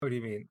What do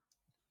you mean?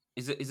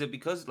 Is it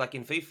because like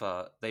in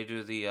FIFA they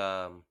do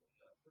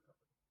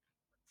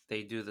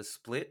the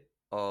split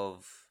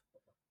of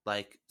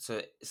like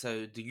so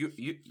the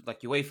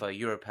like UEFA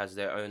Europe has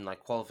their own like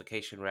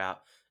qualification route,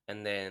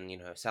 and then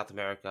South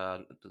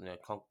America,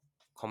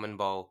 Common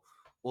Bowl,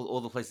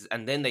 all the places,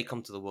 and then they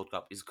come to the World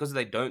Cup. Is because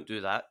they don't do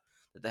that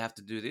they have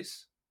to do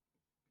this?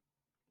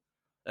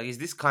 Like, is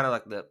this kind of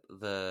like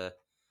the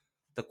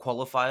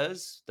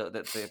qualifiers that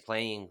they're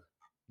playing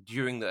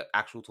during the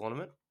actual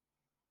tournament?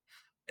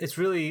 It's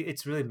really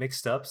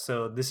mixed up.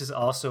 So this is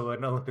also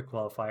an Olympic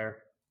qualifier.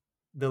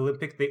 The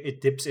Olympic it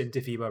dips into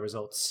FIBA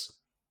results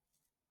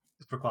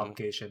for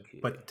qualification, Okay.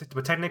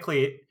 but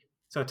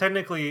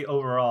technically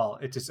overall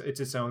it's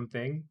its own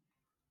thing.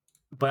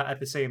 But at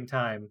the same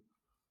time,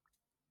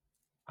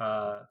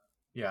 uh,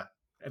 yeah,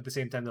 at the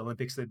same time, the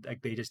Olympics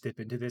they just dip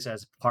into this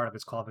as part of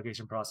its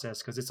qualification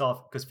process because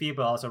FIBA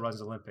also runs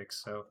the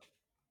Olympics. So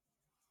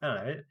I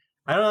don't know.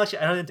 I don't actually.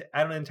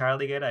 I don't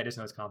entirely get it. I just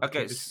know it's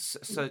Okay,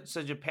 complicated.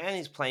 so Japan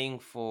is playing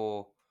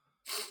for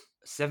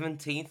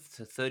 17th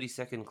to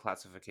 32nd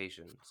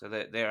classification. So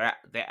they're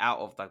out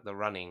of like the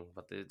running,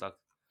 but they're like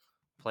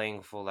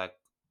playing for like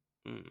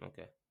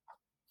okay.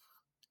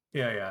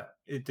 Yeah, yeah,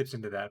 it dips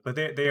into that, but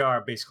they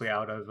are basically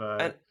out of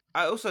And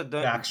I also the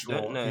don't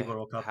actual know FIBA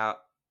World Cup. how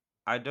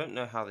I don't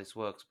know how this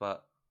works,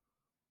 but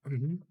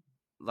Hmm.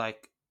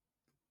 like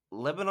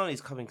Lebanon is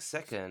coming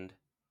second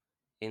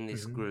in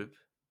this Hmm. group,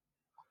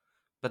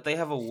 but they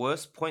have a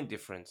worse point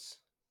difference.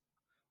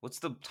 What's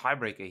the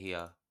tiebreaker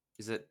here?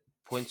 Is it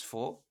points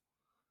for?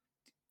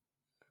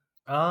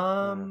 I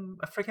don't know.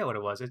 I forget what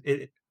it was. I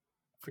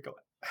forget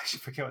what, I actually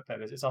forget what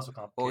that is. It's also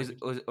Or is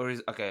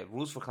complicated. okay,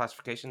 rules for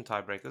classification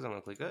tiebreakers. I'm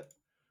gonna click it.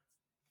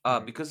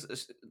 Mm.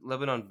 Because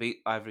Lebanon beat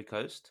Ivory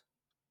Coast.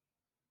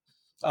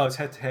 Oh, it's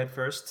head to head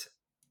first,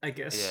 I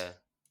guess. Yeah.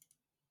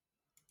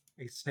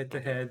 It's head to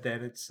Okay. head,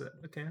 then it's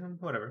okay.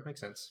 Whatever, makes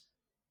sense.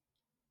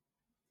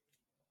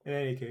 In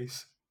any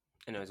case,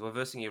 Anyways, we're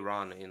versing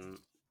Iran in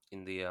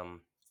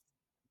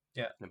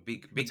yeah, the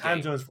big the big time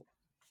game. zones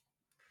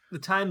the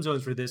time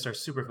zones for this are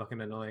super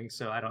fucking annoying.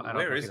 So I don't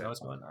Where is fucking know it? what's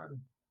going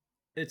on.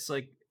 It's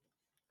like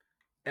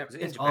Is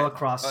it in it's all Japan? Oh, it's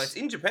across.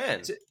 in It's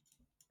Japan.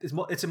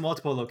 it's in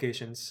multiple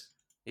locations.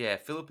 Yeah,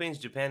 Philippines,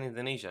 Japan,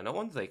 Indonesia. No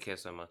wonder they care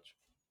so much.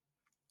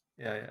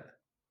 Yeah, yeah.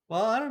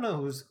 Well, I don't know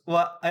who's.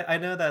 Well, I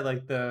know that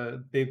like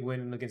the big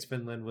win against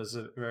Finland was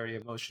very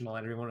emotional,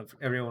 and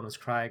everyone was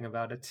crying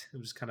about it. It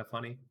was kind of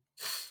funny.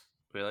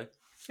 Really?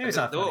 Maybe it's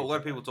not There were a funny, lot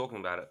of but people talking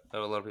about it. There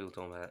were a lot of people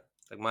talking about it.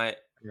 Like my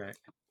right.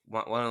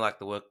 one of like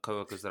the work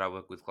coworkers that I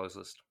work with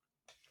closest.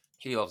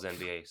 He loves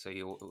NBA, so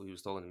he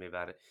was talking to me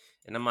about it,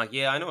 and I'm like,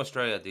 yeah, I know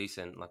Australia are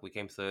decent. Like we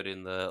came third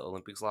in the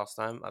Olympics last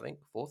time, I think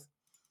fourth.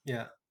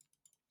 Yeah.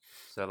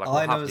 So like All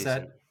we're I know half is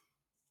that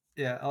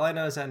decent. all I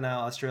know is that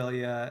now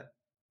Australia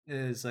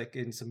is like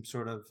in some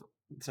sort of.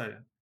 Sorry,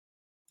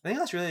 I think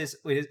Australia is.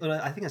 Wait,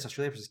 I think it's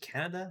Australia versus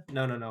Canada.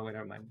 No, no, no. Wait,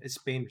 never mind. It's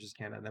Spain versus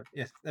Canada.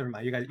 Yeah, never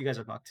mind. You guys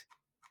are fucked.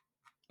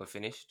 We're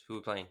finished. Who are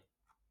we playing?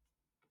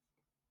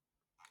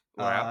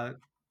 We're out. Uh,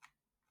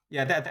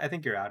 yeah, I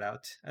think you're out.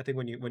 I think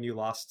when you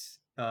lost,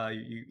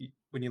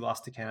 when you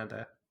lost to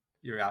Canada,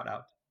 you're out.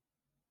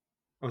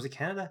 Or was it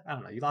Canada? I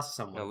don't know. You lost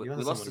to No, someone. You lost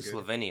we to lost someone to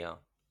good. Slovenia.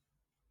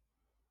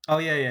 Oh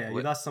yeah, yeah. You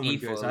We're lost to someone E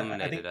good. for So I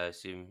eliminated, think I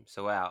assume.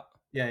 So we're out.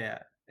 yeah, yeah,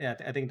 yeah.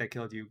 I think that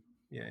killed you.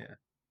 Yeah,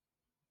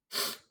 yeah.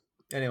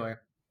 Anyway,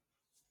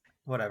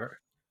 whatever.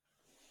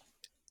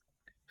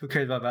 Who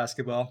cares about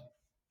basketball?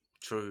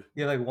 True.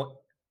 Yeah, like what?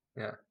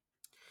 Yeah.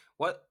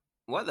 What?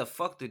 Why the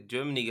fuck did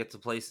Germany get to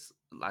place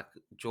like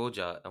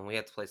Georgia and we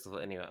had to place the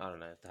anyway? I don't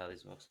know how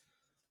this works.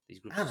 These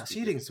I groups don't are know.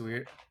 stupid. Seating's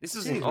weird. This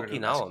is in Seating's weird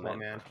in Okinawa, basketball, man.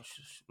 man.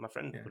 My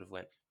friend Yeah. would have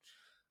went.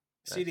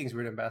 Nice. Seating's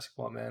weird in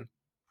basketball, man.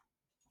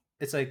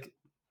 It's like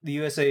the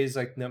USA is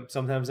like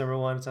sometimes number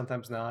one,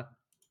 sometimes not,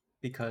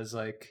 because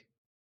like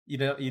you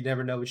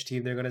never know which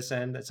team they're gonna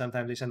send. And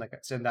sometimes they send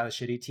out a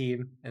shitty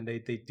team and they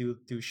do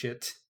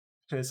shit.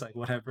 And it's like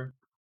whatever.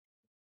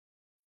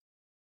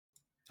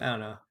 I don't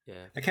know.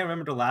 Yeah. I can't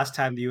remember the last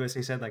time the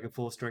USA sent like a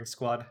full strength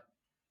squad.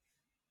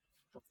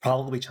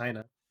 Probably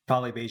China.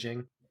 Probably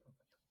Beijing.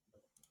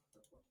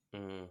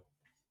 Mm.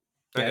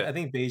 Yeah, Okay. I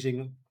think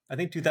Beijing. I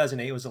think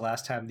 2008 was the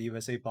last time the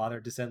USA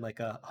bothered to send like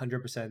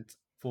 100%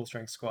 full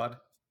strength squad.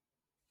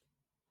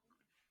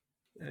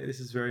 This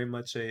is very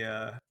much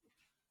a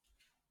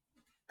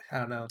I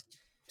don't know,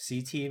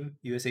 C team,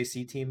 USA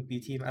C team, B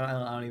team. I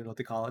don't even know what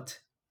to call it.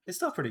 It's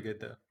still pretty good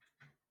though.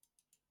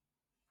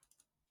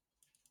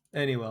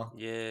 Anyway,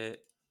 Yeah.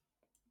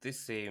 This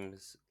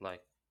seems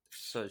like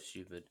so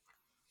stupid.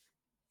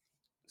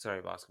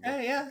 Sorry, basketball.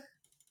 yeah.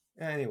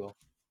 Anyway,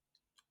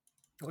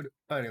 what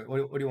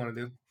do you want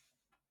to do?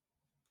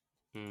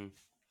 Hmm.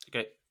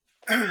 Okay.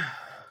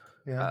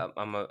 Yeah,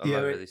 I'm yeah.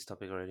 over Wait, this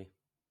topic already.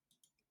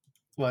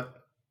 what?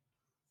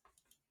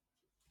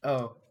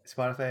 Oh,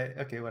 Spotify.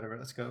 Okay, whatever.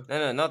 Let's go.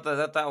 No, not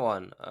that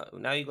one.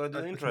 Now you gotta do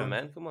the Which intro, one?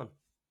 man. Come on.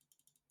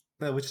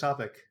 No, which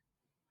topic?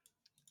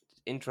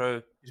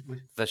 Intro Which,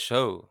 the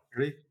show.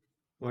 really?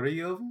 What are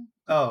you over?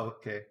 Oh,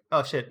 okay.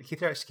 Oh shit,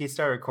 he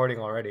started recording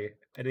already.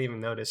 I didn't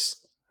even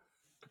notice.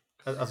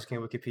 I was looking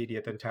at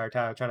Wikipedia the entire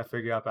time, trying to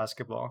figure out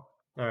basketball.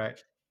 All right.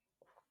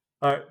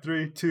 All right.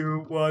 3,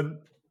 2, 1.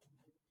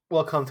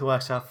 Welcome to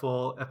Wax Half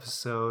Full,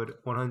 episode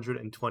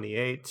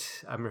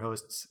 128. I'm your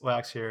host,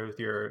 Wax, here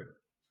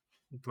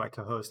with my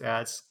co-host,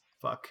 Ads.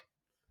 Fuck.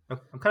 I'm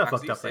kind of Wax, are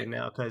fucked you up right sick?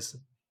 now because,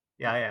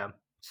 yeah, I am.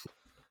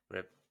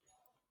 Rip.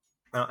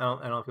 I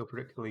don't feel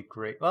particularly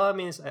great. Well, I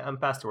mean, I'm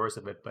past the worst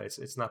of it, but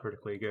it's not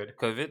particularly good.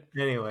 COVID?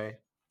 Anyway,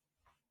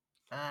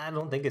 I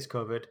don't think it's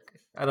COVID.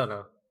 I don't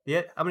know.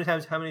 Yeah, how many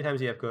times? How many times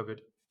do you have COVID?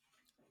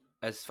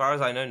 As far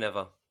as I know,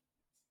 never.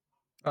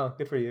 Oh,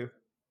 good for you.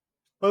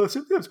 Well, the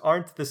symptoms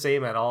aren't the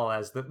same at all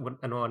as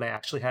when I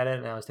actually had it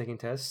and I was taking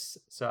tests.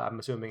 So I'm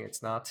assuming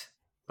it's not,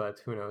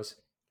 but who knows?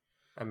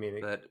 I mean,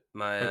 But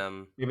my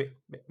maybe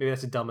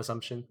that's a dumb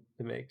assumption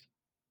to make.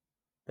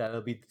 That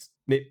it'll be.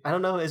 I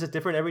don't know. Is it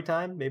different every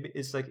time? Maybe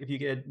it's like if you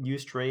get a new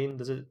strain,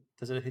 does it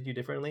hit you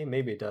differently?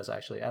 Maybe it does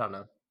actually. I don't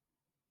know.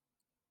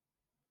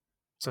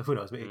 So who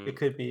knows? It mm,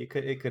 could be.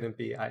 It couldn't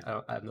be. I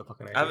have no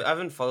fucking I idea.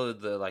 haven't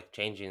followed the like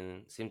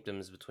changing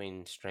symptoms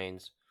between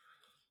strains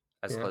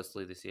as Yeah.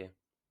 closely this year.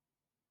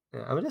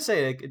 Yeah, I'm gonna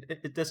say like,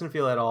 it doesn't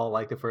feel at all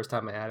like the first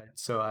time I had it.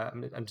 So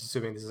I'm just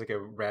assuming this is like a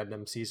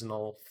random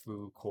seasonal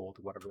flu, cold,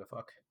 whatever the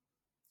fuck.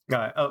 All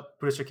right. Oh,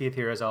 producer Keith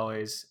here as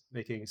always,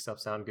 making stuff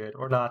sound good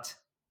or not.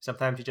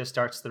 Sometimes he just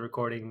starts the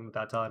recording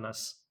without telling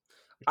us,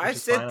 I which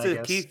is fine, said I to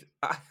guess. Keith,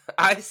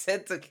 I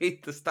said to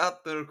Keith to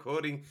start the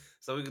recording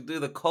so we could do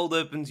the cold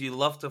opens you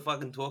love to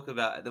fucking talk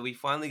about. And then we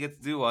finally get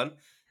to do one,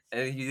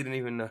 and you didn't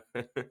even know.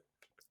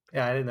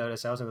 Yeah, I didn't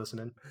notice. I wasn't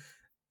listening.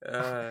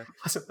 uh,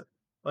 wasn't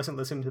wasn't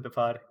listening to the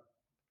pod.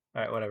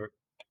 All right, whatever.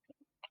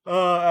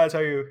 How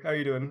are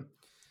you doing?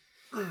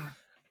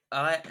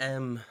 I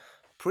am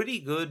pretty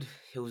good.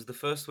 It was the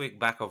first week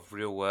back of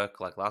real work.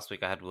 Like last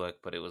week I had work,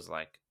 but it was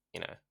like,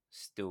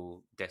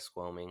 still desk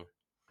whelming.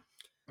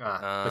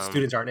 But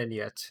students aren't in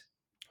yet.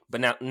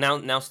 But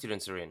now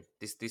students are in.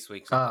 This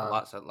week's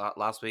Ah.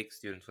 last week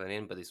students went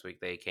in, but this week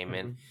they came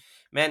in. Mhm.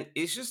 Man,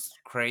 it's just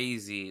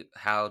crazy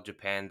how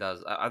Japan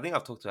does. I think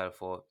I've talked about it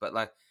before, but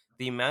like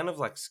the amount of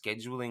like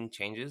scheduling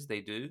changes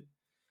they do,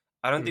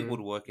 I don't think would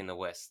Mhm. work in the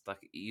West.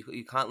 Like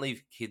you can't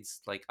leave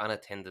kids like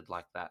unattended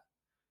like that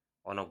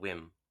on a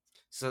whim.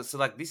 So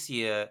like this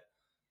year,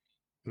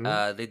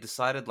 Mhm. they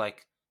decided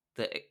like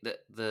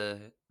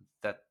the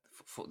that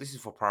for this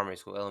is for primary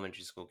school,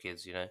 elementary school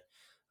kids, like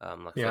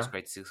Yeah. first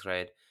grade, sixth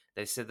grade.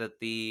 They said that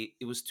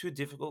it was too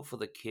difficult for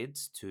the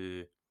kids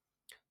to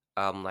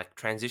like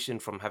transition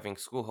from having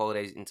school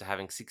holidays into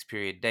having 6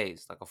 period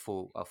days, like a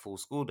full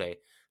school day.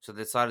 So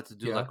they decided to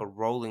do Yeah. like a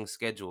rolling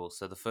schedule.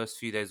 So the first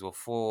few days were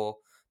 4,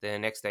 then the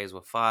next days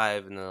were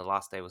 5, and then the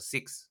last day was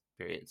 6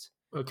 periods.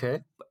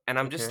 Okay. And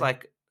I'm just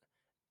Okay.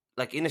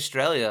 like in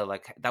Australia,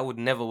 like that would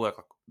never work.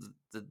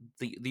 Like,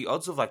 the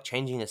odds of like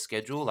changing a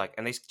schedule, like,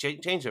 and they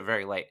changed it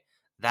very late.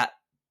 That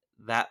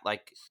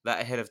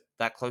ahead of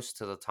that close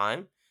to the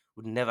time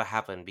would never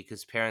happen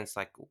because parents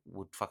like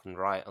would fucking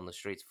riot on the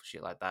streets for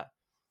shit like that.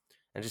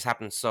 And it just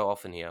happens so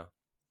often here.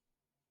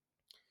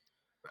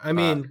 I But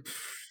mean,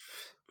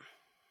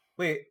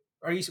 wait.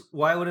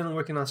 Why wouldn't it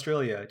work in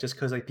Australia? Just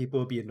because like people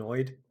would be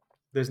annoyed.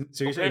 So well,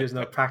 you're saying there's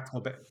no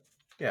practical.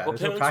 Yeah,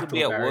 there's no parents would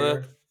be practical at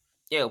work. barrier.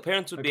 Yeah, well,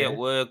 parents would be at Okay.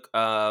 work.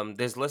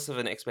 There's less of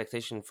an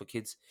expectation for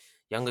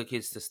younger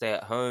kids, to stay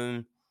at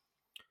home,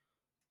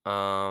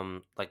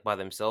 like by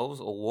themselves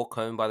or walk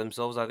home by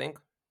themselves. I think.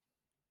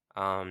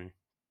 Um,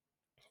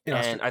 and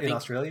I In think,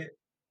 Australia.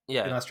 In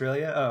yeah,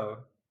 Australia.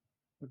 Oh.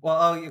 Well,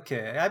 oh,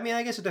 okay. I mean,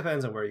 I guess it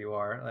depends on where you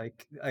are,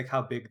 like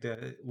how big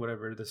the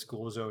whatever the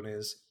school zone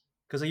is.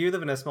 Because you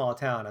live in a small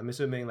town, I'm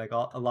assuming like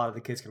a lot of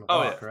the kids can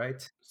oh yeah, walk,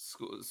 right?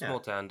 Yeah. small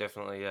town,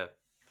 definitely, yeah,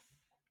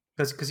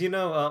 Because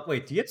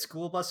wait, do you have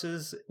school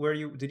buses where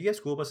you did you have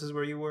school buses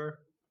where you were?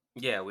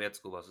 yeah. We had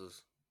school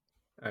buses.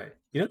 All right.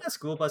 You know that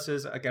school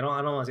buses, like I don't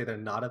want to say they're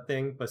not a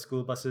thing, but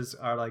school buses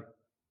are like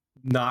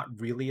not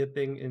really a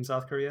thing in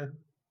South Korea,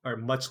 or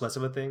much less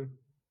of a thing.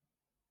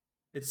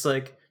 It's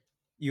like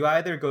you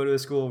either go to a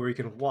school where you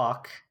can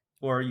walk,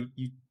 or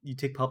you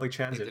take public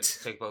transit.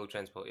 Take public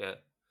transport. Yeah,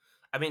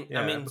 I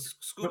Yeah, mean,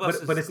 school but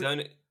buses it's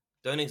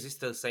don't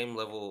exist at the same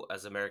level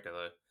as America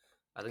though.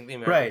 I think the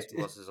American right.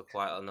 school buses are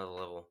quite another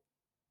level.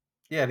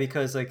 Yeah,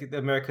 because like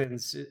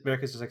America's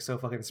just like so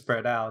fucking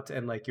spread out,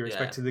 and like you're Yeah,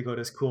 expected to go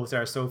to schools that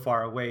are so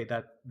far away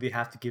that they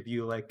have to give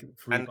you like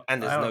free. and I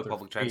there's don't know no if they're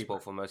public free,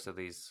 transport for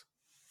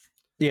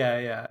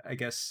yeah, I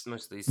guess.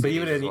 most of these But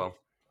cities as well.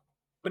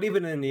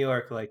 even in New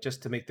York, like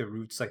just to make the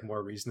routes like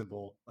more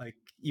reasonable, like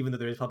even though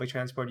there is public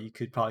transport, you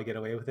could probably get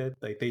away with it.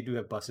 Like they do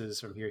have buses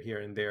from here,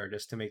 and there,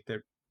 just to make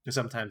their. Because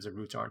sometimes the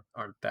routes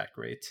aren't that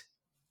great.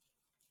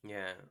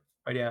 Yeah.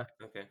 But yeah,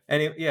 Okay.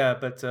 anyway, yeah,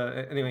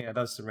 that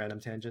was a random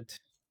tangent.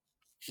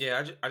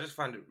 Yeah, I just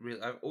find it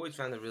really. I've always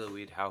found it really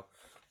weird how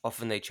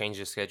often they change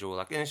the schedule.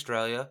 Like in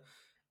Australia,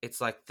 it's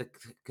like the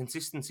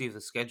consistency of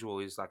the schedule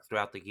is like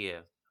throughout the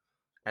year,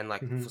 and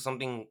like Hmm. for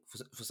something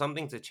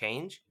to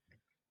change,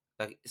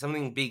 like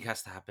something big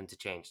has to happen to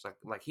change.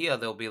 Like here,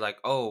 they'll be like,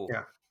 oh,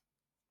 Yeah.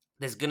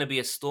 there's gonna be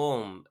a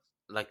storm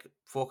like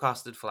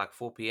forecasted for like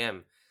 4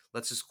 p.m.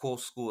 Let's just call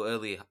school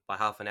early by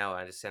half an hour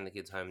and just send the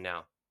kids home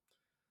now.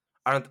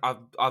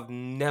 I've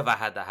never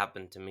had that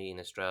happen to me in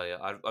Australia.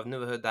 I've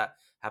never heard that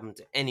happen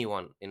to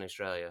anyone in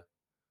Australia.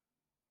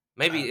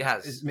 Maybe it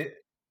has.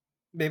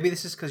 Maybe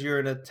this is because you're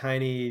in a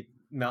tiny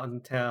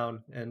mountain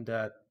town and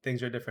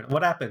things are different.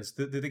 What happens?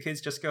 Do the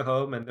kids just go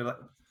home and they're like,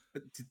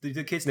 do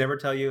the kids never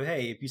tell you,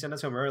 hey, if you send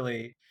us home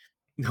early,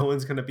 no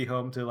one's gonna be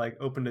home to like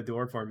open the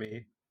door for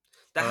me,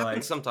 That or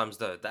happens like, sometimes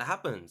though. That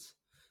happens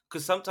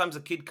because sometimes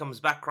a kid comes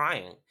back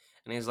crying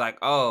and he's like,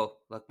 "Oh,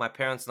 like my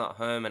parents not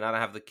home and I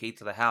don't have the key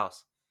to the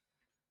house."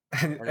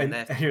 and And then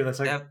and, and you're just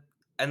they like, have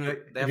and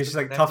they you're have just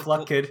like they have to tough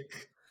luck, call. kid.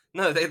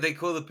 No, they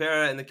call the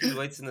parent and the kid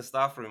waits in the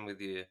staff room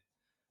with you.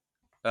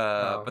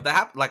 Oh, But they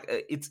have like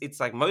it's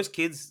like most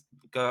kids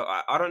go.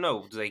 I don't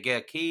know. Do they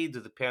get a key? Do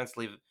the parents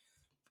leave?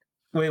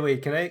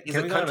 wait, Is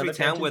can a we go on country another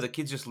town where tangent? the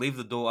kids just leave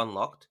the door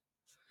unlocked?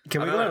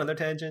 Can I we don't go on know. another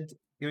tangent?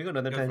 Can we go on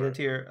another Go for tangent it.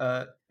 here?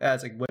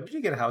 It's like, when did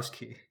you get a house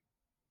key?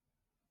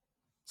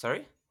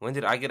 Sorry, when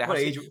did I get a What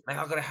house key? age? Like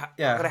I got a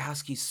Yeah,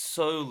 house key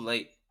so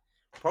late,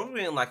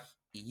 probably in like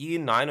year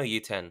 9 or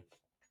year 10.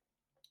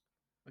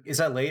 is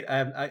that late? I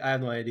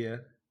have no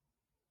idea.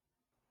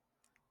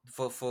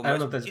 For I don't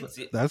know most if that's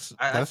kids,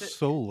 I'd That's say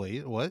so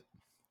late. What?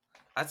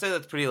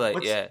 that's pretty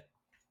late. what's Yeah,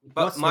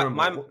 but what's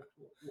normal. my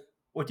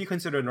What do you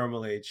consider a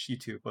normal age? You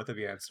two, both of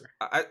you answer.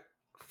 I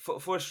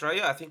for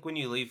Australia, I think when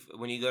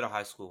you go to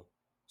high school,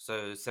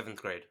 so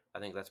 7th grade, I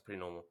think that's pretty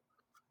normal.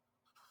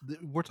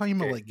 We're talking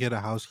about Okay. like get a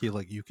house key,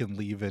 like you can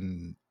leave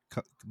and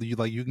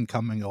you can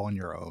come and go on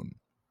your own.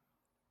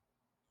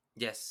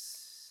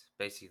 Yes,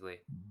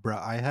 basically. Bruh,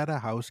 I had a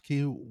house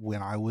key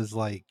when I was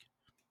like,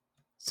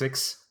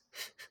 6.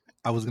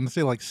 I was gonna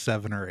say like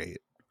 7 or 8.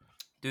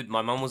 Dude,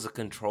 my mom was a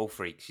control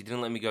freak. She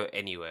didn't let me go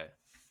anywhere.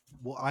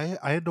 Well,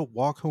 I had to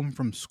walk home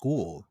from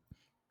school.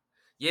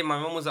 Yeah, my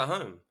mom was at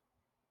home.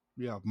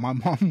 Yeah, my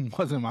mom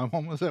wasn't. My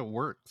mom was at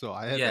work, so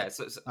I had Yeah, to.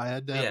 so I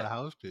had to have yeah, a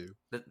house key.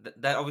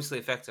 that obviously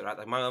affected, right?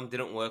 Like my mom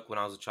didn't work when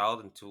I was a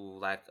child until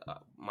like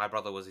my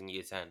brother was in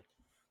year 10.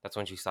 That's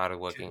when she started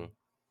working. Okay.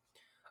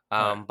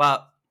 All right.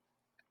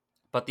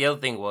 But the other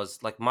thing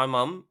was like my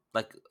mom,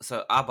 like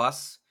so our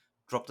bus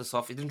dropped us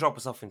off. It didn't drop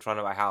us off in front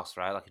of our house,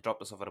 right? Like it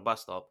dropped us off at a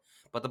bus stop.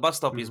 But the bus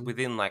stop is Mhm.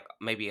 within like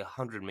maybe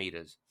 100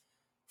 meters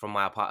from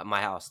my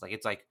house. Like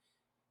it's like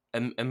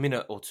a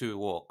minute or two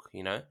walk,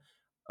 you know.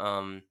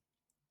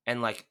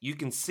 And like you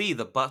can see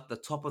the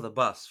top of the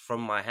bus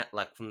from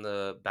like from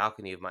the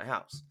balcony of my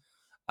house.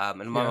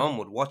 And my Yeah. mom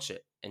would watch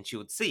it, and she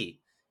would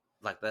see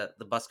like the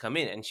bus come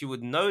in, and she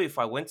would know if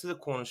I went to the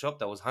corner shop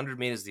that was 100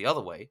 meters the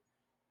other way,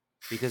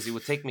 because it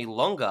would take me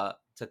longer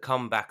to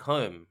come back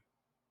home.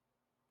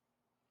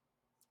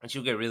 And she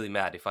would get really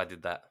mad if I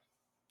did that.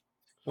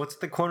 What's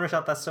the corner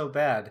shop that's so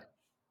bad?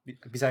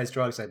 Besides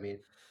drugs, I mean.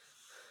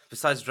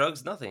 Besides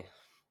drugs, nothing.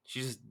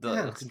 She's just the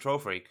Yeah. control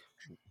freak.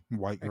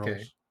 White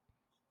girls.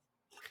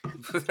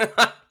 Okay.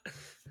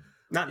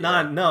 Not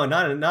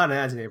an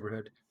ads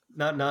neighborhood.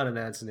 Not an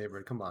ads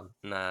neighborhood. Come on.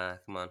 Nah,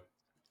 come on.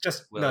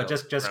 Just Well,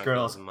 just brown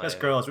girls. in my Just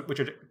area. girls, which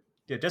are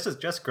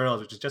just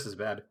girls, which is just as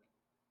bad.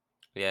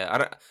 Yeah,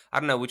 I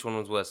don't know which one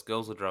was worse,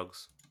 girls or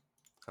drugs.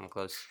 I'm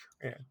close.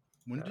 Yeah.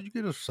 When did you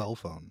get a cell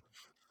phone,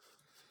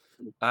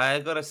 I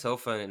got a cell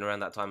phone in around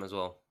that time as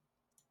well.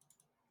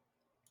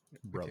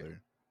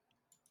 brother?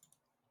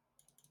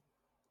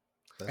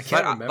 I That's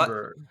can't But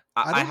remember.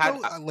 I I don't had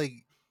know.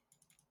 Like,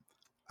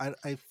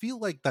 I feel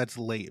like that's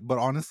late, but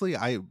honestly,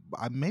 I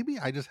maybe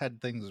I just had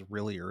things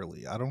really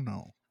early. I don't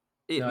know.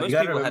 No, you most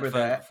gotta people had remember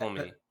phones that. before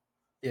me.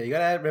 Yeah, you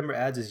gotta remember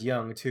ads is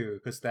young too,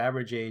 because the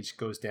average age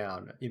goes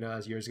down,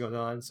 as years goes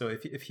on. So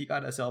if he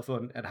got a cell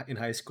phone in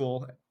high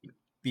school,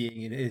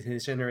 being in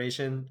his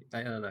generation,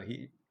 I don't know.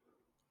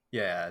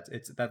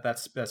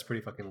 That's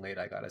pretty fucking late,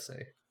 I gotta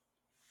say.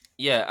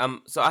 Yeah,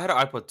 so I had an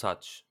iPod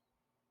Touch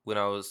when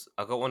I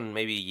got one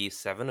maybe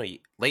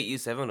late year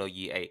 7 or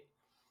year 8.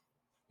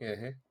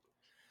 Yeah,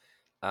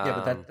 yeah,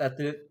 but Um,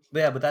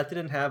 but that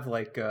didn't have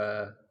like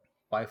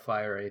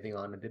Wi-Fi or anything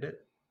on it, did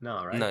it?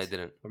 No, no, right? it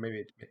didn't. Or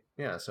maybe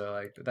yeah. So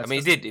like I mean,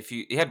 it did. If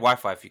you it had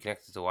Wi-Fi if you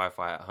connected to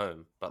Wi-Fi at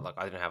home, but like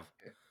I didn't have.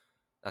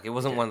 Like it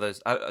wasn't okay. one of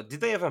those.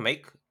 Did they ever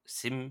make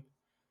SIM?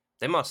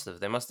 They must have.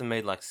 They must have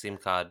made like SIM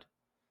card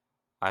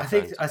I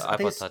think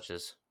iPod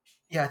Touches.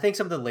 yeah, I think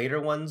some of the later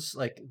ones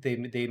like they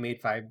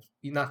made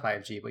not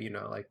 5G, but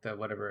like the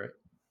whatever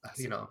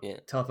Yeah,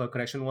 telephone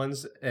connection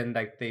ones, and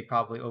like they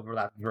probably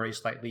overlapped very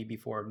slightly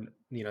before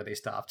they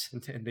stopped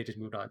and they just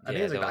moved on. I think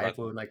yeah. it's They like were the like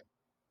iPhone like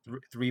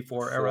 3,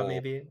 4 era 4.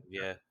 maybe.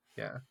 Yeah.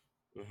 Yeah,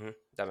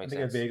 That I makes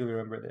think I sense. vaguely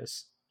remember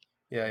this.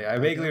 Yeah, I I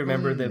vaguely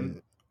remember them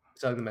definitely,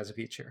 selling them as a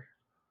feature.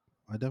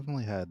 I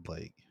definitely had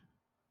like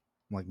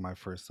my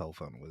first cell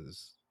phone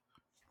was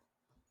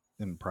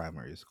in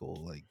primary school,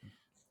 like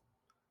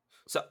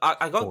So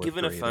I got fourth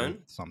given a grade or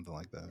phone. something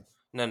like that.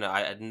 No,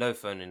 I had no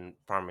phone in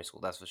primary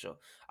school. That's for sure.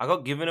 I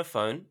got given a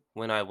phone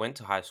when I went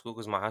to high school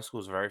because my high school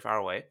was very far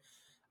away,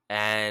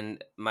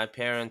 and my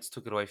parents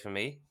took it away from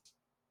me.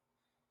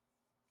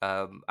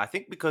 I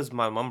think because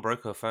my mum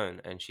broke her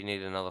phone and she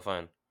needed another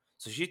phone,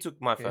 So she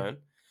took my Okay. phone,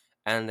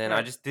 and then I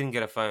Right. just didn't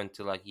get a phone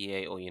till like year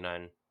 8 or year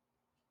 9,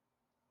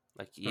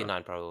 like year Huh.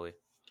 9 probably.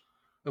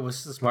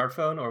 Was this a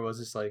smartphone or was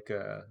this like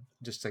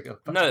just like a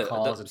No,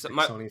 calls and so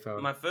Sony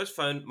phone? my first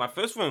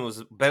phone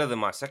was better than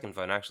my second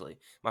phone actually.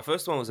 My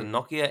first one was a Mhm.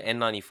 Nokia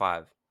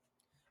N95.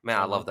 Man, I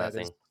Don't know love what that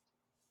that is. thing.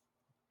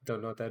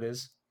 Don't know what that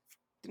is.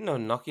 Didn't know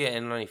Nokia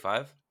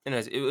N95.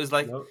 Anyways, it was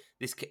like Nope.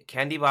 this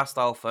candy bar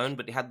style phone,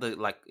 but it had the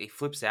like it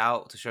flips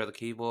out to show the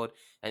keyboard,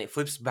 and it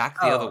flips back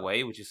the other Oh,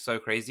 way, which is so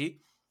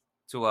crazy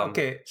to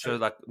okay. So show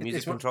like it's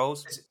music one.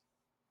 controls. It's,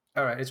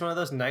 all right. It's one of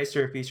those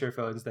nicer feature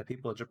phones that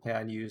people in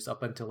Japan used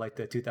up until like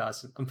the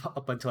 2000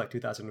 up until like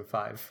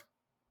 2005.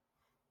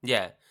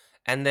 Yeah,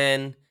 and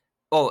then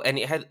oh, and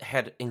it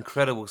had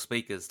incredible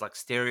speakers, like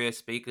stereo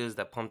speakers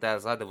that pumped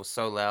outside. That was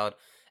so loud,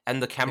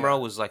 and the camera Yeah.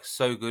 was like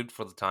so good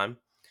for the time.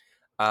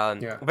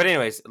 Yeah. But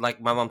anyways, like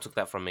my mom took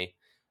that from me,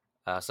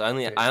 so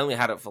Okay. I only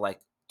had it for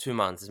like 2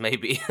 months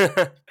maybe,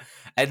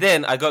 and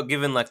then I got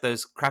given like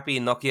those crappy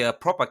Nokia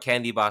proper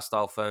candy bar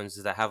style phones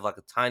that have like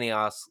a tiny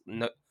ass.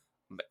 No,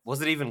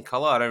 was it even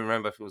color? I don't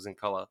remember if it was in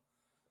color.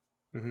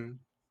 Mm-hmm.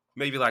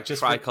 Maybe like Just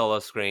for tricolor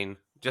screen,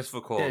 just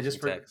for calls just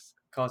and for text.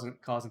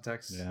 calls and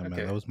texts. Yeah, man,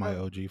 Okay. that was my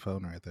OG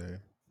phone right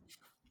there.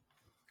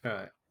 All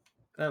right.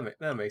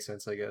 That makes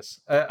sense, I guess.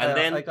 And I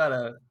then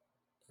gotta.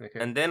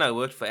 Okay. I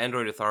worked for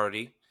Android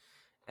Authority,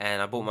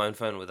 and I bought my own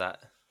phone with that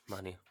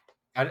money.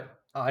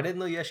 I didn't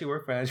know you actually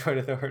work for Android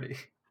Authority.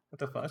 What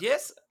the fuck?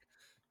 Yes,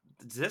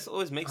 this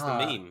always makes the Ah,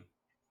 meme.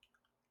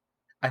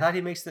 I thought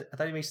he makes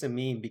the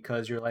meme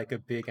because you're like a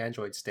big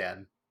Android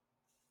stan.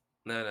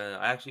 No.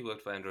 I actually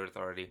worked for Android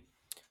Authority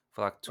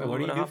for like Wait, what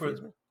do two you and a do half for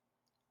years. Man.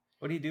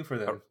 what do you do for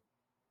them?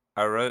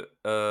 I wrote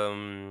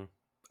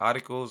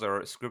articles. I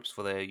wrote scripts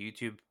for their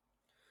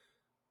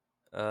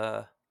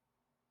uh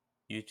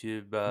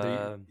YouTube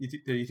The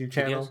YouTube videos.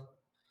 channel?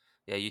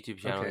 Yeah, YouTube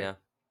channel. Okay. Yeah,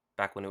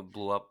 back when it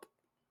blew up.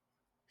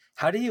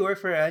 How do you work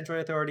for Android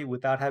Authority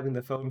without having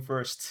the phone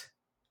first?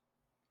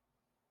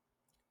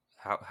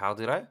 How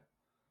did I?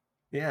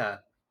 Yeah.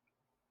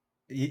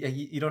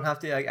 You don't have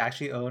to like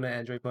actually own an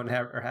Android phone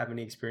or have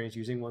any experience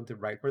using one to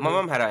write for My them.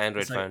 mom had an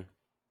Android It's like, phone.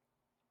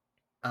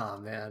 oh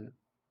man,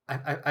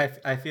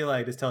 I feel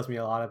like this tells me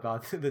a lot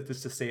about the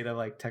state of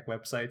like tech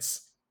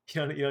websites.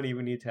 You don't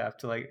even need to have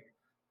to like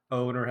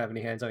own or have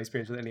any hands-on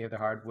experience with any of the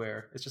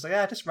hardware. It's just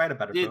like, just write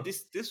about it, Dude, bro.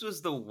 this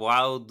was the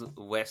wild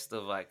west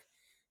of like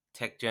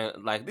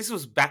like this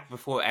was back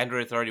before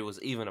Android Authority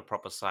was even a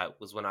proper site.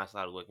 Was when I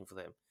started working for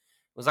them.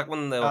 It was like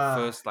when they were Uh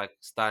first like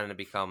starting to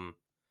become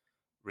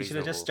you should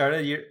have just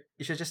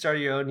reasonable. started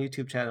your own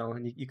YouTube channel,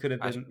 and I sh- you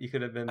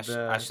could have been I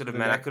should have, the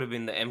man. I next could have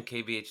been the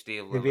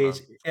MKBHD of the Lebanon.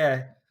 VH,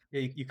 yeah,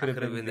 you I could have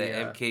could have been been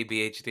the the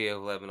MKBHD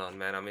of Lebanon,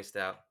 man. I missed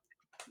out.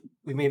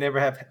 we may never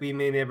have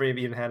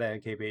even had a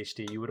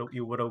KBHD.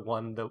 You would have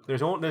won the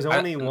there's I,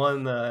 only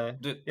one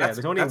dude, yeah,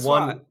 there's only that's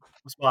why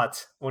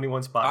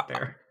one spot I,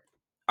 there.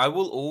 I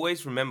will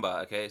always remember.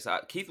 Okay, so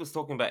Keith was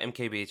talking about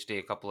MKBHD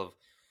a couple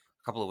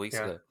of weeks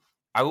Yeah. ago.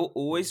 I will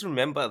always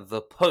remember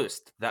the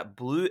post that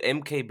blew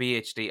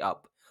MKBHD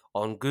up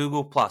on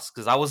Google Plus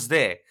because I was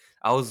there.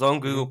 I was on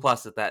Google Mhm.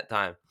 Plus at that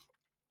time.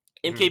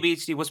 Mhm.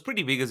 MKBHD was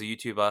pretty big as a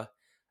YouTuber.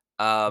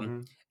 Um,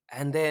 Mhm.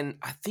 and then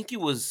I think it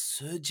was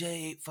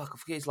Sergey. Fuck, I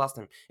forget his last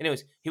name.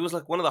 Anyways, he was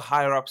like one of the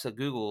higher ups at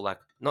Google, like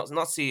not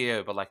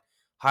CEO, but like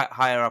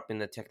higher up in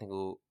the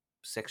technical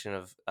section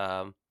of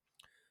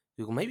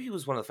Google. Maybe he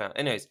was one of the founders.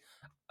 Anyways,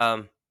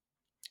 um,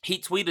 he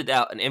tweeted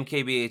out an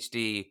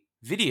MKBHD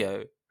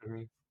video,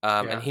 Mhm.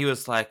 and Yeah. he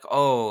was like,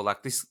 "Oh,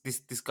 like this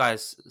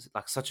guy's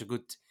like such a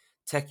good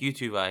tech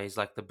YouTuber. He's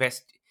like the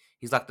best.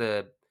 He's like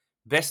the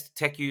best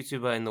tech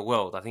YouTuber in the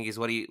world. I think is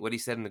what he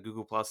said in the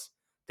Google Plus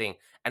thing.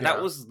 And that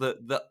Yeah. was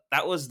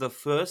that was the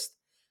first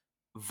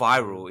Mhm.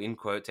 viral in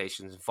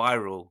quotations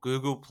viral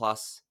Google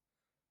Plus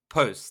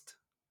post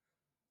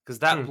because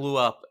that Hmm. blew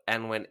up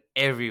and went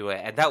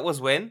everywhere. And that was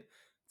when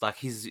like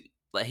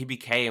he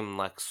became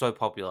like so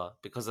popular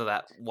because of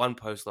that one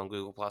post on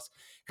Google Plus.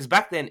 Because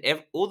back then,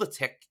 all the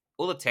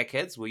tech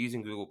heads were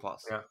using Google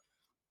Plus. Yeah.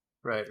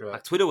 Right, right.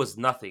 Like Twitter was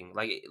nothing.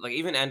 Like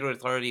even Android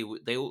Authority,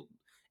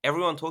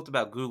 everyone talked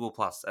about Google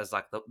Plus as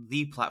like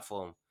the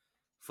platform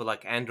for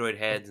like Android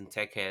heads and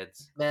tech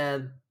heads.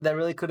 Man, that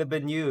really could have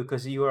been you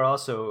because you are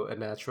also a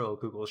natural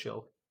Google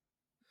shill.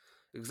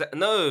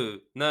 No.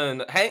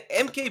 Hey,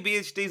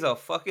 MKBHD's a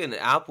fucking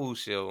Apple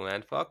shill,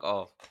 man. Fuck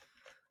off.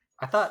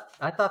 I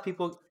thought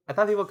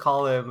people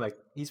call him like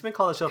he's been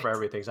called a shill for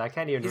everything, so I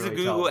can't even He's a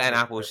really tell. Google It's and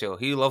like Apple shill.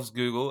 He loves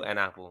Google and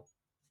Apple.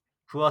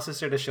 who else is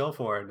there to shill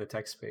for in the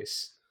tech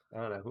space?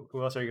 I don't know.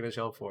 Who else are you going to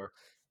shill for?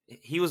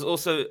 He was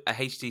also a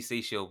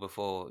HTC shill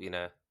before,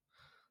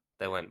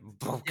 they went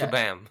boom, Yeah.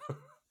 kabam.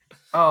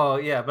 Oh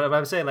yeah, but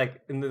I'm saying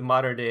like in the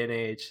modern day and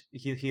age,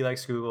 he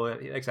likes Google,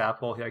 he likes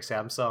Apple, he likes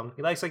Samsung,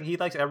 he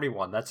likes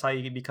everyone. That's how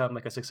you become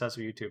like a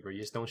successful YouTuber. You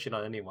just don't shit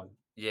on anyone.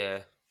 Yeah.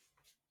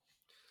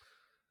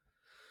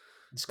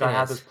 You just gotta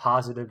have those Anyways,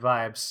 positive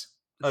vibes.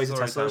 Oh, he's a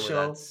sorry Tesla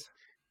time with that. shill.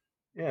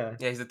 Yeah.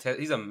 Yeah,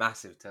 he's a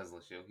massive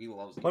Tesla shill. He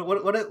loves it.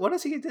 What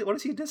does he do? What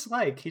does he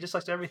dislike? He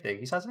dislikes everything.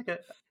 He sounds like Yeah,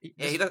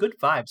 he just does. good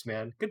vibes,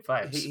 man. Good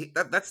vibes.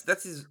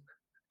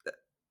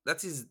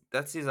 That's his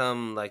that's his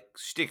like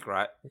shtick,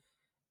 right?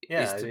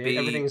 Is Yeah, to be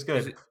everything's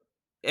good.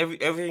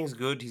 everything's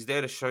good. He's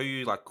there to show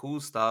you like cool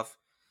stuff,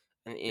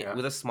 and Yeah.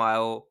 with a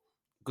smile,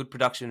 good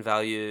production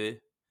value.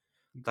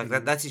 Like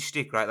Mhm. that's his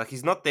shtick, right? Like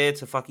he's not there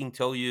to fucking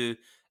tell you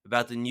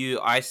about the new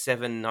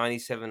i7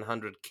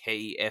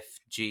 9700K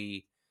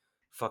FG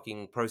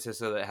fucking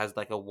processor that has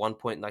like a 1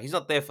 point. Like he's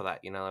not there for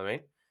that. You know what I mean?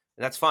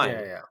 And that's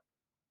Yeah, fine. yeah.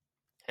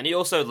 And he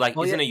also like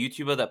Well, yeah. isn't a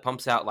YouTuber that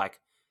pumps out like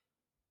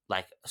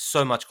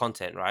so much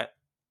content, right?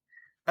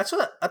 That's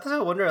what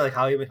I wonder, like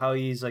how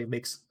he's like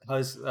makes how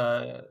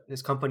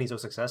his company so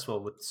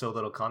successful with so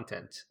little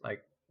content.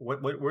 Like,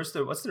 what's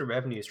the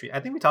revenue stream? I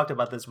think we talked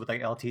about this with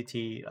like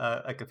LTT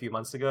like a few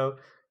months ago,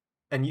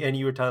 and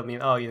you were telling me,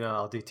 oh,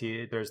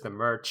 LTT, there's the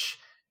merch,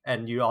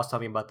 and you also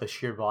talking about the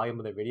sheer volume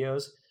of the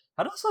videos.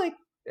 How does like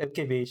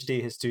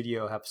MKBHD, his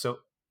studio, have so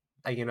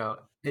like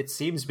it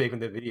seems big in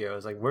the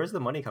videos. Like, where's the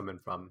money coming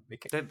from?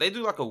 They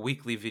do like a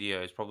weekly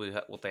video is probably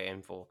what they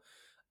aim for.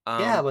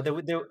 Yeah, but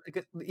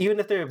like, even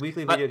if their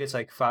weekly But video gets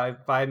like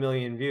 5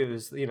 million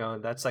views,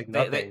 that's like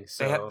nothing.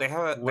 So they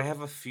what?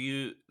 have a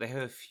few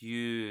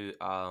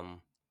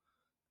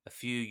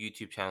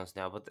YouTube channels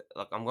now, but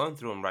like I'm going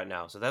through them right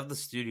now. So they have the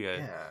studio,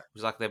 Yeah, which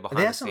is like their and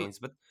they behind the have some. scenes,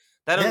 but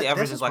that only They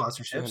have some averages like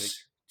sponsorships.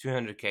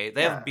 200K.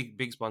 They have Yeah, big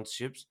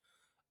sponsorships.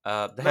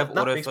 They have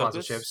not big autofocus.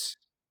 sponsorships.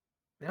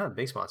 They're not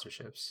big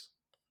sponsorships.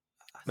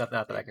 I Not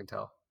think that I big. can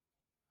tell.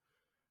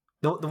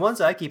 The ones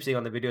I keep seeing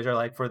on the videos are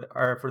like for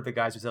the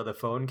guys who sell the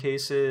phone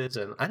cases,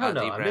 and I don't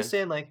know. D I'm just brand.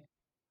 saying, like,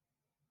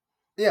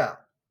 yeah,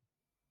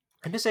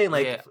 I'm just saying,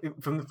 like, Yeah,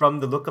 from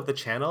the look of the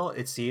channel,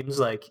 it seems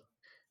like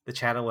the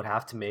channel would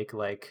have to make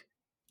like,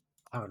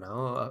 I don't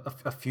know,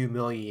 a few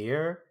mil a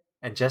year.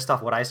 And just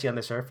off what I see on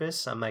the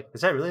surface, I'm like,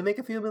 does that really make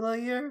a few mil a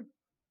year?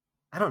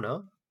 I don't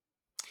know.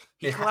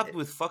 he collabed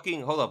with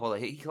fucking hold up.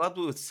 He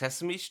collabed with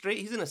Sesame Street.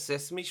 He's in a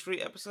Sesame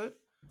Street episode.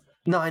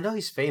 No, I know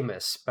he's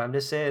famous, but I'm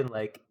just saying,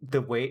 like,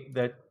 the way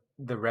that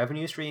the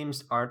revenue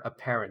streams aren't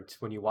apparent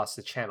when you watch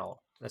the channel.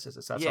 That's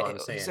Yeah, all I'm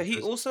so saying.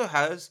 he also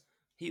has a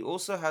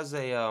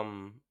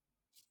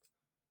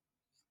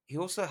he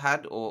also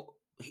had or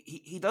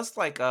he does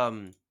like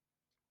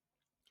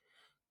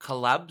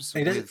collabs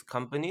He does. with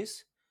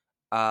companies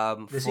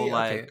Does for he?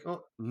 Okay. like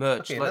Well,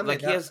 merch. okay. That may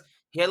that.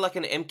 He had like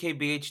an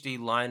MKBHD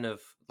line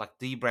of like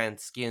D brand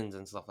skins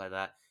and stuff like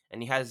that,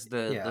 and he has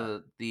Yeah.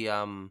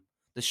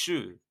 the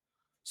shoe.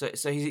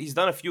 So he's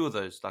done a few of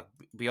those. Like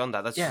beyond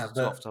that, that's Yeah,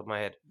 just off but the top of my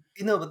head.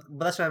 but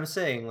that's what I'm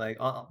saying. Like,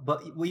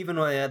 but even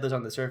when I add those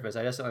on the surface,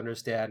 I just don't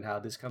understand how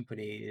this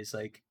company is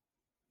like.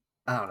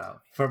 I don't know.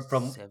 From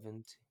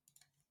 70.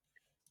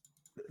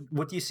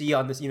 what you see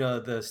on this,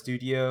 the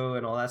studio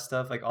and all that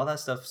stuff, like all that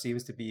stuff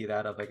seems to be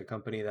that of like a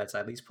company that's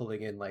at least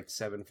pulling in like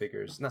seven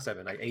figures, not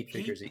seven, like eight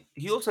figures,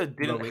 He also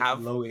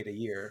low eight a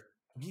year.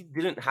 he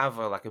didn't have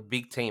like a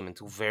big team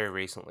until very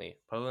recently,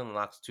 probably in the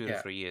last 2 to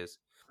Yeah, 3 years.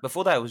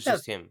 Before that, it was yeah,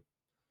 just him.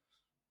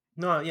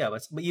 no, yeah,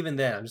 but even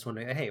then, I'm just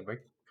wondering, hey,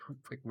 like,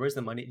 where's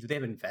the money? Do they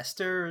have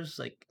investors?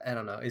 Like, I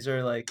don't know. Is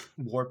there like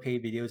more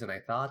paid videos than I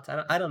thought?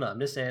 I don't know. I'm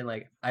just saying,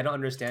 like, I don't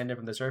understand it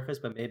from the surface,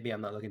 but maybe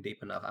I'm not looking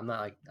deep enough. I'm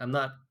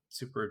not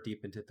super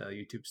deep into the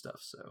YouTube stuff,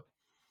 so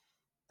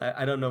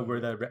I don't know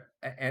where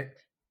Mm.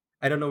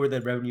 I don't know where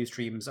the revenue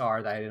streams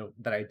are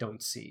that I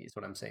don't see. Is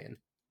what I'm saying.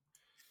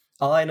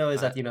 All I know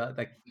is I, that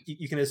like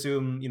you can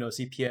assume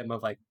CPM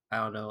of like, I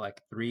don't know,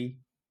 like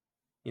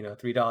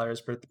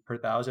 $3 per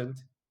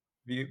thousand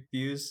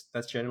views.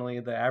 That's generally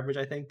the average,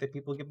 I think, that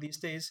people give these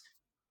days.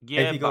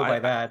 And if yeah, you but go by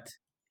that,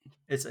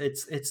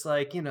 it's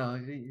like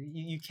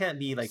you can't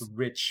be like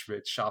rich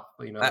off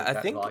I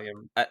that think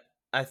volume.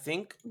 I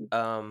think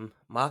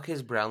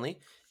Marquez Brownlee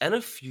and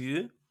a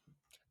few.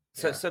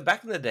 Yeah, So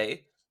back in the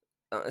day,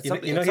 he was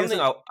something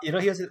I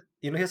he was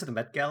at the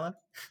Met Gala.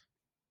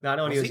 No, I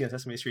know when he was was he. on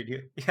Sesame Street.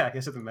 Yeah, he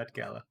was at the Met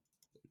Gala.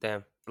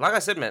 Damn, like I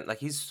said, man, like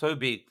he's so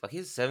big. Like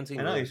he's I 17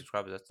 know million he's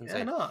subscribers. That's yeah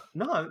insane.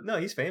 no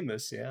he's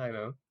famous. Yeah, I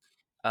know.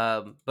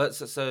 But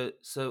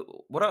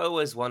so what I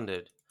always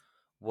wondered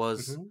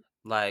was Hmm.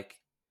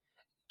 like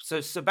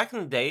so back in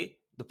the day,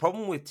 the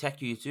problem with tech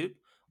YouTube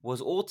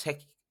was all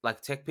tech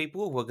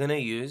people were gonna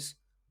use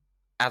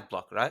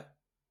AdBlock, right?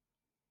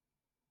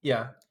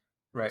 Yeah,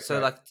 right, So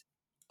right. like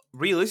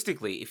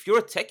realistically, if you're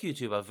a tech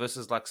YouTuber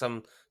versus like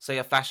some say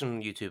a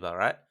fashion YouTuber,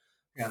 right?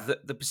 Yeah.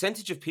 The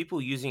percentage of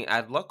people using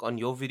AdBlock on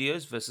your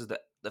videos versus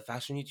the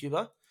fashion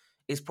YouTuber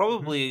is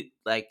Hmm. probably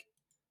like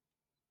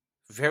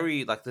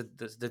very like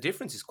the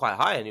difference is quite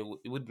high, and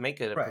it would make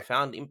a Right,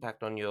 profound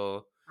impact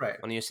right.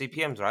 on your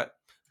CPMs, right?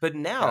 But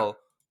Yeah. now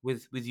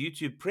with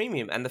YouTube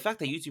Premium and the fact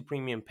that YouTube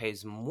Premium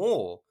pays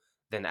more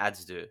than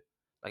ads do,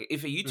 like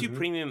if a YouTube Hmm.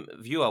 Premium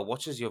viewer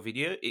watches your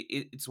video,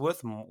 it's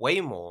worth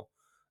way more.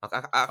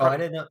 Like I Oh, I can't,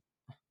 didn't know.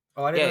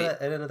 Oh, I didn't know yeah.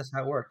 that. I didn't know that's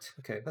how it worked.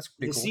 Okay, that's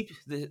pretty cool.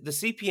 The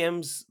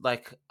CPMs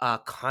like are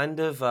kind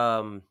of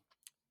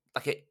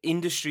like an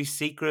industry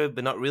secret,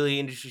 but not really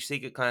industry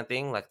secret kind of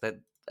thing. Like that,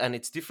 and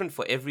it's different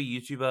for every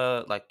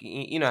YouTuber. Like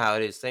you know how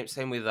it is.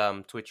 Same with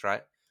Twitch,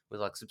 right?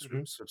 With like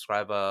Mhm.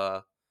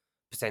 subscriber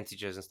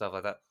percentages and stuff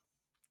like that.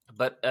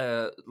 But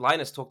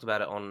Linus talked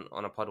about it on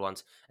a pod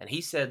once, and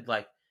he said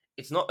like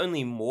it's not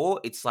only more,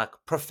 it's like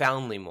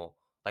profoundly more,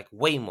 like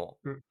way more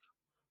Mm.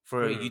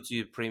 for a Mm.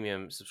 YouTube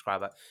Premium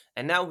subscriber.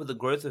 And now with the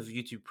growth of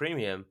YouTube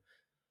Premium,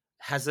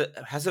 has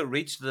it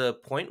reached the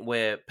point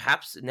where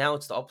perhaps now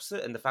it's the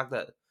opposite, and the fact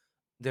that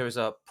there is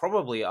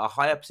probably a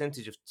higher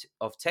percentage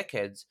of tech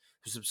heads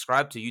who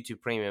subscribe to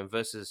YouTube Premium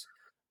versus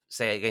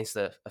say against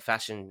the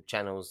fashion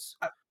channels.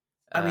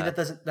 I mean, Uh,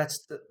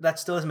 that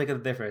still doesn't make a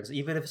difference.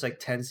 Even if it's like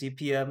 10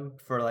 CPM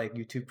for like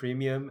YouTube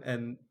Premium,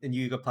 and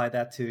you apply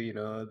that to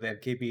the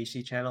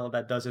MKBHD channel,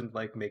 that doesn't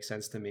like make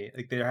sense to me.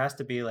 Like there has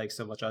to be like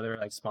so much other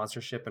like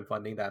sponsorship and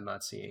funding that I'm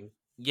not seeing.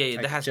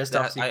 yeah, Like just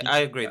there off ha- CP. I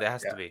agree. Yeah, There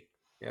has to yeah, be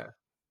yeah,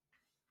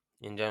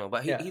 in general,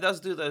 but he yeah. does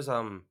do those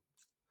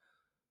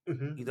he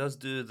Hmm. does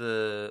do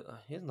the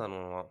he hasn't done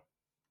one in a while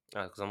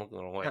because I'm looking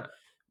the wrong way, Yeah.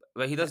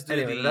 but he does do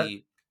Anyway,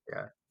 the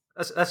yeah.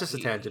 That's just a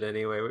he tangent.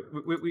 Anyway,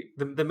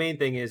 the main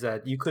thing is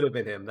that you could have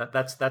been him.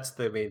 That's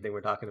the main thing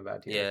we're talking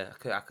about here.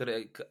 yeah I could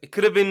it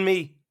could have been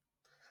me.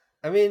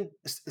 I mean,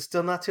 it's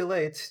still not too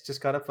late.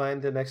 Just gotta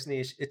find the next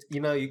niche.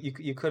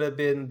 You could have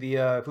been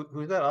the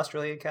who's that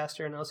Australian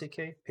caster in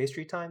LCK?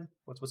 Pastry Time.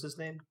 What's his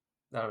name?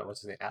 I don't know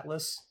what's his name.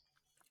 Atlas.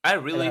 I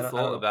And really I don't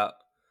thought know. about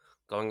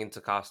going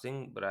into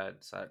casting, but I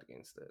decided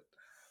against it.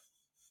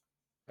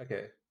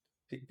 Okay,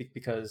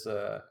 because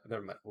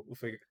never mind. We'll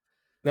figure.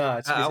 No, I, I,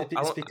 it's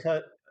wa-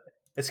 because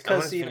I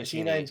wanted to C finish C9.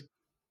 uni.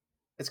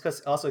 It's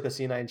because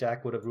C9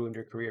 Jack would have ruined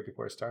your career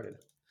before it started.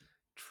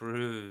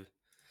 True.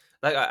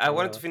 Like I You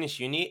wanted to know. finish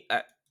uni.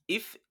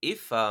 If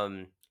if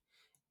Yeah.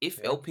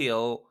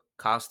 LPL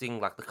casting,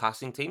 like the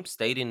casting team,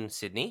 stayed in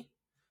Sydney,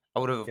 I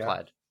would have Yeah.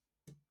 applied.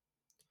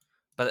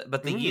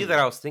 But the year that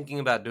Mm. I was thinking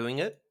about doing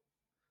it,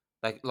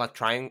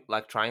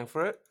 trying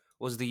for it,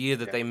 was the year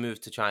that Yeah. they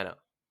moved to China.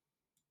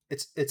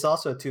 It's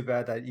also too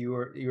bad that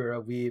you're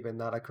a weeb and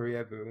not a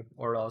Koreabu,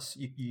 or else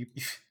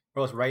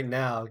or else right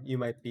now you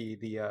might be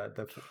the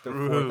fourth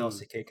True.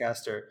 LCK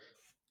caster.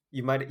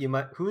 You might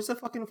who's the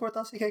fucking fourth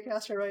LCK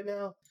caster right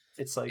now?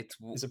 It's like It's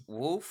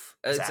Wolf.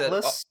 it's It's a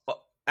Atlas.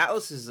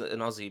 Atlas is an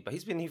Aussie, but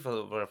he's been here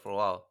for a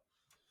while.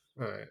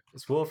 All right,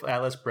 it's Wolf,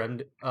 Atlas,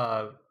 Valdez.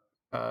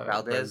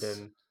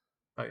 Brendan,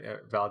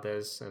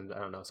 Valdez, and I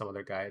don't know some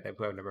other guy that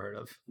who I've never heard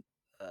of.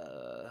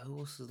 Who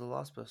else is the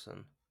last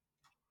person?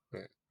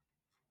 Yeah.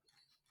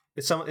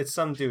 It's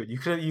some dude.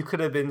 You could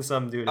have been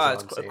some dude. Is Ah, all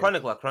it's I'm saying.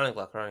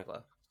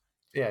 Chronicler.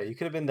 Yeah, you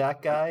could have been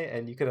that guy,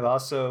 and you could have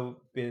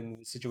also been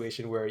in a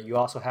situation where you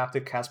also have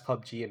to cast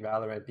PUBG and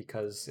Valorant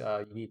because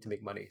you need to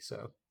make money.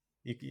 So,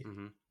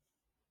 Mm-hmm.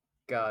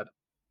 God,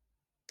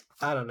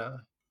 I don't know.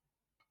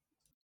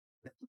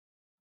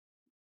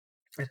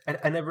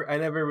 I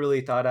never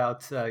really thought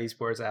out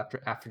esports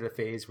after the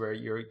phase where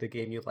you're the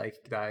game you like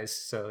dies.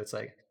 So it's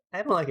like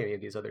I don't like any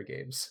of these other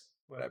games.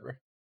 Whatever.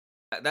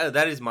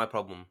 That is my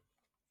problem.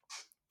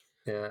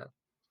 Yeah,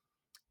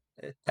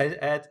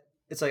 I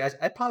it's like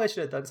I probably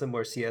should have done some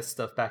more CS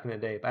stuff back in the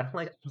day, but I don't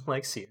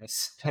like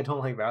CS. I don't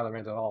like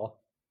Valorant at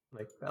all.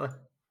 Like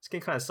this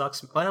game kind of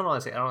sucks. I don't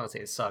want to say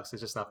it sucks.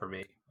 It's just not for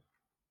me.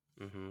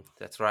 Mm-hmm.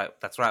 That's right,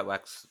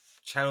 Wax.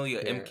 Channel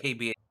your Yeah,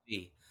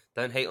 MKBHD.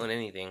 Don't hate on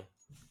anything.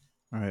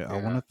 All right, I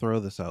want yeah, to throw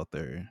this out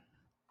there.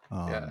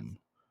 yeah.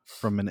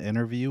 From an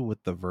interview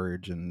with The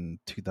Verge in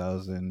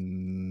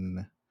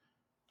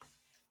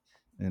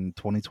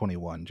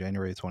 2021,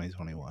 January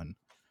 2021.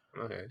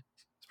 Okay,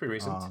 it's pretty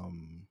recent.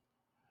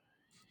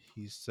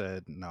 He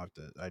said, now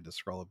I have to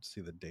scroll up to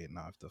see the date.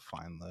 Now I have to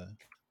find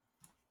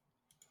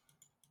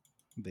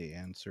the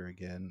answer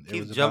again. It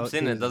Keith was jumps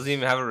about in and doesn't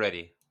even have it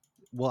ready.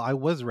 Well, I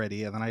was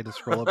ready, and then I had to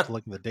scroll up to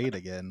look at the date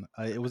again.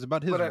 It was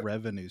about his But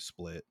revenue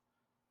split.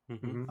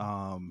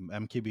 Mm-hmm.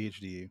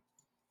 MKBHD.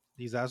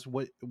 He's asked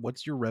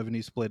what's your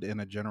revenue split in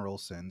a general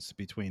sense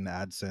between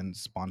AdSense,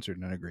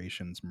 sponsored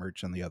integrations,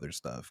 merch, and the other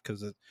stuff?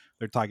 Because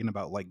they're talking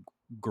about like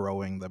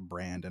growing the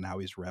brand and how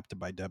he's repped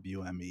by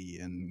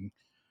WME and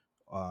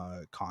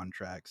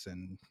contracts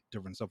and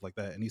different stuff like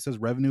that. And he says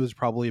revenue is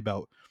probably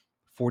about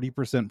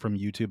 40% from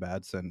YouTube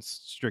AdSense,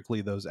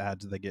 strictly those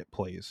ads that get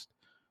placed.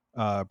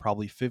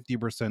 Probably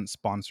 50%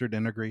 sponsored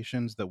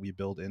integrations that we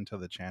build into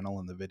the channel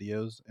and the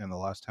videos, and the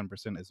last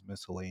 10% is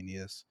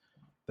miscellaneous.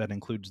 That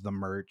includes the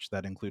merch,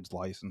 that includes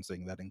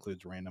licensing, that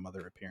includes random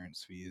other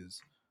appearance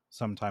fees.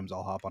 Sometimes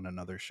I'll hop on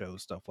another show,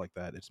 stuff like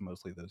that. It's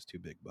mostly those two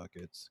big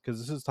buckets. Because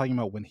this is talking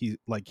about when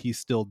he's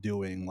still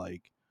doing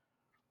like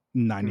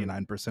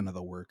 99% of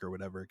the work or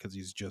whatever, because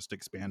he's just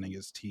expanding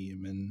his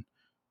team and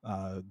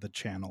the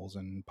channels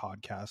and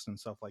podcasts and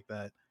stuff like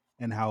that.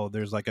 And how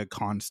there's like a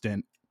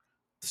constant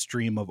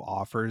stream of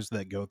offers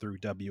that go through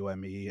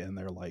WME and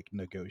they're like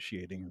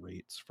negotiating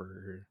rates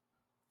for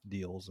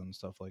deals and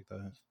stuff like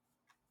that.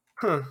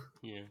 Huh.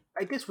 Yeah.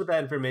 I guess with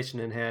that information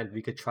in hand,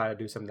 we could try to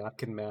do some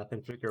napkin math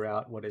and figure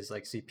out what his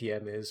like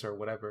CPM is or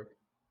whatever.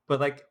 But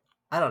like,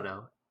 I don't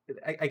know.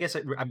 I guess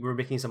we're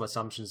making some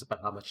assumptions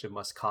about how much it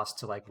must cost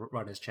to like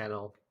run his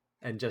channel.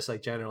 and just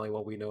like generally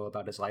what we know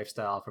about his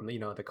lifestyle from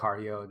the car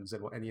he owns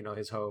and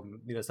his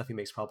home, stuff he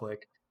makes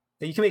public,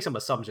 then you can make some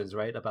assumptions,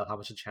 right, about how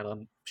much the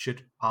channel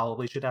should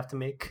have to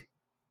make.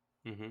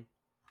 Mm-hmm.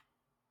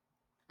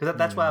 Because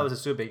that's why I Yeah. was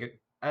assuming.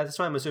 That's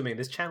why I'm assuming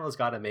this channel has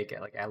got to make it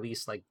like at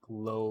least like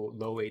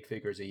low 8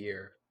 figures a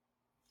year,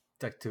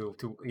 like to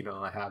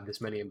have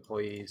this many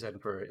employees and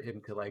for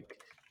him to like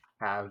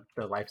have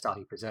the lifestyle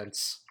he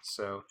presents.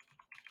 So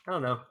I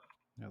don't know.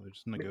 Yeah, they're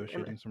just And-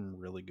 negotiating some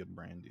really good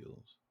brand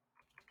deals.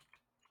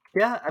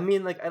 Yeah, I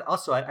mean, like,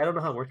 also, I don't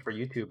know how it works for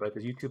YouTube, but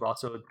does YouTube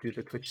also do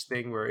the Twitch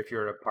thing where if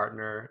you're a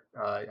partner,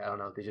 I don't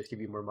know, they just give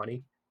you more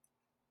money?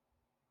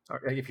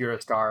 Or if you're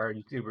a star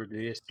YouTuber,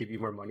 they just give you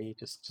more money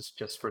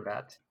just for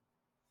that?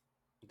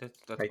 That's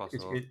Like,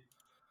 possible.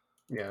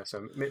 yeah,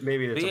 so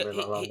maybe But there's yeah, something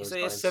along those so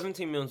he has lines.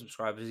 17 million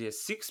subscribers. He has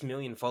 6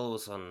 million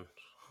followers on.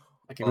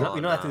 Okay, you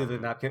don't have to do the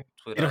on, napkin.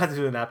 You Twitter. don't have to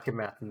do the napkin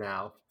math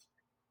now.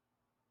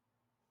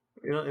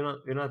 You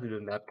don't have to do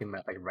the napkin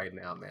math like right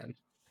now, man.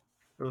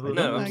 I No, don't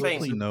I'm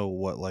saying- actually know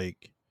what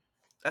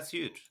That's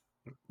huge.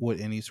 what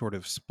any sort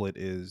of split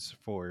is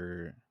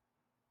for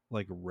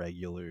like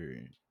regular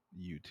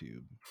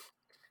YouTube.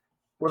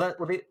 Well,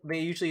 they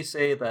usually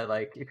say that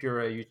like if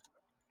you're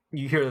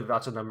you hear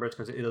lots of numbers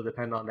because it'll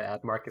depend on the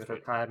ad market at the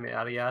time,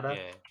 yada yada.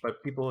 Yeah.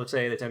 But people would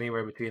say it's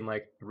anywhere between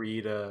like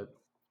 3 to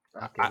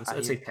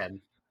let's say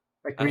 10,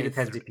 like 3 to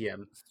 10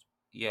 CPM.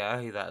 Yeah,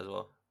 I hear that as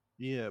well.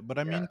 Yeah, but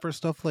I mean Yeah. for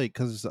stuff like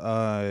because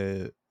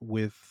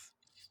with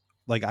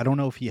like I don't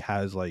know if he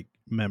has like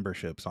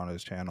memberships on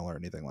his channel or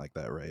anything like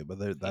that, right?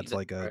 But that's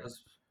like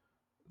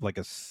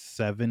a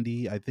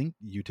 70. I think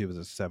YouTube is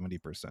a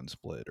 70%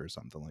 split or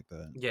something like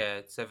that. Yeah,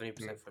 it's 70%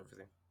 for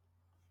everything.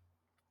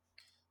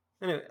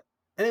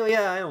 Anyway,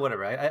 yeah,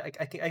 whatever. I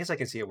guess I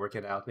can see it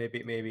working out.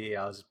 Maybe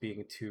I was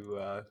being too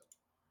I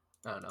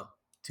don't know,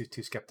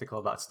 too skeptical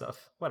about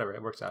stuff. Whatever,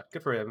 it works out.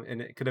 Good for him,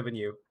 and it could have been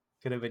you.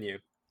 Could have been you.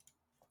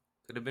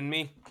 Could have been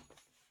me.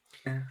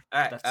 Yeah,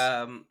 All right.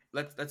 that's-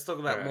 Let's talk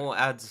about Alright. more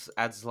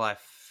ads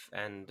life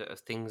and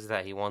things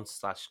that he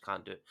wants /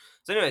 can't do.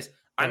 So, anyways,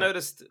 I Alright,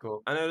 noticed.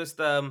 cool. I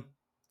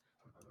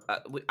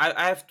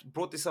have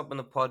brought this up on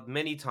the pod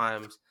many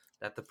times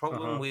that the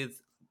problem Uh-huh.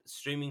 with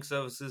streaming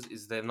services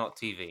is they're not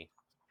TV,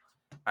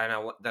 and I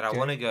want to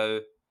Okay.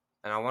 go,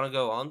 and I want to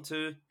go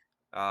onto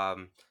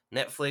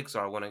Netflix,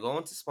 or I want to go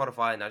onto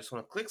Spotify, and I just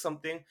want to click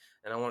something,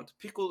 and I want to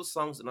pick all the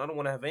songs, and I don't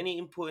want to have any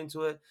input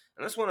into it,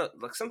 and I just want to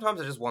like sometimes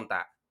I just want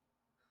that.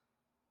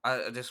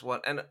 I just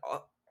want, and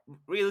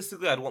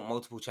realistically, I'd want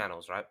multiple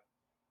channels, right?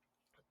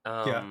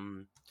 Yeah.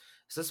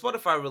 So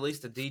Spotify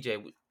released a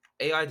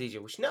AI DJ,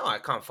 which now I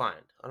can't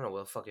find. I don't know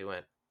where the fuck it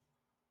went.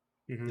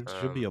 Mhm. It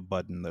should be a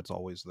button that's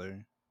always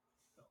there.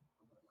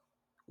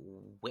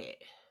 Where?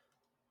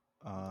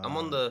 I'm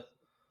on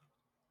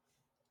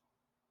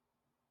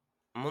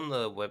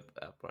the web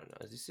app right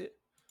now. Is this it?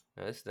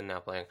 No, this is the now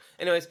playing.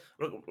 Anyways,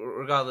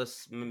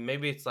 regardless,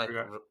 maybe it's like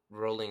Okay.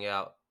 rolling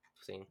out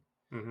thing.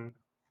 Mm-hmm.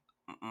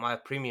 My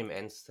premium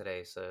ends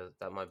today, so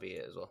that might be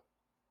it as well.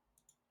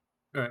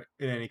 All right.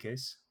 In any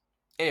case,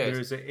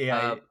 Anyways, there's an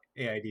AI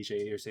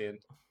DJ. You're saying?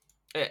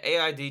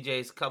 AI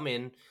DJs come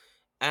in,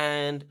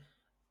 and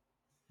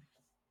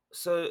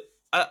so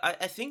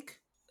I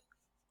think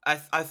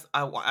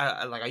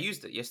I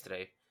used it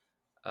yesterday.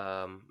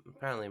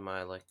 Apparently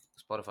my like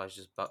Spotify's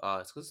just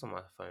it's because it's on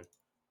my phone.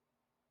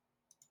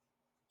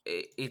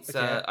 It's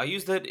Okay. I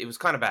used it. It was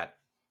kind of bad.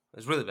 It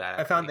was really bad.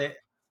 I found actually.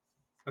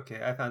 it.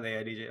 Okay, I found the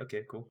AI DJ.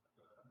 Okay, cool.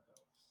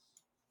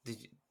 Did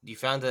you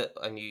found it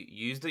and you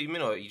used it? You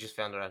mean, or you just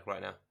found it like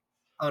right now?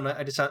 Oh no,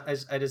 I'm just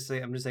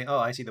saying. Oh,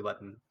 I see the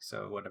button.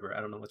 So whatever.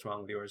 I don't know what's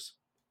wrong with yours.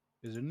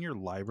 Is it in your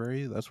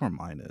library? That's where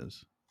mine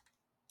is.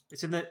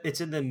 It's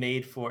in the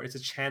made for. It's a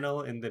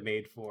channel in the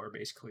made for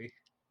basically.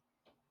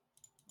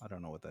 I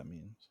don't know what that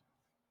means.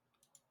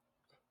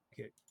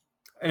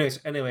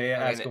 Anyway,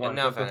 yeah, Okay, go on.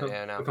 now I Go found it.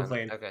 Yeah, now I found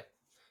complain. it. Okay.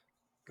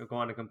 Go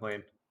on and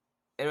complain.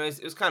 Anyways,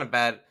 it was kind of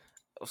bad.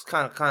 I was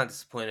kind of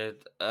disappointed.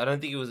 I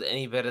don't think it was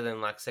any better than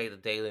like say the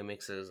daily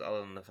mixes, other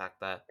than the fact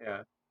that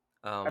Yeah.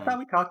 I thought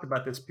we talked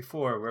about this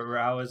before, where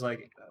I was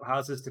like,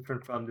 "How's this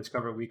different from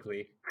Discover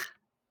Weekly?"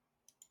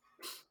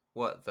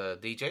 what the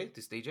DJ,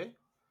 this DJ,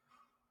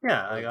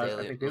 Yeah, or I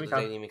daily, think or we the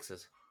talked. daily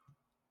mixes.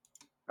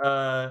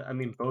 I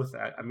mean both.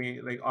 I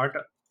mean, like, aren't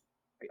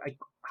like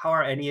how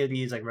are any of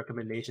these like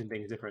recommendation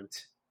things different?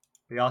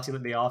 They all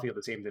feel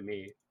the same to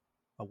me.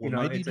 Well,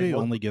 my it's DJ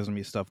like only gives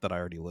me stuff that I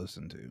already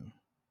listen to.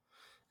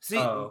 See,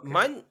 Oh,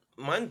 okay.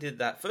 mine did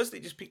that. First,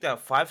 it just picked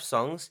out 5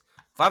 songs,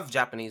 5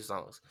 Japanese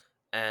songs,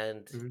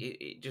 and Mhm.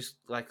 it just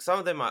like some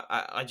of them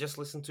I just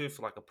listened to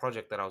for like a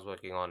project that I was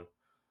working on,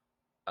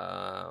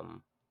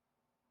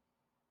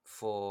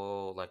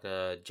 for like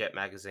a Jet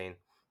magazine.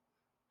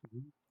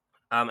 Mhm.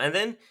 And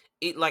then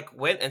it like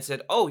went and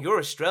said, "Oh, you're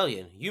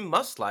Australian. You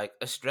must like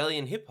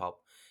Australian hip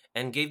hop,"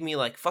 and gave me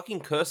like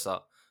fucking Cursor,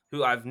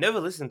 who I've never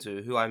listened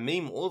to, who I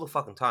meme all the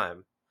fucking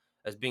time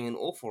as being an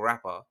awful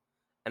rapper.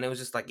 And it was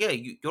just like, yeah,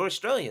 you're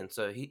Australian,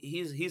 so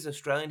he's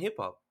Australian hip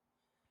hop.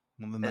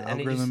 Well, then the And it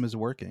algorithm just is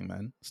working,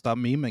 man. Stop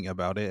memeing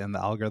about it, and the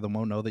algorithm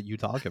won't know that you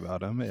talk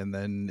about him, and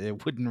then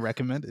it wouldn't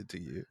recommend it to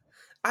you.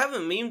 I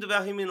haven't memed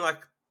about him in like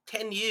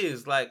 10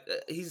 years. Like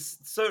he's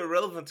so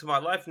irrelevant to my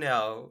life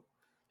now.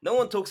 No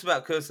one talks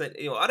about Cursor.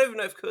 I don't even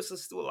know if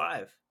Cursor's still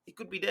alive. He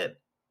could be dead.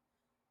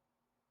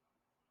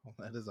 Well,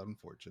 that is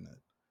unfortunate.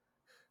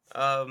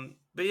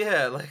 But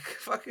yeah, like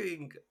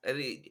fucking, and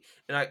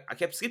I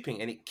kept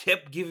skipping, and it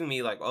kept giving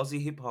me like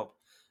Aussie hip hop,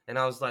 and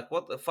I was like,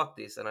 "What the fuck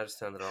this?" And I just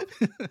turned it off.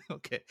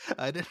 Okay,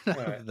 I didn't have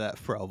Alright.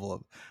 that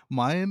problem.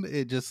 Mine,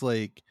 it just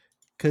like,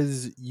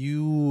 because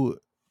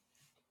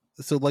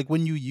so like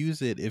when you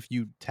use it, if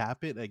you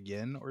tap it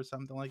again or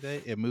something like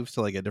that, it moves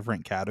to like a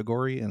different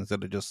category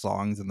instead of just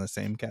songs in the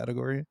same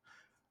category.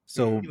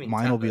 So What do you mean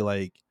mine will tap be it?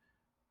 like,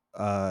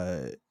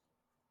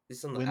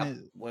 It's on the when app it,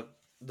 web,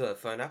 the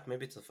phone app.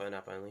 Maybe it's the phone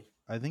app only.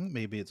 I think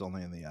maybe it's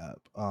only in the app.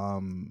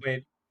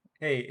 Wait,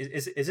 hey,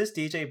 is this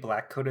DJ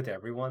black coded to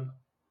everyone?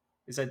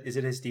 Is it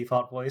his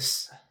default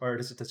voice, or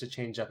does it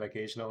change up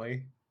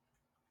occasionally?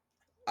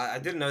 I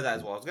didn't know that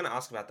as well. I was gonna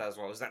ask about that as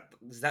well. Is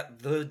that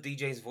the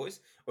DJ's voice,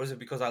 or is it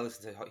because I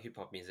listen to hip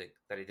hop music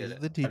that he did Is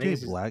it? the I think DJ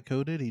it's just black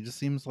coded? He just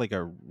seems like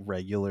a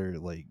regular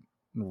like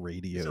it's a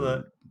radio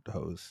little,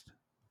 host.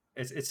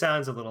 it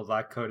sounds a little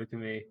black coded to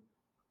me.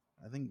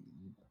 I think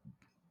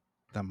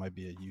that might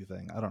be a you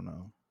thing. I don't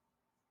know.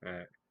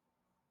 Alright.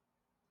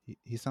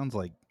 He sounds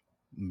like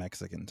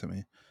Mexican to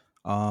me.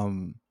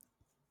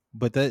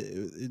 But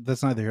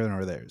that's neither here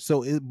nor there.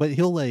 So but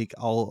he'll like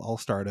I'll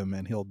start him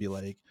and he'll be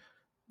like,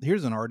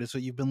 here's an artist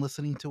that you've been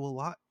listening to a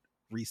lot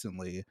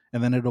recently,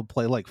 and then it'll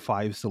play like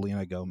 5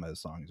 Selena Gomez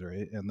songs,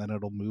 right? And then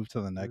it'll move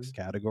to the next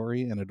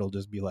category and it'll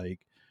just be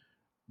like,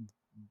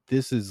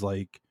 this is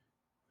like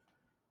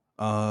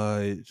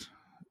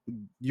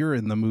you're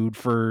in the mood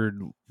for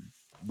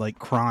like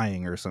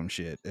crying or some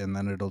shit, and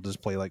then it'll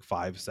just play like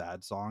 5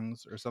 sad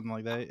songs or something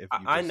like that. If you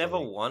I just never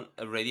like want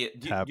a radio.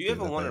 Do tap you through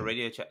ever the want a thing.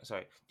 radio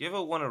Sorry. Do you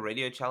ever want a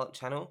radio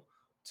channel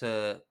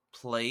to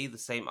play the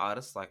same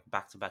artist like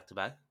back to back to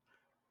back?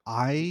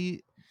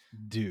 I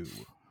do,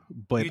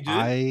 but You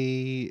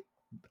do?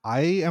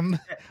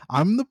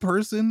 I'm the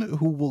person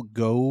who will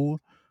go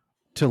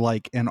to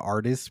like an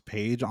artist's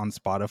page on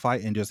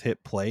Spotify and just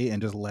hit play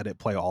and just let it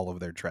play all of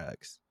their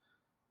tracks.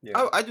 Yeah.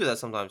 Oh, I do that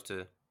sometimes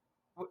too.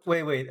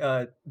 Wait.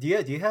 Do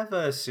you have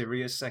a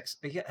Sirius X?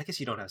 Yeah, I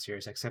guess you don't have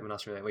Sirius XM in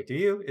Australia. Wait, do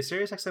you? Is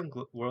Sirius XM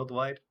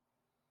worldwide?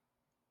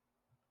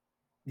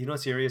 You know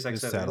what Sirius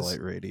His XM is?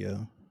 satellite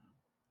radio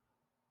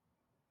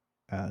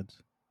ads.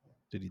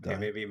 Did he die?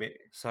 Okay, maybe.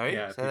 Sorry,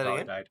 Yeah, say he that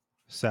probably again. died.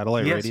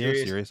 Satellite Do you have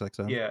radio, Sirius?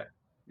 XM. Yeah.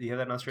 Do you have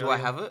that in Do Australia? I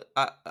have it?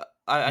 I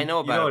know You know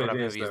about what it, but it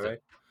I've is, never used though, it. right?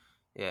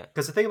 Yeah.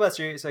 Because the thing about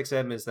Sirius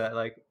XM is that,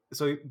 like,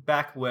 so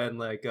back when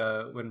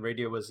when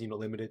radio was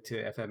limited to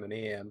FM and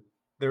AM,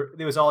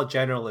 there was all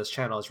generalist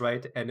channels,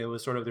 right? And it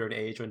was sort of during an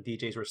age when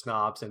DJs were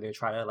snobs and they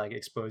try to like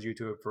expose you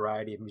to a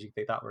variety of music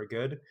they thought were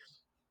good.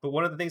 But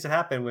one of the things that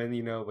happened when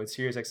when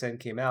Sirius XM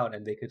came out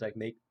and they could like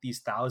make these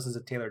thousands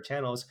of tailored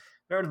channels,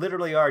 there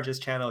literally are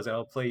just channels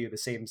that'll play you the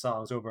same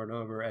songs over and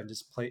over and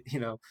just play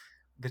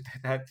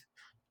that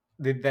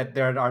that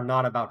there are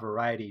not about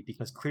variety,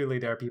 because clearly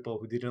there are people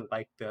who didn't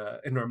like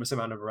the enormous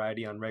amount of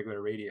variety on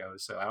regular radio.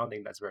 So I don't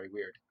think that's very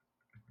weird.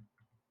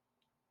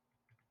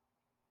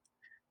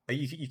 Like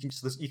you can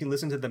you can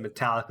listen to the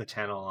Metallica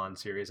channel on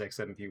Sirius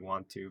XM if you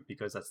want to,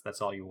 because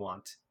that's all you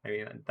want. I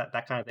mean,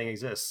 that kind of thing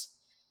exists.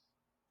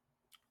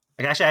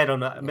 Like, actually, I don't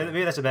know. Yeah.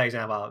 Maybe that's a bad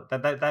example.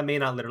 That may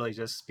not literally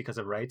just because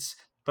of rights,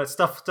 but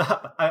stuff.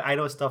 I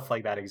know stuff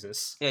like that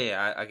exists.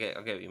 Yeah. I get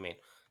what you mean.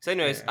 So,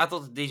 anyways, Yeah. I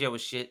thought the DJ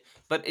was shit,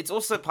 but it's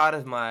also part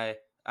of my.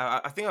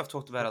 I think I've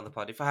talked about it on the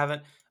pod. If I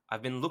haven't,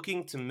 I've been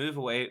looking to move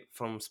away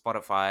from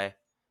Spotify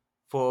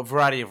for a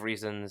variety of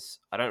reasons.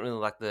 I don't really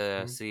like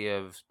the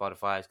CEO of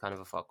Spotify. It's kind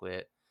of a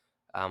fuckwit.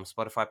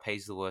 Spotify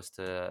pays the worst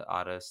to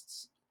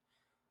artists.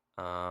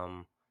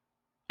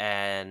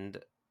 And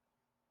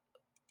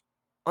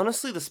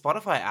honestly, the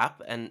Spotify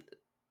app and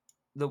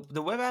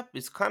the web app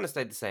is kind of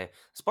stayed the same.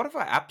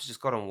 Spotify app's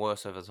just gotten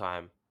worse over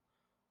time,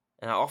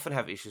 and I often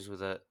have issues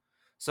with it.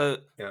 So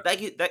Yeah.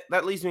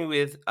 that leaves me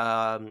with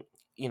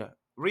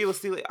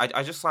realistically,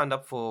 I just signed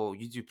up for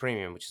YouTube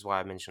Premium, which is why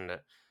I mentioned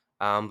it.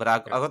 But I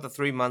got the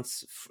 3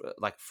 months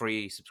like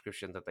free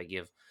subscription that they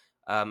give.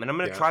 And I'm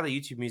gonna try the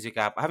YouTube Music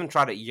app. I haven't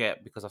tried it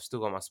yet because I've still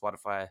got my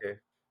Spotify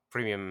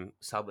Premium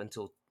sub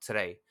until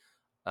today.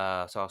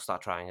 So I'll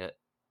start trying it.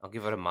 I'll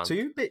give it a month. So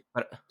you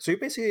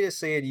basically just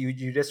saying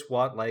you just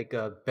want like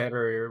a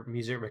better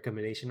music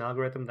recommendation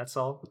algorithm. That's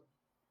all.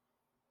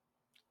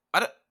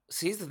 I don't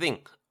see. Here's the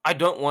thing. I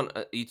don't want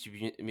a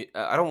YouTube.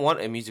 I don't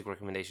want a music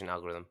recommendation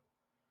algorithm.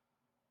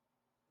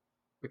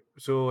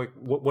 So like,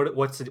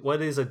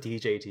 what is a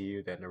DJ to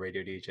you then? A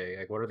radio DJ?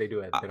 Like, what do they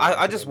do?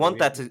 I just want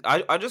that to.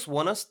 I just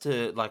want us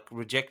to like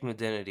reject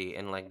modernity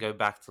and like go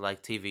back to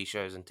like TV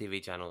shows and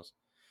TV channels.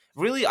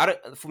 Really, I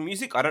don't. For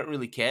music, I don't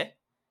really care.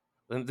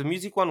 The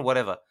music one,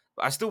 whatever.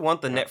 But I still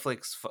want the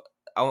Netflix.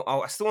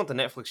 I still want the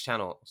Netflix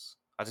channels.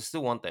 I just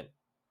still want them.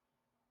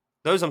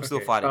 Those I'm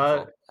still fighting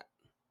for.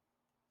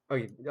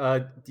 Okay,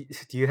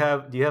 do you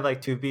have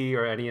like Tubi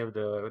or any of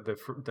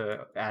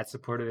the ad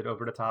supported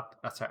over the top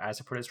sorry, ad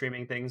supported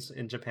streaming things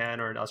in Japan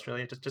or in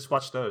Australia? Just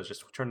watch those.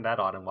 Just turn that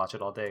on and watch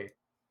it all day.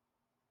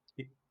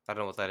 I don't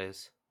know what that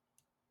is.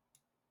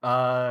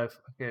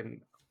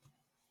 Fucking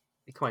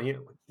come on,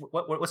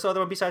 what's the other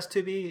one besides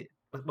Tubi?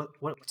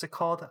 What's it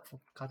called? God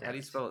How damn do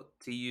you it. spell it?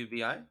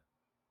 TUBI?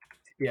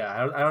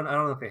 Yeah, I don't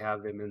know if they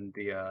have them in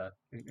the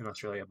in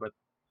Australia, but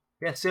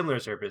yeah, similar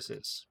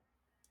services.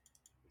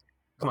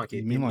 Come on, You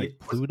Keith. mean like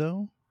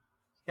Pluto,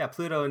 Yeah,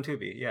 Pluto and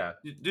Tubi. Yeah,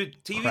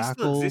 Dude, TV still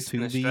Crackle, exists in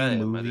Tubi,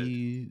 Australia, my dude.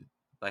 Movie?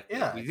 Like,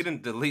 yeah. we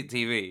didn't delete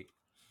TV.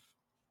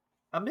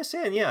 I'm just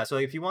saying, yeah. So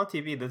if you want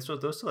TV, those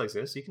still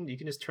exist. You can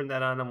just turn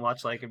that on and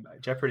watch like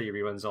Jeopardy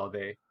reruns all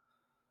day.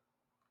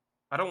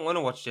 I don't want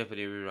to watch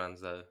Jeopardy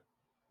reruns though.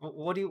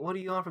 What do you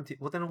want from TV?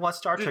 Well, then watch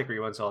Star Dude, Trek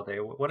reruns all day.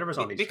 Whatever's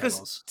on these because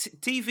channels.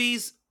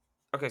 TV's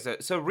okay.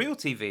 So real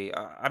TV.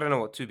 I don't know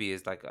what Tubi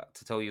is like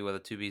to tell you whether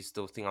Tubi is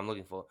still the thing I'm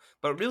looking for.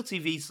 But real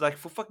TV is like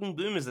for fucking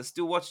boomers that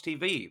still watch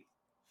TV.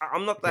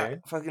 I'm not that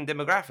Okay. fucking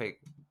demographic.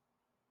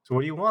 So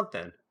what do you want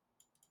then?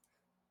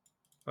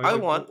 I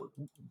want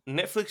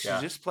Netflix to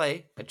Yeah. just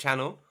play a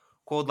channel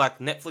called like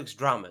Netflix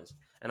Dramas,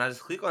 and I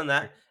just click on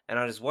that and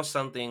I just watch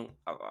something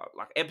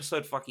like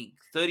episode fucking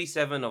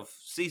 37 of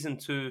season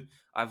 2.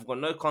 I've got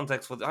no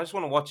context for. I just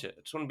want to watch it.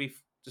 I just want to be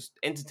just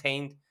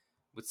entertained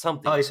with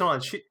something. Oh, you still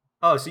want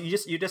Oh, so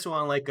you just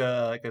want like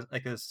a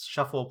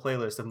shuffle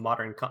playlist of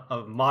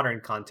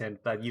modern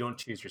content that you don't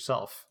choose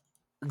yourself.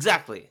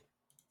 Exactly.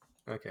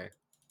 Okay.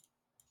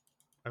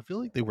 I feel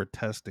like they were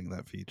testing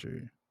that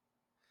feature.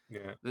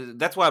 Yeah.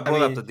 That's why I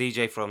brought up mean- the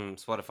DJ from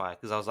Spotify,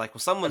 because I was like, well,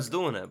 someone's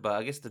doing it, but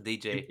I guess the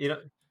DJ. You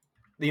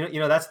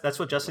know that's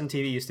what Justin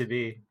TV used to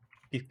be.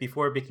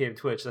 Before it became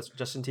Twitch, that's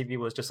Justin TV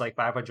was just like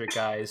 500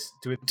 guys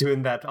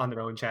doing that on their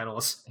own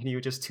channels, and you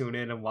would just tune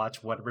in and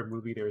watch whatever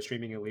movie they were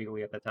streaming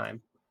illegally at the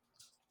time.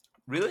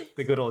 Really?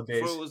 The good old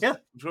days. Yeah.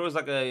 Before it was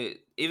like a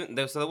even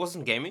there, so there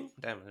wasn't gaming.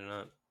 Damn, I don't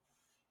know.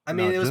 I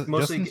mean, No, it was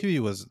mostly Justin TV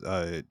was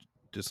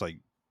just like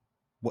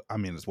what I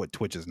mean, it's what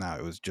Twitch is now.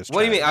 It was just.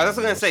 What do you mean? I was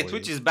chatting going to say mostly.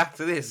 Twitch is back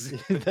to this.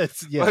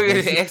 That's yeah.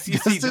 Okay, that's- FCC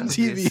Justin does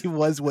TV this.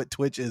 was what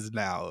Twitch is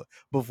now.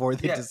 Before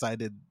they Yeah.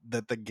 decided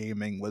that the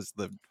gaming was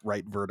the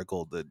right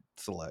vertical to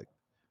select.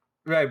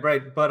 right,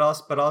 but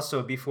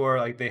also before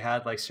like they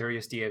had like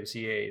Sirius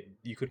DMCA,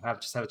 you could have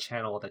a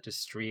channel that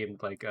just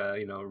streamed like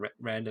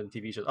random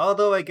TV shows.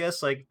 Although I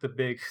guess like the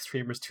big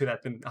streamers do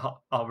that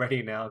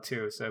already now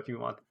too. So if you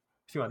want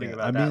to think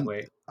about it that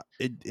way.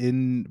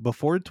 In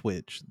before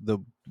Twitch, the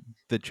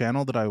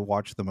channel that I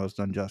watched the most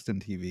on Justin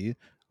TV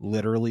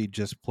literally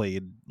just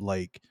played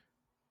like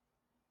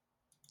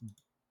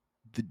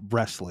the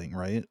wrestling,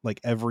 right? Like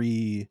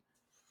every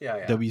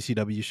Yeah.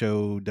 WCW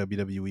show,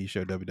 WWE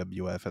show,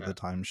 WWF at the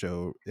time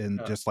show,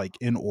 and just like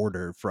in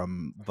order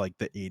from like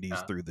the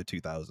 80s through the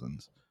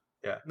 2000s.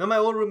 Yeah. No, my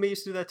old roommate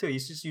used to do that too. He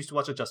just used to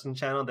watch a Justin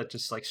channel that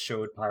just like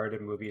showed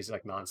pirated movies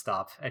like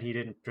nonstop, and he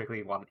didn't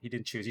he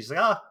didn't choose. He's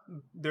like,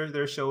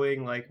 they're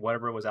showing like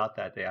whatever was out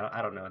that day.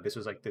 I don't know. This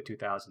was like the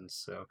 2000s,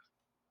 so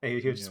and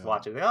he would just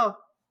watch it. Like, oh,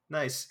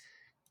 nice.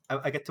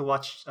 I get to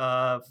watch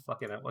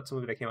what's the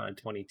movie that came out in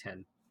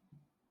 2010?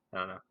 I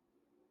don't know.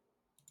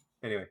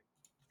 Anyway,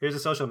 here's a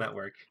Social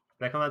Network.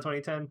 Did that come out in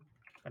 2010?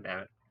 God damn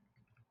it.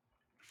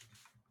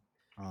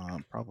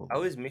 Probably. I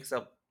always mix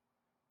up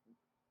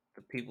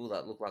the people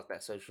that look like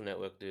that Social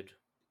Network dude.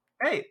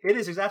 Hey, it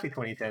is exactly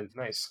 2010.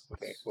 Nice.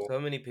 Okay, cool. So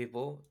many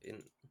people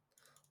in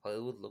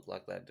Hollywood look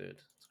like that dude.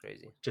 It's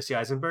crazy. Jesse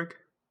Eisenberg?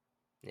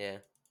 Yeah.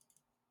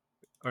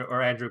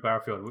 Or Andrew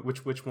Garfield?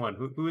 Which one?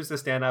 Who is the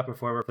standout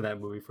performer for that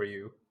movie for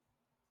you?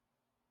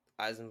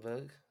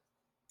 Eisenberg.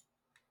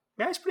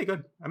 Yeah, he's pretty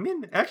good. I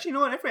mean, actually, you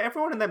know what?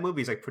 Everyone in that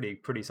movie is like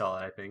pretty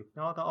solid. I think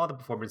all the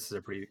performances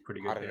are pretty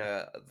good. I don't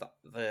know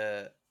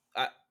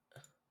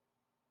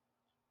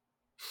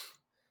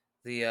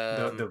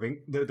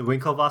the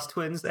Winklevoss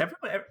twins.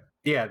 Everyone,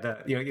 yeah,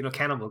 the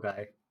Cannibal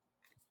guy.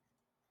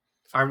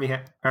 Army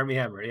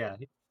Hammer. Yeah,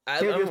 I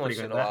haven't watched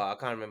it in a while. I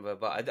can't remember,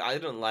 but I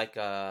didn't like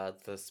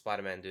the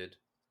Spider-Man dude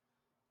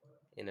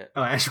in it.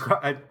 Oh,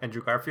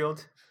 Andrew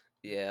Garfield.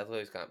 Yeah, I thought he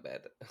was kind of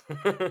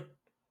bad.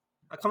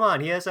 Come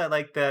on, he has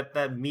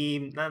that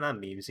meme, not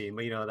meme scene,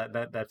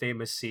 but that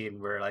famous scene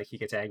where like he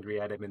gets angry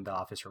at him in the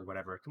office or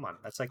whatever. Come on,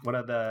 that's like one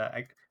of the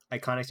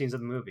iconic scenes of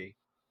the movie.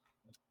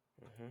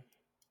 Mm-hmm.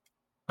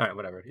 All right,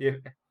 whatever.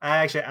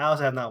 I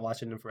also have not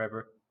watched it in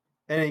forever.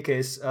 In any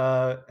case,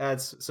 so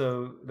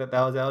that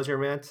was your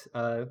rant.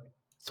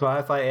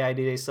 Spotify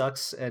AIDA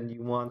sucks, and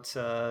you want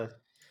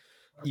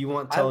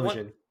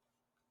television.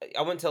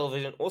 I want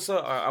television. Also,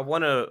 I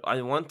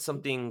want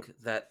something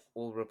that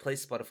will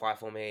replace Spotify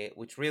for me,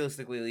 which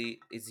realistically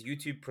is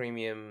YouTube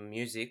Premium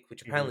Music,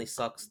 which apparently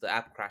sucks. The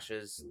app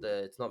crashes.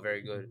 It's not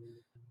very good.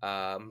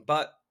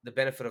 But the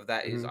benefit of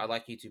that is I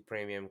like YouTube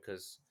Premium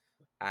because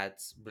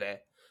ads, bleh.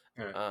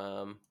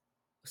 Right.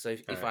 So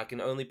if I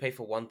can only pay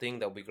for one thing,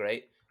 that would be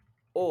great.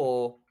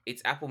 Or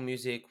it's Apple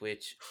Music,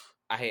 which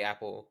I hate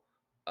Apple.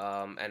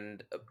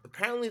 And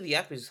apparently the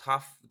app is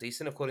half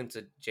decent according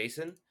to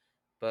Jason.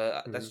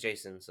 but that's Mhm.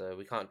 Jason, so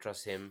we can't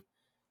trust him.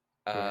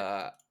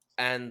 Yeah.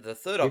 And the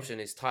third If option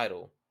is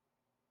Tidal,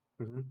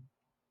 mhm.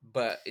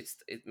 but it's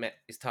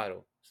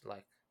Tidal. It's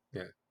like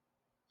Yeah.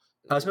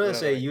 I was gonna we're not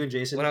say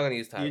gonna we're not gonna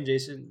use you and Tidal.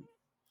 Jason.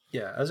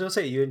 Yeah, I was gonna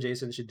say you and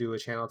Jason should do a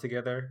channel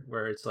together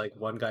where it's like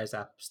one guy's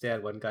app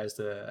stand, one guy's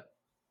the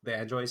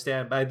Android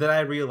stand. But then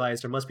I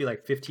realized there must be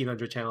like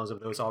 1,500 channels of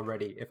those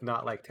already, if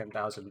not like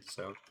 10,000.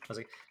 So I was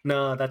like,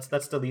 no, that's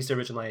the least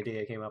original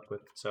idea I came up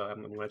with. So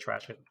I'm gonna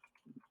trash it.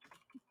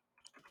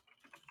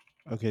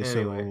 Okay,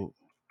 Anyway, so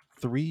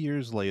 3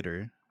 years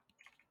later,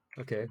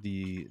 okay.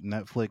 the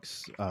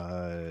Netflix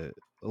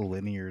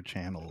linear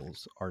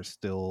channels are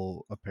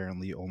still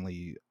apparently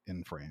only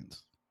in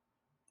France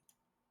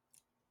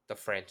The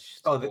French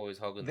Oh, always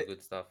hogging the the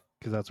good stuff.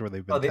 because that's where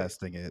they've oh, been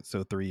testing it.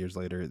 So 3 years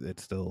later,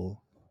 it's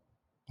still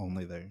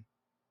only there.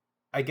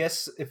 I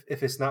guess if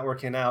it's not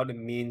working out, it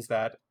means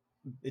that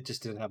it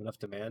just didn't have enough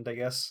demand. I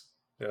guess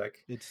they're like,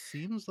 It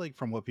seems like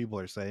from what people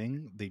are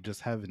saying, they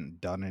just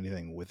haven't done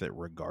anything with it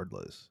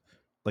regardless.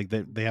 Like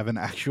they haven't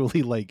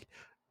actually like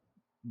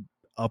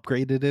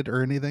upgraded it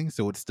or anything,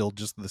 so it's still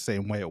just the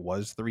same way it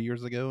was 3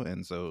 years ago.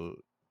 And so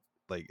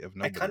like if I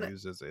nobody kind of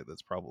uses it,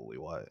 that's probably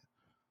why.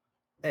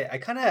 Hey, I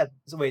kind of had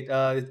so wait.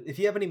 If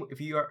you have any,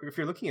 if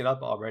you're looking it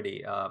up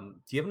already,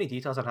 do you have any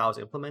details on how it's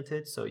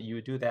implemented? So you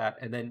would do that,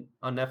 and then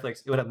on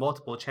Netflix, it would have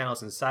multiple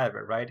channels inside of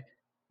it, right?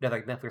 You have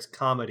like Netflix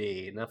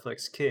comedy,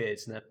 Netflix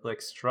kids,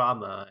 Netflix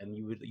drama, and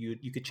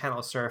you could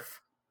channel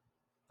surf,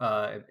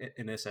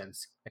 in a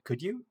sense.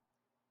 Could you?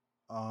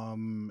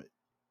 Um,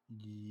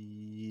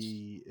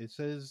 it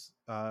says,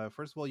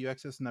 first of all, you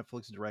access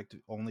Netflix Direct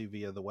only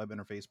via the web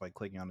interface by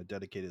clicking on a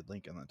dedicated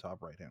link in the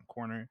top right hand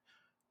corner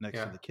next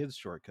to Yeah. the kids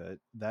shortcut.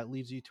 That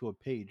leads you to a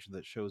page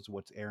that shows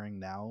what's airing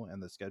now,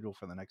 and the schedule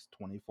for the next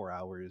 24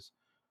 hours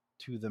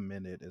to the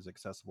minute is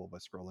accessible by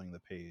scrolling the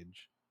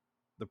page.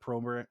 The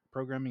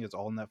programming is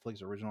all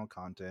Netflix original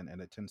content,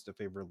 and it tends to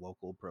favor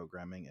local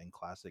programming and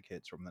classic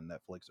hits from the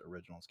Netflix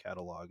originals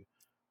catalog,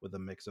 with a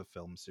mix of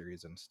film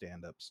series and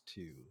stand ups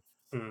too.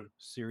 Hmm.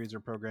 Series are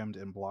programmed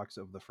in blocks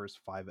of the first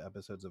 5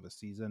 episodes of a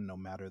season, no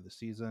matter the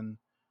season.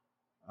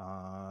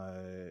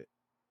 Uh,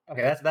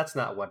 Okay, that's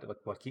not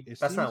it that's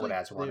seems not what like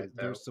ads wanted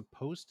there's though.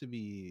 supposed to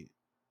be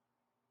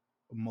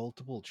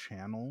multiple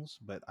channels,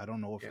 but I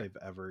don't know if Yeah. they've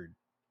ever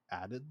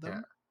added Yeah.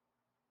 them.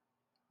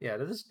 Yeah,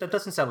 that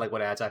doesn't sound like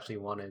what ads actually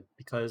wanted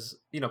because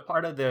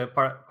part of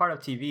part of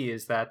TV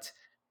is that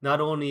not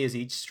only is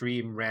each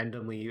stream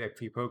randomly like,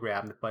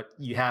 pre-programmed, but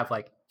you have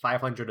like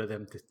 500 of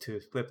them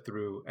to flip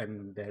through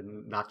and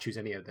then not choose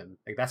any of them.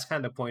 Like that's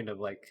kind of the point of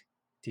like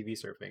TV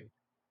surfing,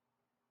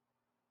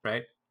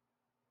 right?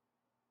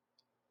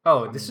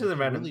 Oh, I this mean, is if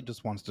a he really random.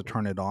 just wants to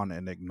turn it on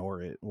and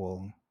ignore it,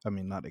 well, I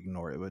mean, not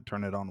ignore it, but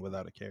turn it on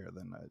without a care,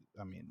 then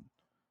I mean,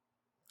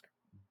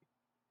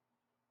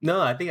 No,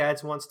 I think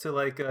ads wants to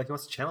like he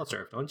wants to channel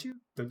surf, don't you?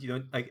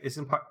 Don't like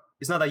isn't part?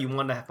 It's not that you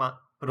want to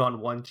put on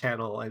one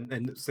channel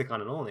and stick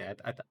on it only.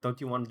 Don't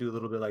you want to do a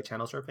little bit like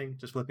channel surfing,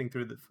 just flipping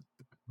through?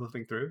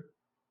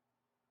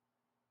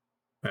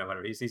 Yeah,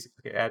 whatever. He's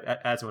okay.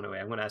 Ads went away.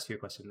 I'm going to ask you a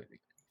question.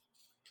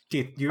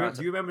 Keith, So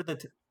do you remember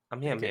the?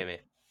 I'm here. I'm here. Okay, I'm here.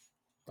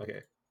 okay.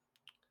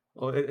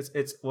 Well,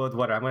 it's well,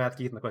 whatever. I'm going to have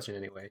to Keith my question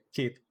anyway.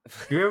 Keith,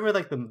 do you remember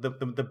like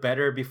the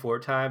better before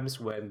times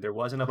when there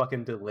wasn't a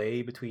fucking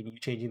delay between you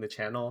changing the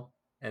channel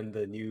and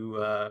the new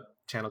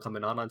channel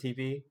coming on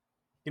TV?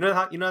 You know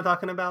what I'm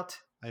talking about?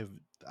 I have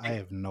I Like,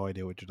 have no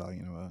idea what you're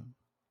talking about.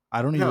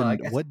 I don't no, even.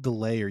 like What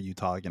delay are you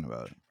talking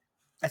about?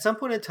 at some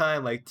point in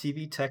time, like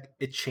TV tech,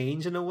 it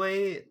changed in a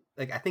way.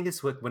 Like I think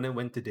it's when it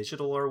went to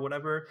digital or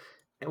whatever.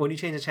 And when you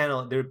change the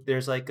channel,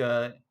 there's like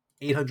a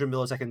 800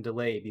 millisecond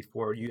delay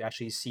before you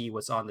actually see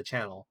what's on the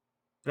channel.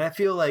 And I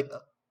feel like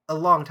a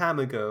long time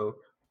ago,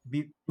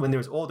 when there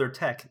was older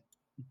tech,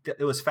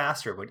 it was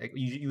faster. When like,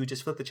 you would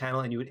just flip the channel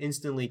and you would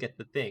instantly get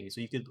the thing.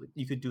 So you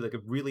could do like a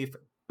really.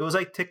 It was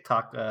like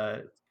TikTok.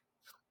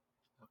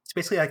 It's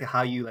basically like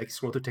how you like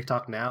scroll through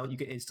TikTok now. You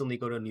can instantly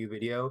go to a new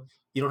video.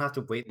 You don't have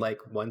to wait like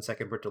 1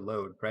 second for it to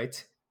load,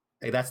 right?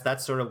 Like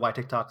that's sort of why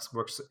TikTok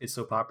works is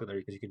so popular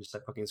because you can just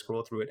like fucking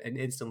scroll through it and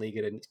instantly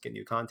get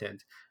new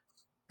content.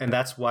 And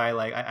that's why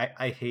like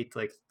I hate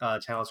like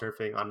channel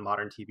surfing on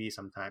modern TV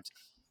sometimes.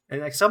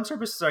 And like some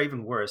services are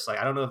even worse. Like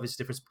I don't know if it's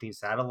the difference between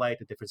satellite,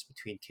 the difference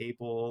between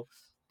cable,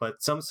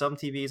 but some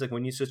TVs like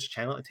when you switch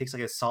channel, it takes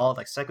like a solid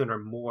like second or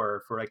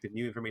more for like the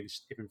new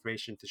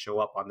information to show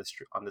up on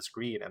on the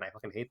screen, and I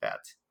fucking hate that.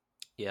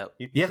 Yep.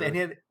 You have So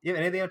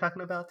anything I'm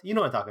talking about? You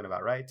know what I'm talking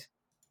about, right?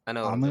 I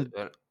know a I'm little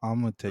gonna bit. But I'm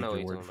gonna I know take what your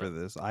you're word talking for about.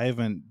 this. I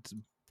haven't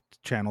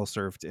channel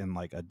surfed in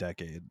like a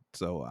decade,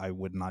 so I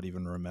would not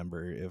even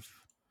remember if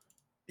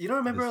You don't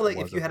remember this like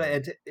was a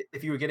thing.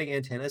 if you were getting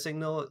antenna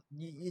signal,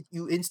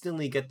 you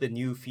instantly get the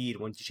new feed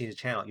once you change the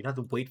channel. You don't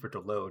have to wait for it to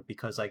load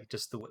because like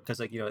because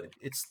like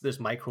it's there's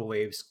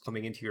microwaves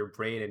coming into your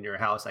brain in your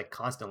house like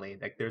constantly.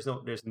 Like there's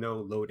no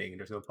loading,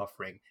 there's no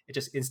buffering. It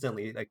just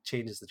instantly like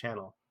changes the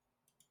channel.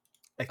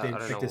 I don't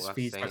Like know this what that's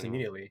feed starts saying.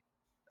 immediately.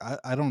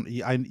 I don't.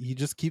 He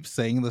just keeps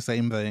saying the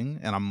same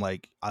thing, and I'm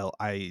like,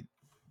 I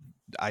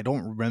I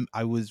don't remember.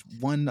 I was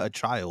a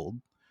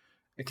child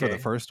for the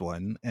Okay. first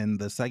one, and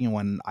the second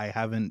one I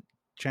haven't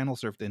channel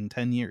surfed in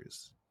 10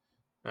 years.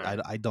 All right.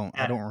 I don't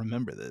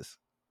remember this.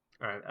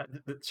 All right.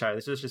 Sorry,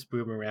 this was just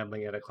Boomer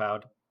rambling at a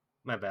cloud.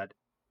 My bad.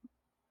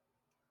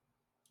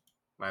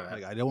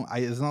 Like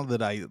it's not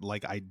that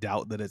I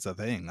doubt that it's a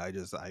thing. I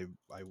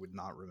would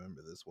not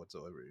remember this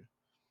whatsoever.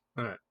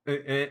 All right.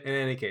 In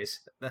any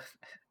case,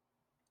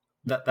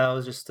 that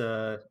was just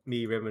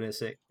me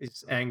reminiscing.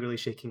 It's angrily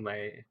shaking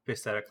my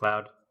fist at a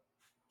cloud.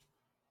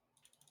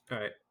 All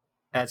right.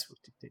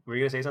 Were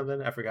you gonna say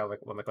something? I forgot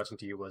what my question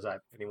to you was.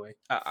 Anyway.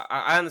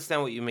 I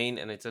understand what you mean,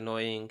 and it's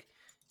annoying.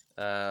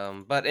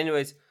 But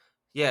anyways,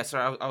 yeah.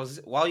 So I was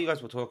while you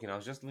guys were talking, I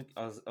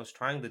was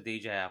trying the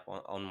DJ app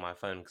on my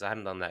phone because I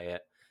hadn't done that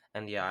yet,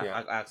 and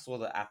yeah. I saw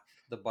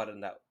the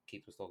button that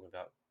Keith was talking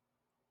about.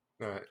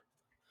 All right.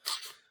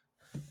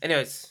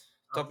 Anyways,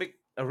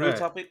 a real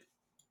topic.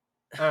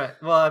 All right.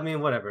 Well, I mean,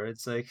 whatever.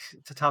 It's like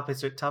the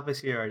topics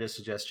here are just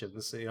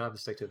suggestions, so you don't have to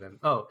stick to them.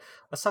 Oh,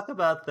 let's talk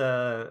about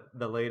the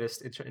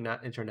latest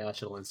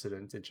international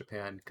incident in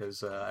Japan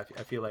because I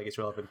feel like it's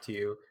relevant to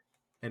you,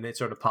 and it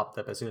sort of popped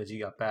up as soon as you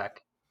got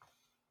back.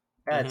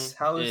 Eds,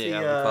 I've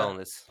been following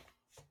this.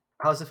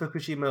 How's the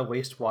Fukushima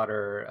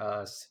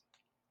wastewater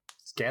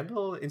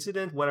scandal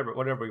incident,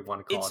 whatever you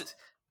want to call it,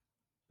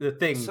 the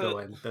thing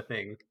the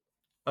thing.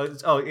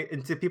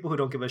 And to people who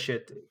don't give a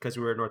shit because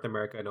we're in North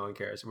America, no one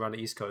cares. We're on the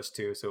East Coast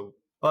too, so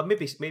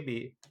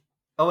maybe.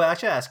 Oh, I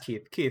should ask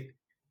Keith,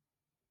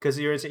 because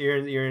you're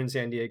in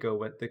San Diego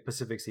with the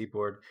Pacific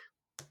Seaboard.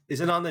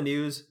 Is it on the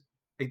news?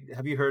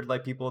 Have you heard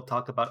like people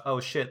talk about, oh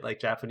shit, like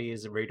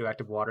Japanese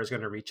radioactive water is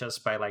going to reach us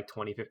by like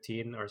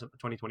 2015 or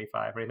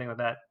 2025 or anything like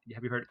that?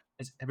 Have you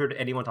heard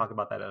anyone talk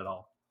about that at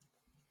all?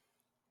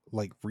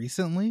 Like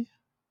recently?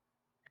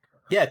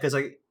 Yeah, because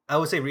like I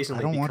would say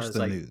recently. I don't watch because,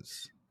 the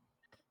news.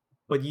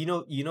 But you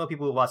know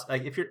people who watch,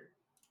 like, if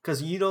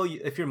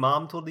your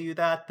mom told you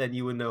that, then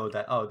you would know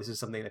that, oh, this is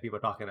something that people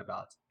are talking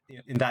about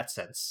in that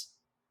sense.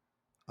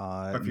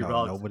 No,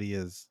 nobody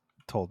has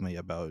told me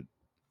about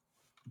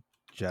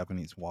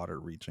Japanese water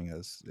reaching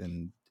us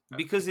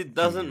because it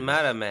doesn't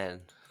matter,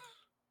 man.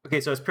 Okay,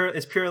 so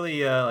it's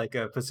purely like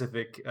a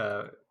Pacific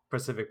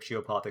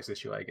geopolitics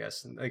issue, I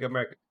guess. Like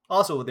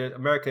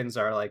Americans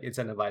are like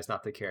incentivized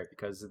not to care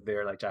because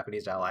they're like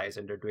Japanese allies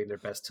and they're doing their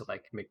best to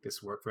like make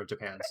this work for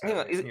Japan. So, hang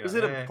on, is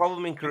it a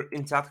problem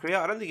in South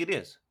Korea? I don't think it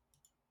is.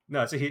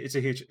 No, it's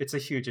a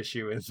huge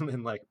issue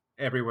in like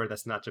everywhere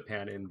that's not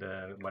Japan in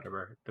the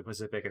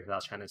Pacific and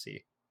South China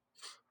Sea.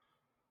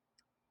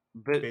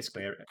 But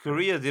basically,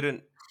 Korea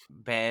didn't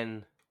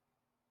ban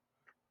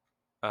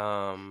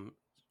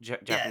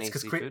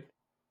Japanese seafood.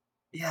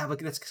 Yeah, but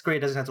that's because Korea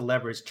doesn't have the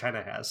leverage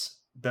China has.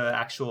 The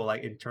actual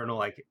like internal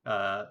like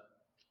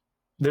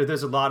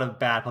there's a lot of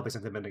bad public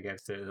sentiment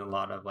against it and a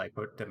lot of like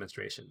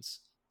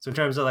demonstrations. So in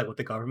terms of like what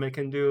the government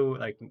can do,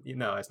 like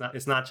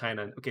it's not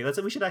China. Okay,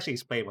 we should actually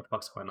explain what the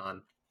fuck's going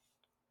on.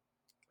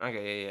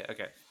 Okay,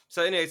 okay.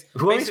 So anyways,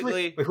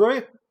 basically,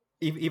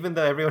 even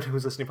though everyone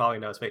who's listening probably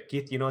knows, wait,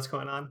 Keith, you know what's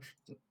going on?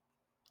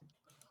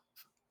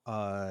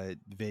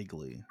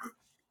 Vaguely.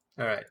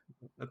 All right.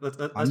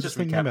 I'm just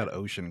thinking about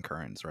ocean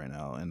currents right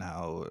now and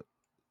how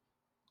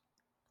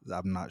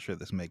I'm not sure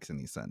this makes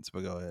any sense,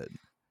 but go ahead.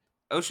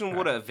 Ocean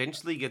water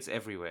eventually gets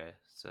everywhere,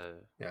 so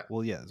yeah.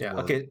 Well, yes. Yeah.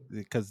 Well, okay.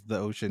 Because the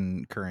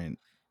ocean current,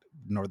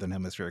 northern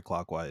hemisphere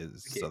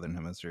clockwise, southern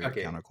hemisphere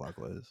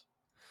counterclockwise.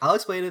 I'll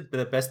explain it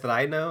the best that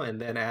I know, and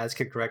then Az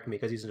can correct me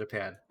because he's in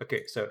Japan.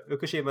 Okay, so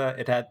Fukushima,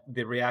 it had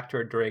the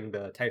reactor during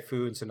the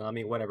typhoon,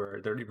 tsunami, whatever.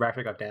 The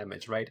reactor got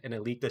damaged, right? And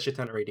it leaked a shit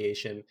ton of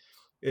radiation.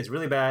 It was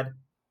really bad,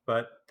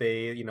 but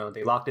they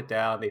locked it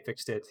down. They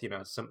fixed it,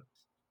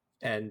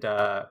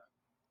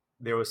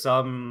 there was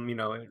some,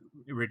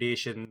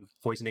 radiation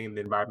poisoning in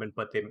the environment,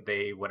 but they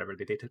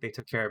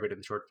took care of it in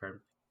the short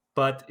term.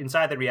 But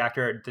inside the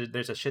reactor,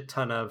 there's a shit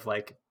ton of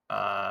like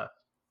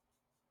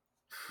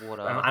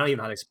water. I don't even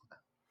know how to explain.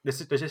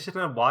 There's a shit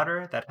ton of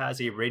water that has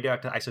a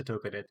radioactive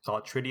isotope in it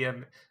called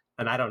tritium,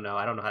 and I don't know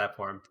how that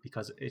formed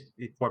because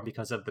it formed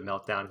because of the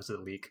meltdown, because of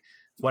the leak.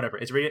 Whatever,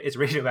 it's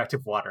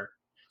radioactive water,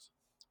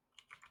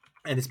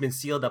 and it's been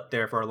sealed up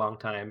there for a long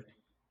time.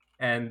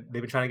 And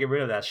they've been trying to get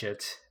rid of that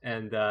shit.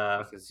 And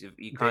because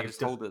you can't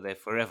just hold it there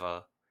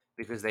forever,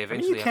 because they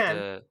eventually have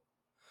to.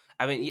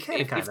 I mean,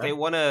 if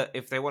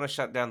they wanna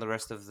shut down the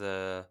rest of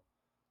the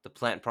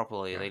plant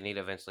properly, they need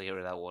to eventually get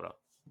rid of that water.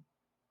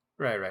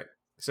 Right.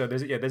 So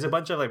there's a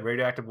bunch of like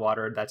radioactive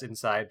water that's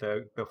inside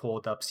the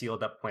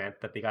sealed up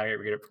plant that they gotta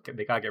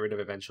get rid of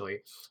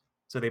eventually.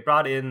 So they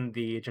brought in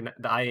the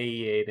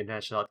IAEA, the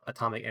International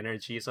Atomic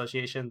Energy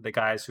Association, the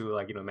guys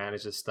who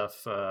manage this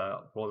stuff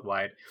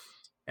worldwide.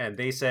 And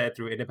they said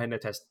through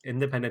independent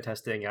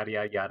testing, yada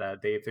yada yada,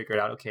 they figured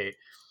out, okay,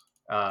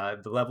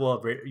 the level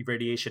of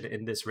radiation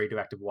in this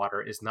radioactive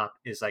water is not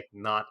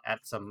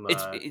at some.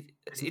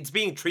 It's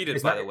being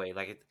treated, by the way.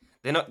 Like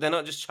they're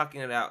not just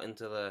chucking it out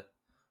into the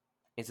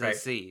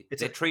sea.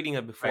 They're treating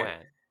it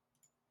beforehand.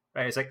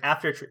 Right. It's like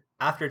after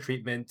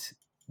treatment,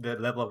 the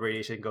level of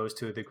radiation goes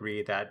to a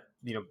degree that,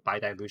 by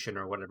dilution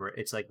or whatever,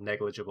 it's like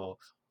negligible.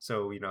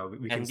 So we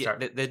can And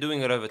yet start. they're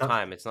doing it over dump-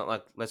 time. It's not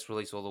like let's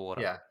release all the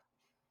water. Yeah,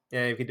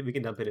 yeah, we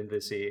can dump it into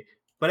the sea.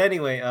 But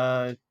anyway,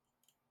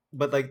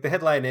 but like the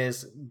headline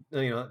is,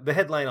 the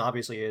headline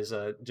obviously is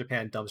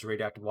Japan dumps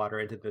radioactive water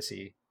into the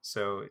sea.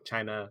 So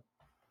China,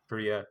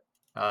 Korea,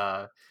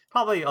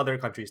 probably other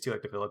countries too,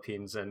 like the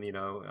Philippines and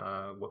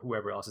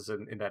whoever else is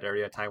in that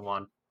area,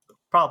 Taiwan.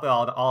 Probably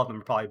all of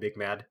them are probably big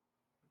mad.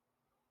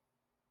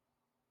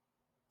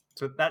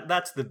 So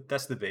that's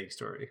the big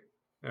story.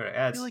 All right,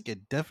 I feel like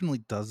it definitely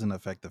doesn't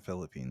affect the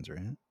Philippines,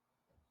 right?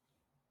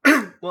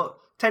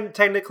 well,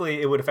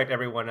 technically it would affect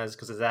everyone,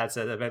 because as Dad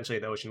said, eventually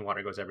the ocean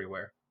water goes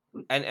everywhere.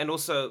 And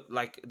also,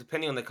 like,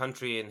 depending on the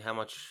country and how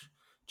much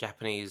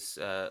Japanese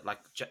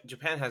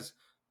Japan has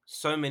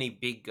so many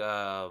big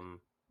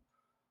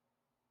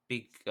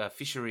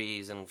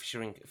fisheries and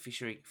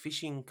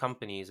fishing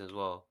companies as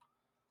well.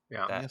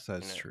 Yeah, I guess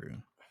that's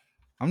true.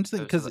 I'm just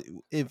thinking, So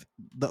because if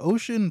the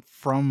ocean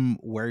from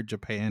where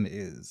Japan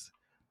is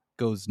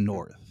goes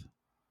north,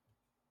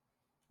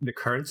 the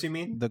currents, you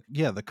mean?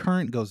 the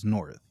current goes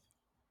north.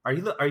 Are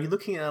you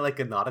looking at like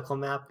a nautical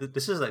map?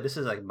 This is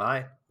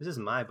my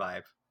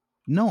vibe.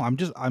 No,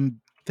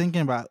 I'm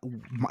thinking about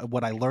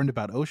what I learned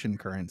about ocean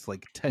currents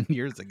like 10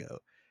 years ago.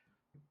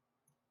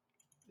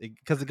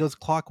 Because it goes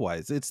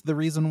clockwise. It's the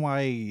reason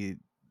why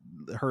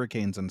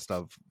hurricanes and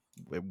stuff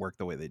work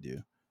the way they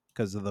do,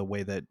 because of the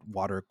way that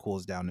water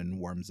cools down and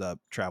warms up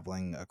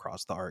traveling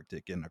across the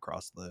Arctic and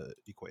across the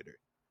equator.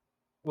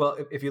 Well,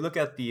 if you look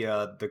at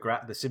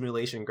the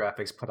simulation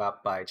graphics put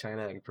up by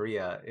China and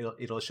Korea,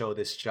 it'll show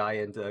this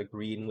giant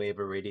green wave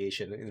of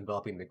radiation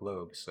enveloping the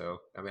globe. So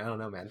I mean, I don't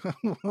know, man.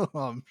 Well,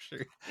 I'm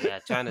sure. Yeah,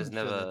 China's I'm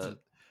sure never.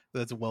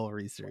 that's well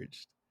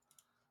researched.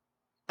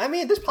 I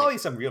mean, there's probably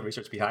some real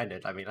research behind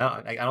it. I mean,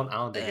 I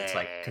don't think it's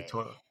like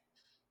total.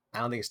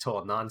 I don't think it's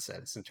total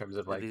nonsense in terms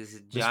of like This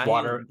this giant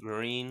water.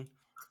 green.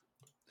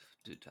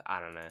 Dude, I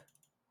don't know.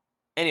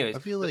 Anyways, I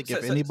feel like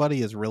if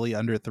anybody is really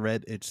under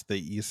threat, it's the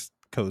east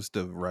coast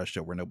of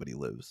Russia where nobody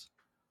lives.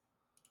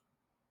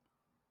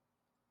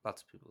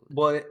 Lots of people.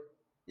 Well,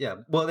 yeah.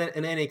 Well, then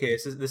in any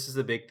case, this is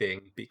a big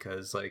thing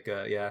because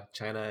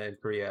China and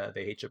Korea,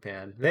 they hate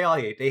Japan. They all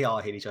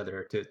hate each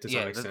other to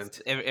some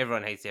extent.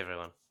 Everyone hates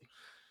everyone.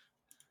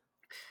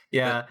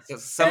 Yeah,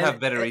 some have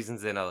better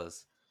reasons than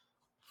others.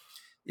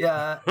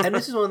 Yeah, and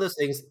this is one of those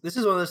things. This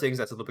is one of those things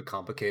that's a little bit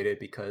complicated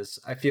because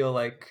I feel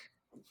like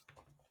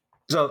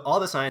all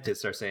the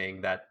scientists are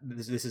saying that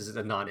this is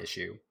a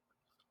non-issue.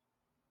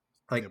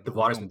 Like the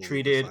water's been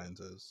treated,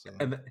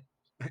 and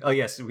oh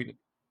yes,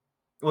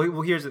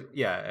 well here's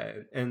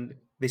and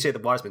they say the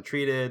water's been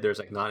treated.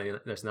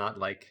 There's not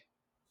like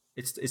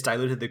it's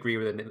diluted to the degree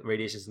where the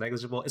radiation is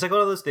negligible. It's like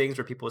one of those things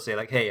where people say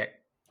like, hey,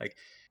 like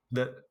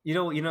the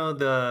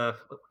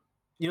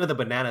the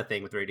banana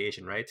thing with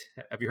radiation, right?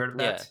 Have you heard of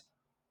that?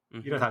 Yeah.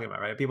 Mm-hmm. You know what I'm talking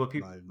about, right?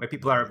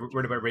 People are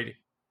worried about radiation.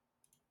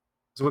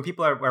 So when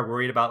people are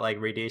worried about like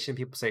radiation,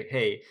 people say,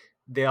 hey,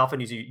 they often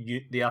use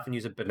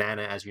a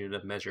banana as unit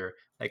of measure.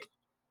 Like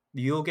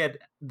you'll get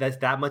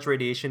that much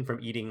radiation from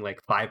eating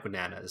like 5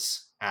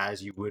 bananas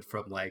as you would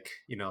from like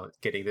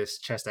getting this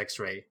chest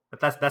X-ray. But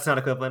that's not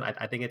equivalent.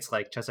 I think it's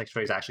like chest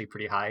X-ray is actually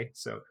pretty high.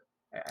 So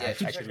I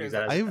should use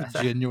that. I've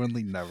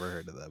genuinely never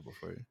heard of that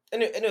before.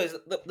 Anyways,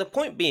 the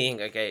point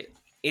being, okay,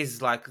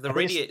 is like the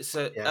radiation.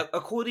 So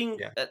according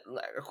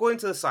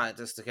to the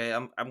scientists, okay,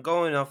 I'm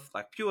going off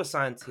like pure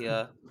science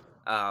here.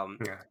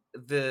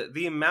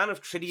 The amount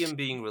of tritium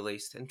being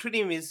released, and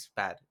tritium is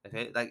bad.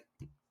 Okay, like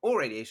all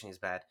radiation is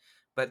bad,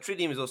 but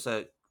tritium is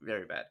also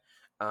very bad.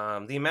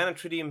 The amount of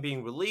tritium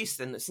being released,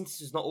 and since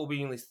it's not all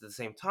being released at the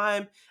same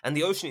time, and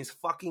the ocean is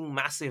fucking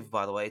massive,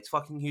 by the way, it's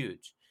fucking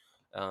huge.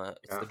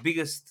 It's the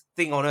biggest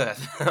thing on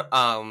Earth.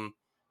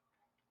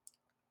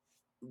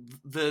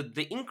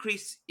 The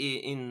increase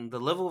in the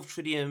level of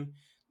tritium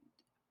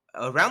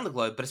around the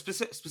globe, but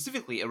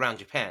specifically around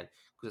Japan,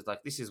 because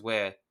like this is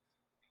where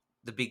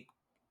the big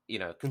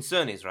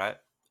concern is, right,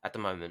 at the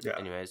moment.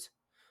 Anyways,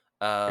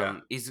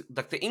 is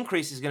like the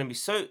increase is going to be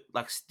so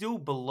like still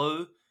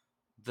below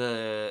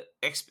the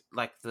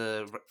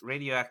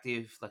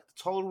radioactive, like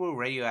the tolerable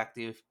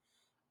radioactive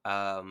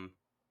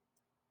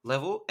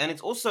level, and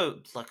it's also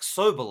like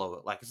so below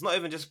it, like it's not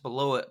even just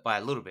below it by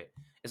a little bit,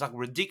 it's like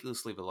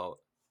ridiculously below it.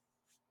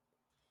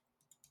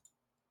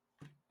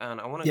 And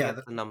I want to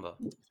get the number.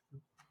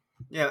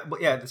 Yeah,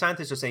 but the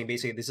scientists are saying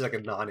basically this is like a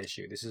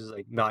non-issue. This is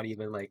like not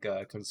even like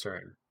a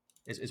concern.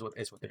 Is what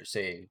they're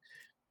saying.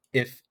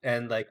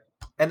 And the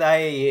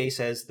IAEA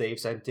says they've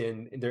sent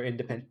in their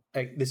independent.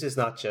 Like this is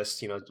not just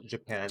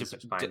Japan's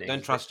findings.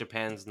 Don't trust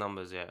Japan's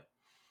numbers yet.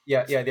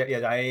 Yeah. The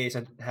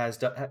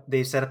IAEA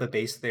they've set up a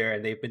base there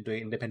and they've been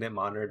doing independent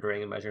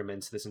monitoring and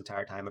measurements this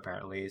entire time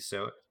apparently.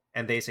 So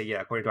and they say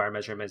according to our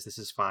measurements this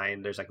is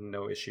fine. There's like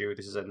no issue.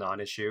 This is a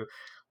non-issue.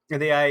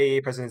 And the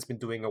IAEA president's been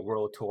doing a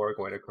world tour,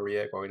 going to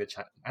Korea, going to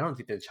China. I don't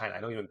think they're in China. I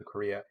know even to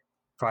Korea,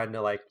 trying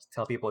to like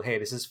tell people, hey,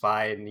 this is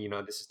fine.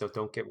 This is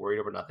don't get worried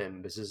over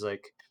nothing. This is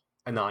like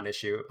a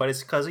non-issue, but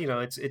it's because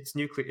it's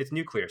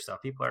nuclear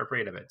stuff. People are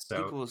afraid of it.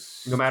 So People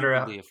are no matter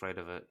stupidly afraid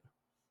of it.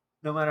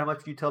 no matter how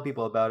much you tell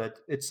people about it,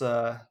 it's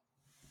the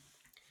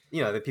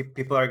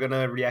people are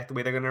gonna react the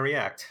way they're gonna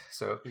react.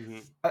 So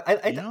You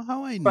know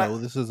how I but know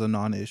this is a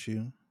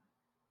non-issue?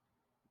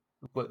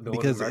 what the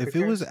Because America if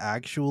it was cares?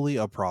 actually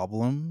a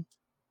problem,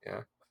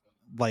 Yeah.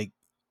 like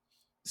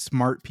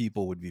smart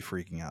people would be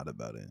freaking out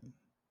about it.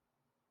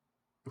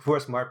 Who are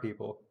smart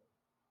people?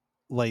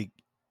 Like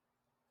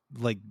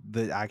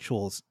the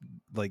actual,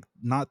 like,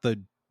 not the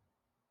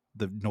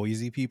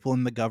noisy people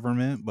in the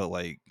government, but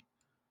like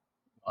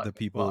the Well,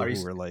 people are you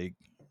who are like,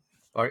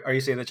 are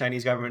you saying the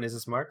Chinese government isn't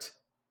smart?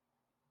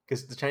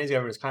 Because the Chinese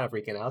government is kind of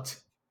freaking out.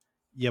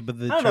 yeah, but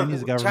the I don't know.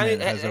 Chinese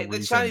government has a The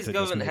reason Chinese to just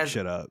government make has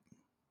shit up.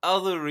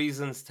 other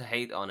reasons to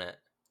hate on it.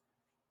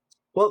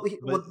 Well,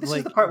 But this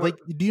is the part where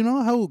do you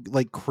know how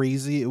like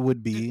crazy it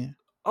would be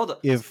Hold on.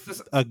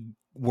 if a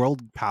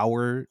world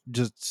power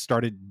just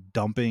started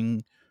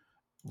dumping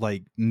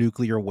like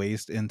nuclear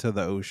waste into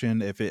the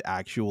ocean if it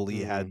actually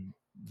had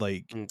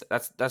like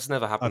that's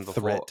never a happened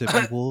before. threat to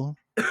people?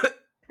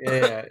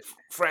 yeah.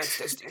 France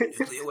testing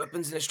nuclear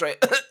weapons in Australia.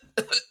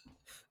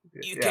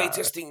 UK Yeah.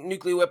 testing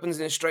nuclear weapons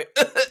in Australia.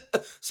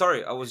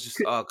 Sorry, I was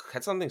just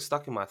had something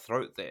stuck in my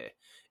throat there.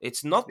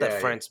 It's not that Yeah,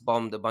 France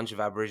bombed a bunch of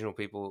Aboriginal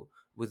people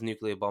with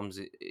nuclear bombs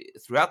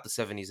throughout the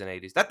 70s and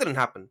 80s. That didn't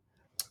happen.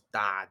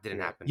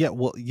 Didn't happen. Yeah,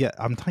 well, yeah,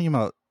 I'm talking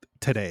about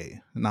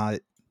today, not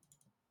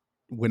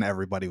when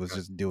everybody was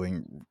just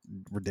doing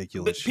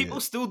ridiculous But people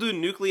shit. still do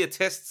nuclear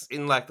tests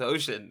in like the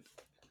ocean.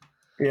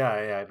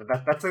 Yeah.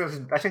 That's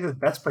I think the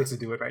best place to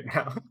do it right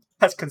now.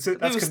 That's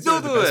considered the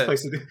best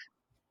place to do.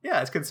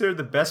 Yeah, it's considered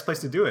the best place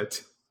to do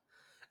it.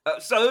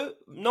 So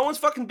no one's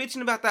fucking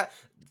bitching about that.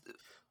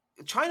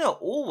 China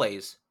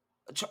always,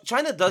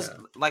 China does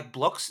like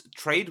blocks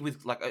trade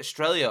with like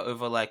Australia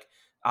over like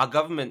our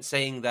government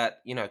saying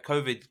that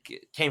COVID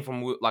came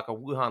from like a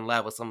Wuhan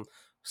lab or some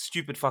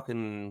stupid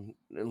fucking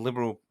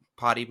Liberal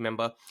Party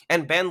member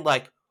and banned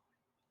like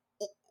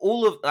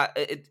all of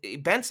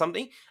it banned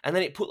something and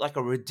then it put like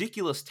a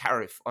ridiculous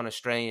tariff on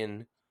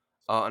Australian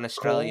Coal?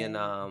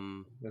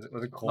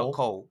 was it coal? not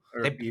coal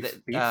Or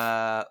beef?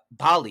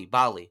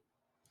 barley.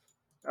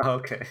 Oh,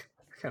 okay.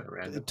 Kind of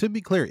random. To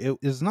be clear, it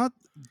is not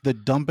the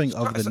dumping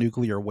of the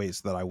nuclear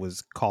waste that I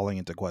was calling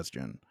into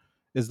question.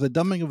 Is the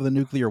dumping of the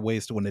nuclear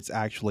waste when it's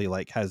actually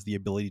like has the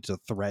ability to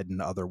threaten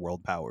other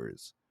world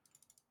powers?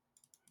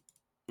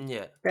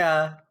 Yeah,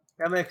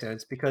 that makes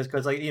sense because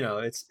like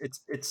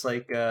it's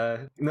like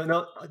no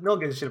one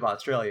gives a shit about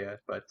Australia,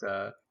 but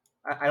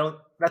I don't.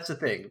 That's the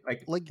thing.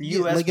 Like the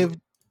U.S. like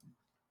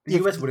the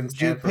U.S. wouldn't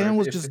stand for Japan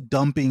was if just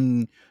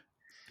dumping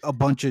a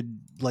bunch of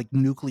like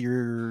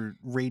nuclear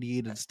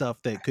radiated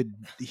stuff that could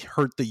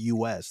hurt the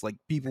U.S. Like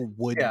people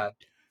would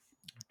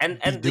and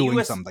be the doing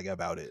US something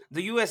about it.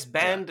 The U.S.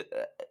 banned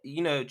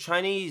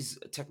Chinese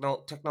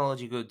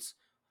technology goods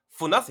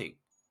for nothing,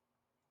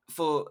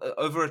 for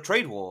over a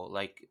trade war.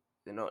 Like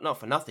not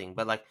for nothing,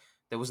 but like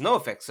there was no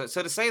effect. So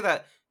to say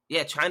that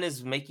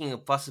China's making a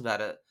fuss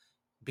about it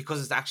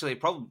because it's actually a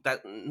problem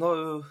that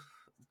no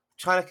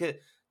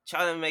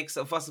China makes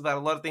a fuss about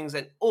a lot of things,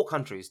 and all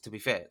countries, to be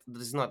fair,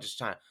 this is not just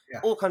China.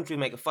 All countries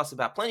make a fuss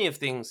about plenty of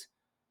things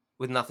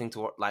with nothing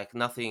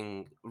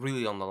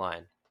really on the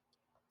line.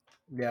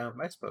 Yeah,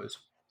 I suppose.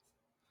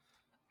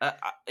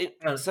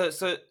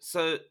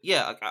 So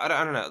yeah, I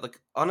don't know. Like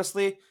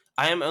honestly,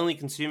 I am only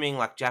consuming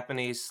like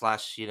Japanese /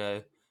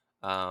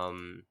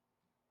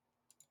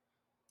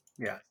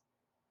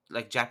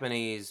 like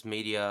Japanese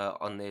media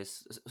on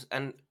this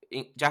and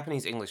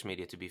Japanese English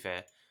media. To be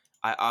fair,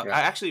 I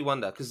actually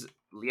wonder because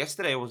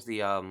yesterday was the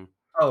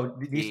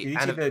did you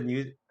see the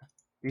news? Did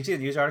you see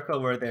the news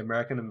article where the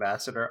American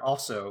ambassador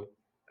also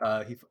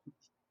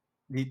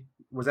he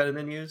was that in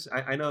the news?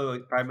 I know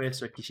Prime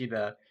Minister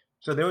Kishida.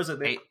 So there was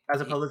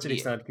as a publicity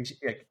stunt.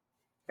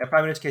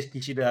 Prime Minister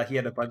Kishida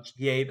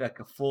he ate like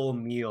a full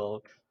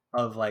meal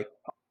of like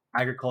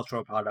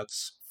agricultural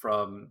products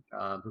from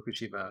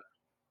Fukushima.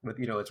 With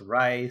it's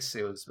rice,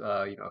 it was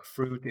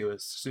fruit, it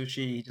was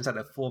sushi. He just had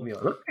a full meal.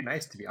 It looked pretty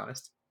nice, to be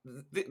honest.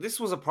 This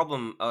was a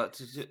problem.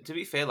 To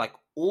be fair, like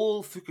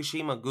all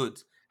Fukushima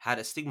goods had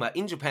a stigma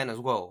in Japan as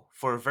well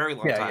for a very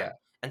long time,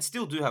 and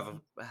still do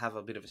have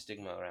a bit of a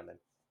stigma around them.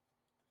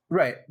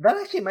 Right. That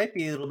actually might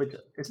be a little bit.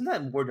 Isn't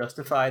that more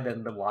justified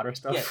than the water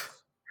stuff?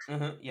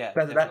 Yes. Yeah.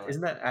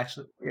 Isn't that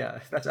actually? Yeah,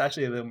 that's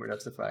actually a little more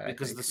justified.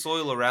 Because the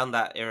soil around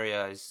that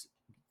area is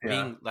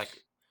being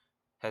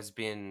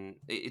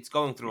it's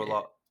going through a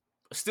lot.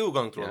 Still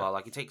going through a lot.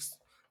 Like it takes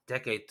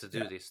decades to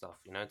do this stuff.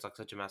 It's like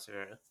such a massive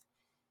area.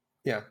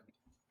 Yeah,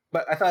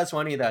 but I thought it's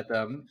funny that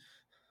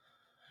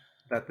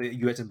that the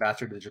U.S.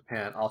 ambassador to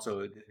Japan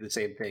also did the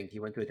same thing. He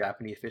went to a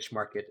Japanese fish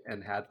market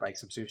and had like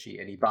some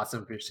sushi, and he bought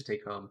some fish to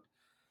take home.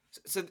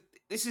 So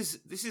this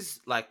is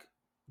like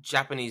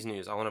Japanese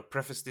news. I want to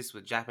preface this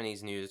with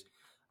Japanese news,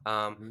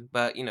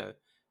 but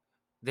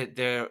that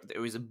there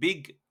is a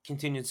big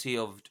contingency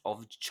of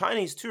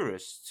Chinese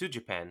tourists to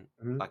Japan.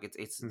 Mhm. Like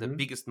it's the Mhm.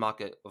 biggest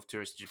market of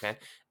tourists to Japan,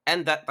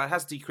 and that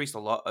has decreased a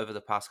lot over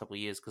the past couple of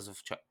years because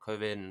of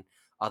COVID and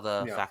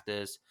other Yeah.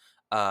 factors.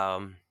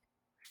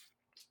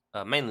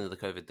 Mainly the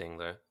COVID thing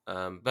though.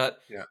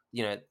 But Yeah.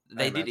 you know, I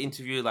they did imagine.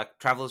 interview like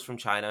travelers from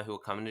China who were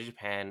coming to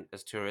Japan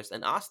as tourists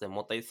and asked them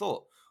what they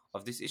thought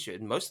of this issue,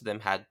 and most of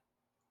them had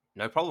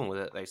no problem with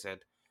it. They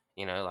said,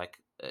 you know,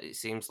 like it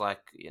seems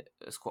like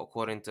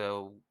according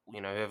to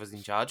whoever's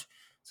in charge,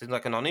 seems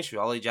like a non-issue.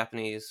 All the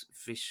Japanese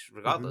fish Mhm.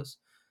 regardless.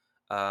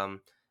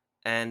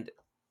 And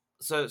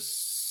so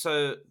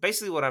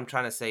basically, what I'm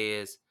trying to say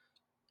is,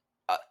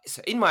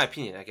 so in my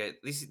opinion, okay,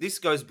 this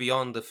goes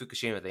beyond the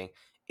Fukushima thing.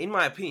 In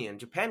my opinion,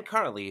 Japan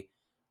currently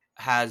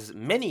has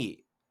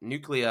many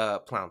nuclear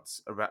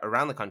plants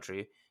around the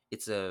country.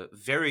 It's a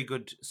very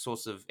good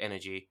source of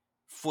energy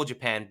for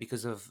Japan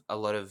because of a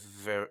lot of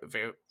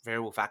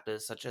variable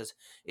factors, such as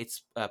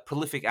its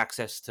prolific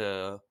access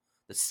to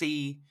the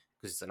sea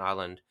because it's an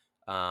island.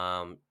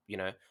 You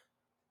know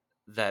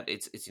that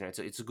it's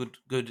a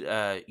good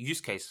use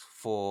case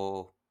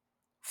for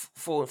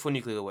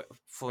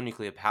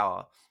nuclear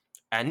power,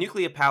 and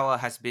nuclear power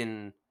has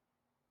been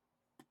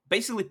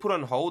basically put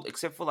on hold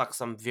except for like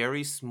some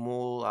very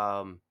small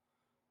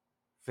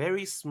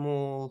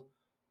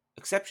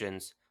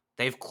exceptions.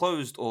 They've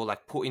closed or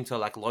like put into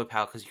like low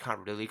power because you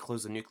can't really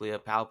close a nuclear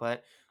power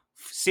plant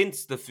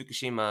since the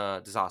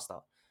Fukushima disaster.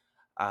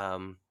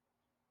 Um,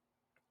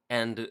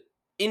 and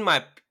in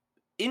my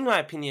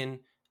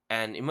opinion,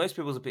 and in most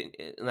people's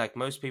opinion, like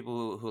most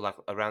people who like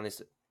around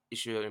this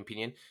issue and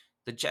opinion,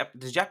 the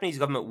Japanese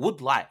government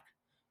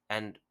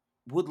and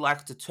would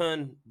like to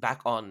turn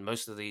back on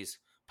most of these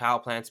power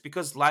plants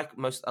because, like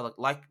most other,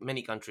 like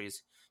many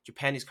countries,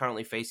 Japan is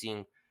currently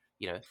facing,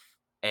 you know,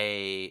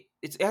 it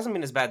hasn't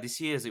been as bad this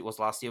year as it was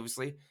last year,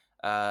 obviously.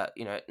 A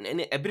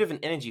bit of an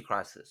energy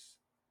crisis.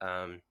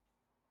 And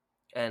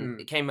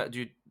it came out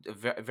due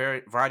to a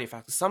very variety of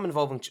factors. Some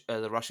involving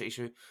the Russia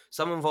issue,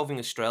 some involving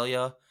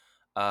Australia,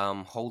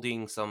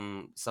 holding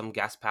some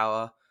gas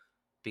power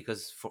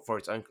because for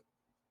its own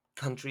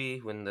country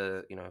when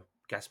the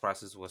gas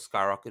prices were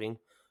skyrocketing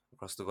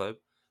across the globe,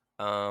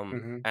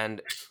 Mhm.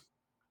 and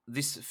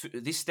this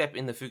step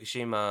in the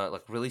Fukushima,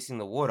 like releasing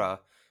the water,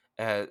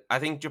 I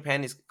think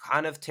Japan is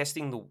kind of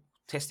testing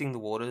the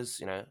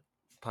waters,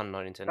 pun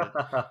not intended.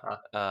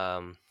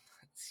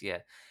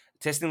 Yeah,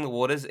 testing the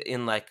waters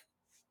in like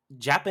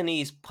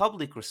Japanese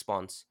public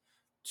response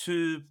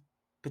to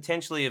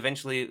potentially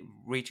eventually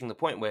reaching the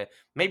point where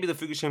maybe the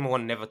Fukushima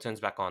one never turns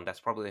back on.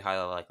 That's probably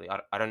highly likely.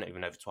 I don't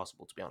even know if it's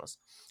possible, to be honest.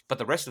 But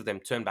the rest of them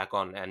turn back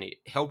on, and it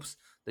helps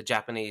the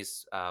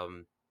Japanese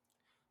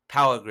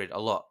power grid a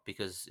lot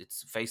because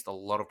it's faced a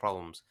lot of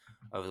problems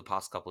over the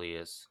past couple of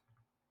years.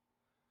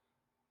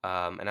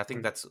 And I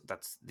think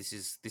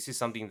this is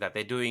something that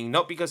they're doing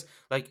not because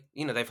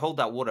they've held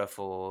that water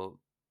for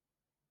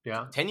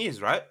Yeah. 10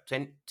 years, right?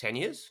 10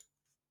 years.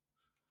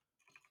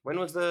 When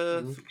was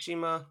the Mhm.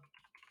 Fukushima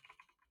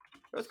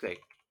earthquake?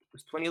 It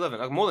was 2011,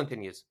 like more than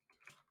 10 years.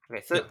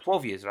 Okay, Yeah.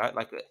 12 years, right?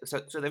 Like, so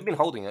they've been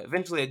holding it.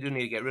 Eventually, they do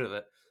need to get rid of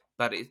it.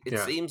 But it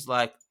Yeah. seems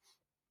like,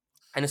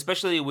 and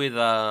especially with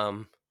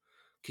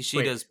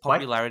Kishida's why?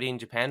 popularity in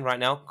Japan right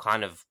now,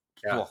 kind of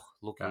Yeah.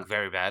 looking Yeah.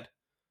 very bad.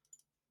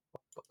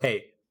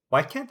 Hey,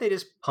 why can't they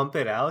just pump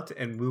it out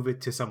and move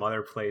it to some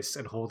other place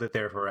and hold it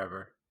there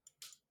forever?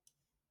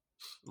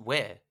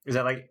 Where? Is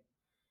that like,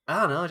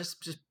 I don't know,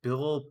 just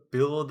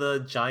build a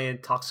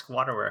giant toxic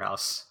water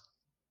warehouse.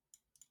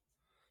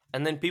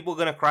 And then people are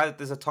going to cry that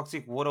there's a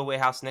toxic water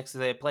warehouse next to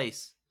their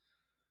place.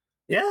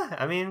 Yeah,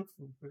 I mean,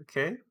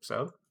 okay,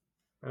 so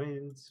I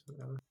mean,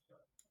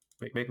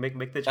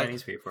 make the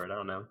Chinese pay for it. I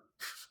don't know.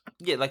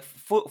 Yeah, like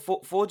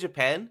for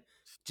Japan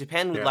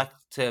would Yeah. like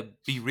to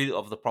be rid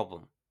of the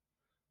problem.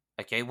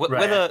 Okay,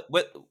 Right.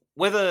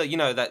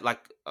 whether that,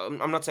 like,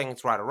 I'm not saying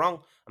it's right or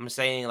wrong. I'm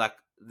saying like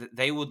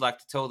they would like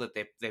to tell that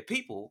their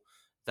people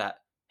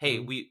that, hey,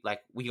 Mhm.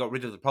 we got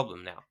rid of the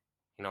problem now.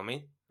 You know what I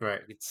mean?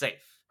 Right. It's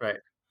safe. Right.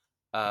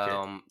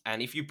 Okay.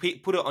 And if you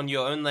put it on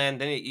your own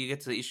land, then you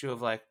get to the issue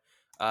of like,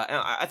 and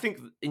I think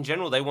in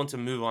general they want to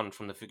move on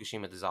from the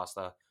Fukushima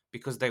disaster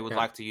because they would Yeah.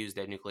 like to use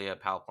their nuclear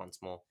power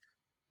plants more.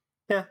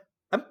 Yeah.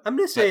 I'm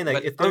just saying, like,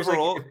 But if there's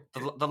overall,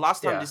 like, the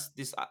last time yeah.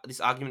 this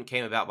argument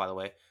came about, by the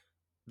way,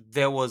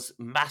 there was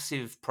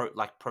massive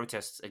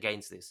protests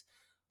against this,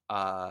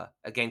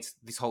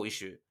 against this whole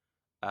issue.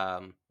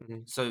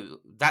 Mhm.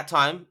 So that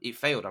time it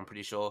failed, I'm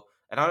pretty sure,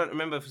 and I don't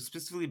remember if it was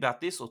specifically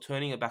about this or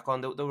turning it back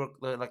on. There were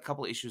like a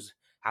couple of issues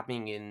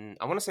happening in,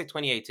 I want to say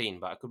 2018,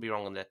 but I could be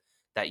wrong on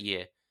that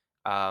year.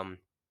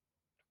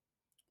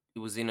 It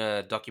was in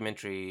a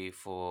documentary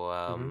for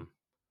Mhm.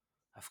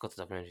 I forgot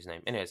the documentary's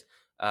name. Anyways,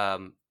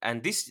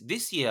 and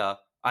this year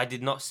I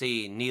did not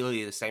see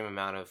nearly the same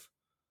amount of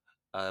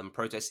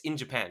protests in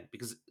Japan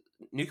because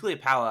nuclear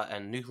power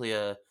and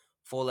nuclear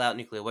fallout,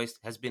 nuclear waste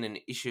has been an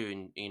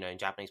issue in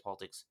Japanese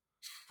politics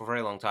for a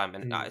very long time,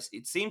 and Mhm.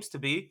 it seems to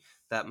be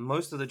that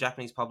most of the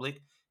Japanese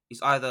public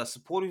is either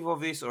supportive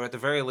of this or at the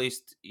very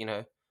least,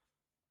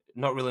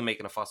 not really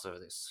making a fuss over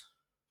this,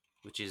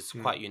 which is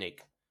quite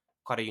unique,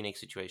 quite a unique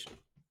situation.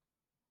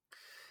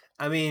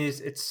 I mean,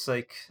 it's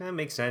like it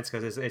makes sense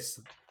because it's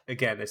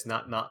again, it's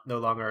not no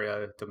longer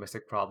a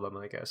domestic problem,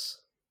 I guess.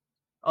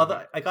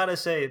 Although I gotta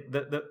say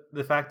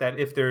the fact that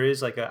if there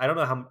is like I don't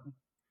know how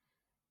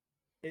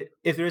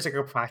if there is like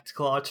a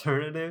practical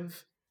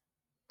alternative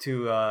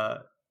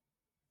to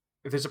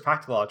if there's a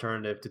practical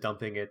alternative to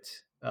dumping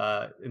it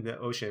in the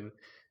ocean,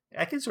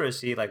 I can sort of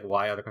see like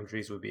why other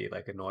countries would be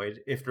like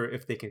annoyed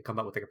if they can come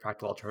up with like a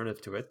practical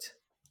alternative to it.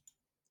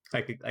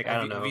 Like I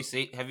don't know.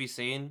 Have you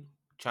seen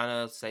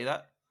China say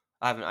that?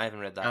 I haven't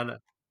read I that. don't know.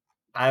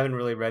 I haven't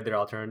really read their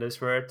alternatives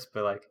for it,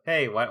 but like,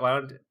 hey, why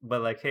don't?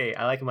 But like, hey,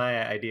 I like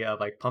my idea of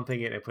like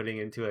pumping it and putting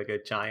it into like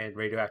a giant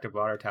radioactive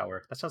water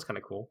tower. That sounds kind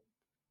of cool.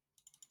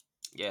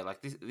 Yeah,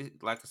 like this,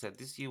 like I said,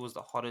 this year was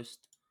the hottest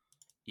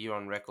year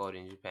on record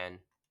in Japan.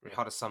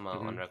 Hottest summer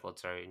on record,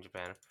 sorry, in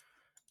Japan.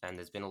 And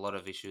there's been a lot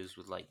of issues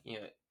with like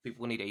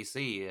people need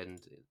AC and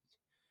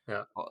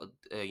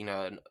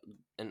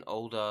an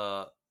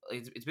older.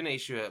 It's been an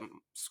issue at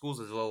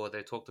schools as well where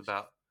they talked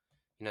about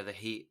the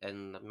heat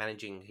and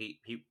managing heat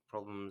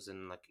problems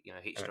and like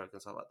heat stroke and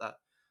stuff like that.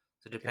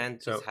 So Japan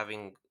is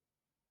having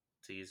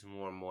to use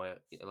more and more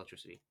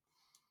electricity.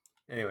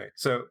 Anyway,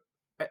 so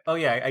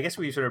I guess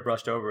we sort of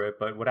brushed over it,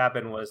 but what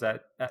happened was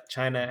that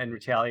China, in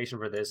retaliation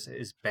for this,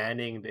 is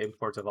banning the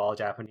imports of all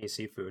Japanese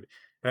seafood.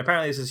 And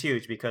apparently, this is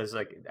huge because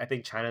like I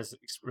think China's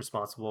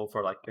responsible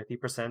for like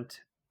 50%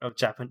 of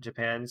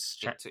Japan's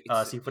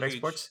seafood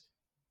exports.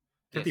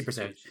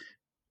 50%.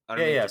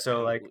 Yeah.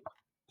 So like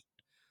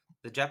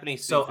the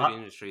Japanese seafood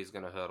industry is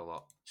going to hurt a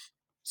lot.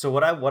 So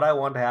what I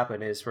want to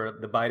happen is for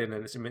the Biden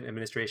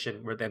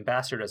administration, where the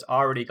ambassador has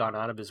already gone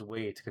out of his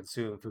way to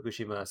consume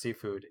Fukushima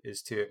seafood,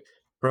 is to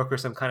broker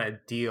some kind of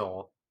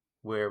deal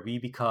where we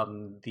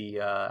become the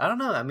I don't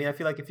know. I mean, I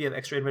feel like if you have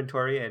extra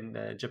inventory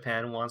and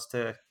Japan wants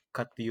to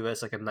cut the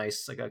U.S. like a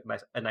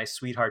nice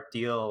sweetheart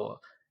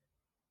deal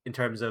in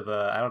terms of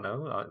I don't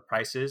know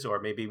prices, or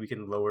maybe we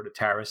can lower the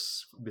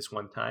tariffs this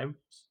one time.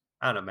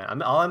 I don't know,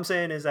 man. All I'm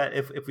saying is that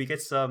if we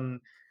get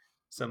some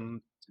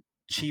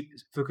cheap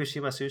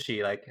Fukushima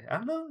sushi, like I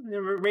don't know,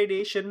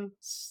 radiation.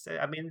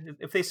 I mean,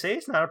 if they say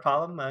it's not a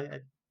problem,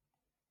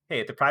 hey,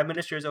 if the prime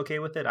minister is okay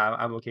with it,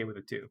 I'm okay with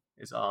it too.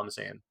 Is all I'm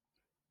saying.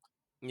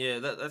 Yeah,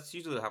 that's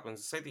usually what happens.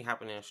 The same thing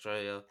happened in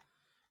Australia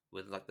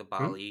with like the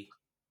barley,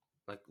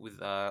 like with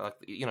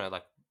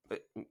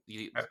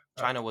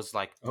China was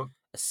like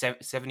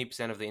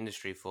 70% of the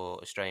industry for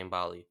Australian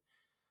barley.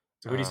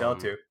 So who do you sell it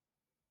to?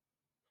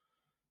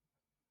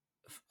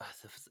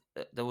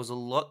 There was a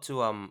lot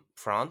to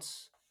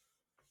France.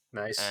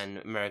 Nice. And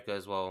America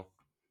as well.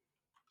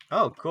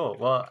 Oh, cool.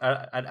 Well,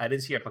 I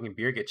didn't see our fucking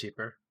beer get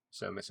cheaper,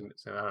 so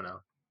I don't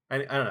know. I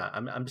don't know.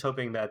 I'm just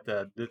hoping that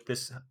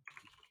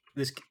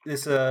this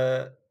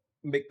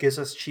gives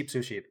us cheap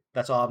sushi.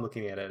 That's all I'm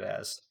looking at it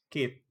as.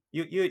 Keith,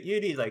 you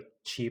need like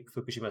cheap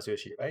Fukushima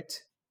sushi, right?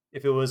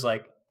 If it was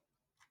like,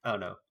 I don't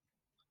know,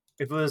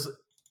 if it was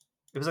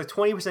like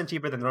 20%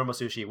 cheaper than normal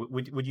sushi,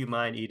 would you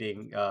mind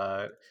eating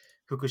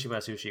Fukushima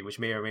sushi, which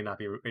may or may not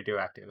be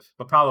radioactive,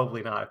 but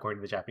probably not according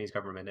to the Japanese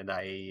government and the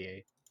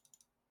IAEA?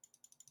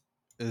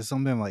 Is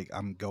something like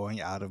I'm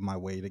going out of my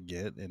way to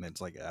get, and it's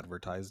like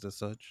advertised as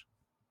such?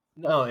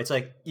 No, it's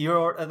like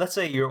let's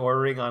say you're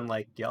ordering on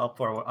like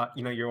Yelp or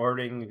you're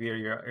ordering via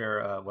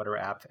your whatever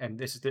app, and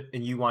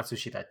and you want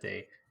sushi that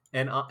day,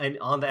 and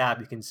on the app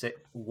you can say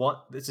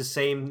what it's the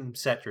same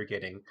set you're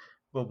getting,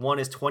 but one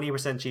is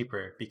 20%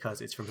 cheaper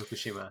because it's from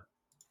Fukushima.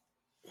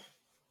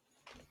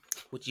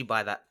 Would you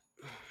buy that?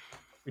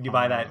 Would you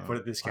buy that for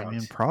the discount? I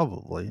mean,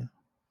 probably.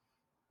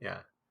 Yeah,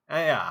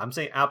 I'm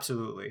saying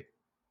absolutely.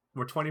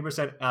 We're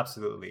 20%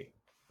 absolutely.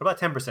 What about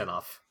 10%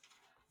 off?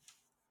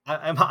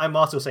 I'm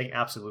also saying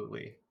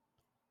absolutely.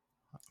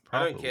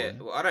 Probably. I don't care.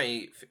 Well, I don't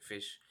eat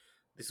fish.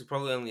 This will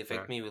probably only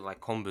affect me with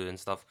like kombu and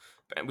stuff,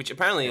 which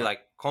apparently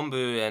like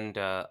kombu and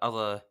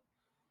other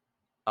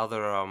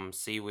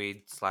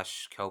seaweed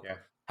 / kelp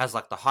has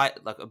like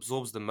the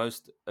absorbs the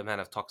most amount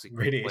of toxic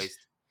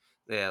waste.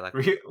 Yeah, like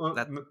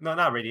no,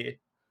 not radiation.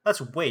 That's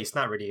waste,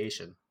 not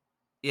radiation.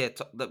 Yeah,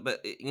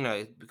 but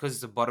because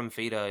it's a bottom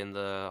feeder in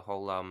the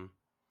whole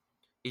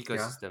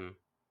ecosystem,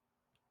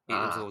 it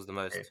absorbs the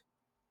most. Okay.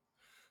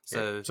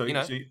 So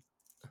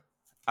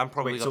I'm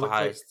probably got the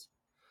highest.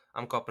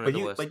 I'm copping it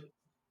the worst.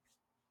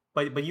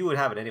 But you would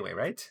have it anyway,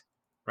 right?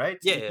 Right?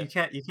 Yeah. You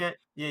can't.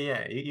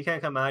 Yeah. You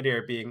can't come out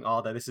here being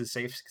all that this is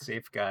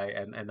safe guy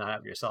and not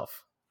have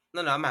yourself.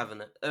 No, I'm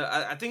having it.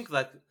 I think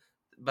like,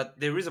 but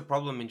there is a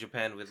problem in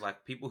Japan with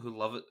like people who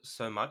love it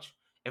so much.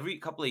 Every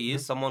couple of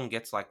years, someone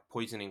gets like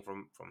poisoning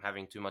from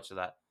having too much of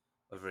that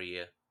over a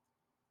year.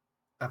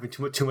 Having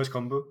too much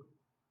kombu.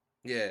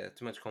 Yeah,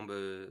 too much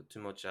kombu, too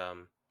much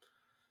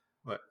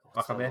What?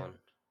 Wakame?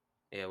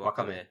 Yeah,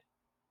 wakame.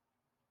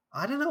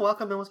 I didn't know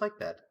wakame was like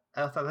that.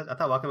 I thought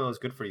wakame was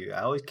good for you.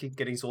 I always keep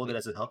getting sold it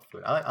as a health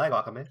food. I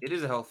like wakame. It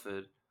is a health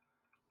food.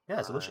 Yeah,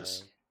 it's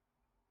delicious.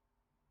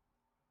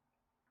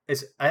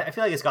 I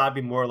feel like it's gotta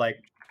be more like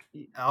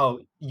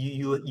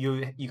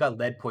you got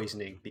lead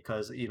poisoning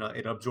because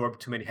it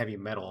absorbed too many heavy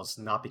metals,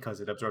 not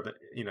because it absorbed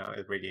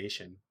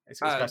radiation. It's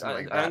got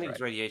something like I don't that, think right?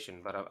 it's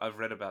radiation, but I've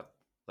read about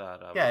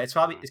that. Yeah, it's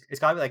probably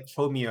like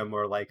chromium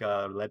or like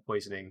lead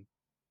poisoning.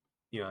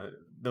 Yeah,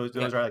 Those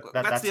are like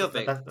that. that's the other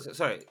thing. That's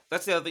Sorry,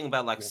 that's the other thing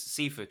about like yeah.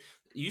 seafood.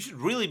 You should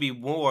really be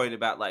more worried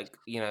about like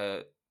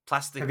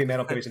plastic, Heavy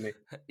metal poisoning.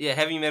 yeah,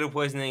 heavy metal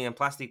poisoning and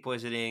plastic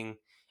poisoning.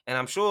 And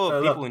I'm sure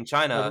Look, people in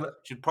China look,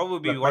 should probably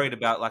be look, worried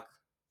about like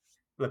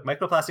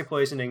microplastic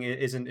poisoning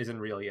isn't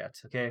real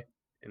yet. Okay,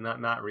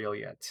 not real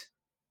yet.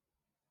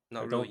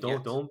 not really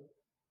Don't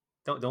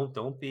yet.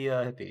 don't be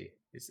a hippie.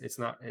 It's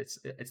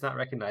not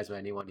recognized by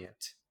anyone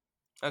yet.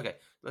 Okay,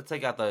 let's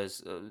take out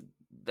those.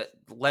 That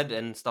lead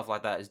and stuff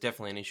like that is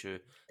definitely an issue.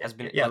 Has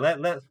been Yeah,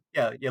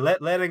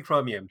 like lead and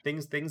chromium,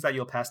 things that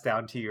you'll pass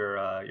down to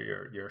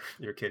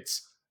your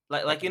kids.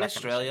 like in That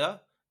kind of shit.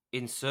 Australia,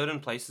 in certain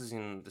places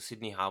in the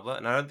Sydney Harbour,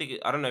 and I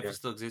don't know if Yeah, it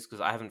still exists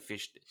because I haven't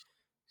fished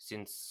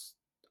since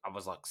I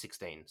was like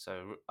 16.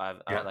 So I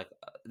yeah. like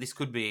this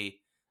could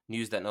be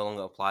news that no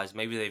longer applies.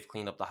 Maybe they've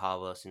cleaned up the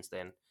harbour since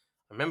then.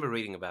 I remember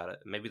reading about it.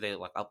 Maybe they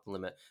like up the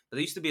limit, but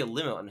there used to be a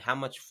limit on how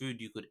much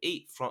food you could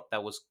eat from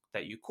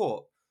that you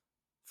caught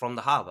from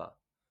the harbour.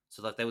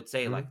 So like they would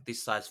say Hmm. like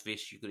this size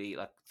fish you could eat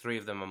like 3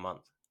 of them a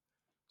month,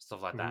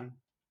 stuff like that,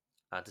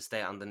 Hmm. to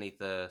stay underneath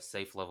the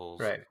safe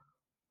levels. Right,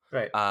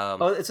 right. Um,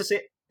 Oh, it's the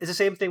same. It's the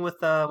same thing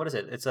with what is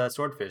it? It's a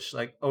swordfish.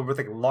 Like with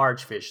like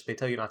large fish, they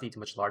tell you not to eat too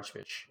much large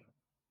fish.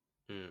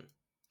 hmm.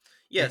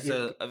 Yeah, Like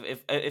so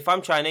if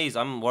I'm Chinese,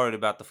 I'm worried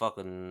about the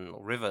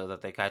fucking river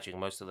that they're catching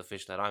most of the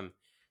fish that I'm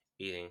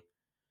eating.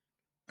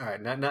 all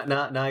right,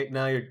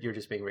 now you're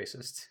just being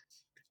racist.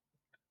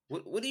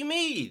 What do you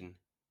mean?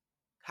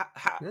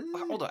 Eh,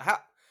 Hold on.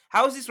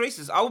 How is this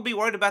racist? I would be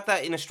worried about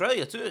that in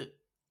Australia too.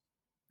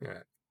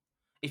 Yeah.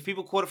 If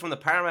people caught it from the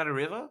Parramatta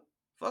River,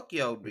 fuck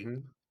yeah, I would be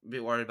Hmm. a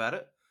bit worried about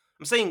it.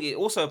 I'm saying it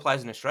also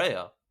applies in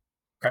Australia.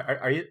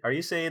 Are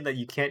you saying that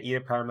you can't eat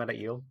a Parramatta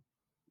eel?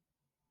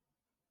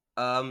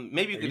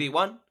 Maybe you Are could you? eat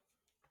one.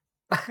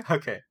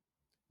 Okay.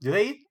 Do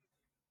they eat?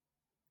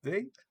 Do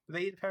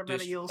they eat Do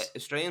Parramatta eels?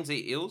 Australians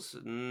eat eels? I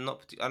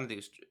don't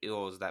think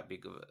eel is that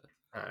big of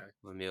All right.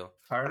 a meal.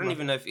 I don't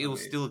even Parramatta. know if Let eels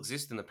me. still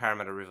exist in the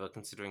Parramatta River,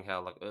 considering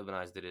how like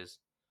urbanized it is.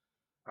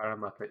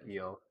 Parramatta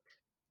eel.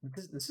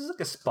 This is like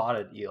a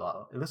spotted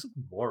eel. It looks like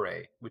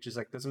moray, which is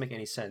like doesn't make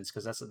any sense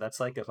because that's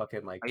like a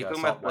fucking like Are you talking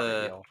about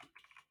saltwater eel.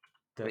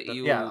 the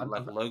Yeah, eel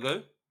like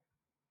logo?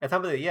 I'm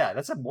talking about yeah,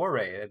 that's a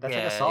moray. That's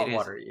like a Yeah, it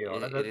is. saltwater eel.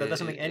 It That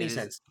doesn't make is. any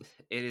sense.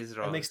 It is That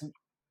wrong. makes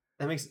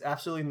that makes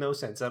absolutely no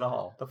sense at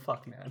all. The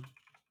fuck, man.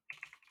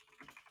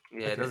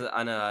 Yeah, it Okay. doesn't.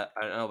 I know.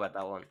 I don't know about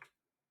that one.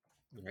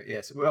 Right,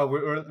 yes. Well,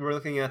 we're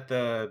looking at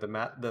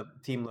the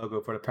team logo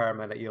for the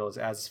Parramatta Eels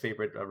as his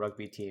favorite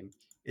rugby team.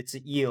 It's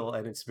an eel,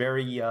 and it's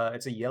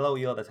a yellow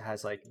eel that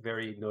has like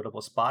very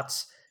notable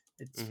spots.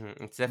 It's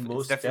It's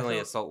most definitely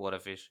a definitely saltwater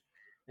fish.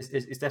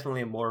 it's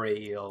definitely a moray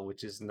eel,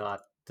 which does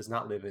not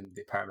live in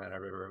the Parramatta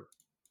River.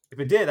 If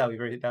it did, that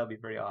would be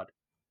very odd.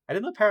 I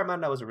didn't know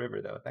Parramatta was a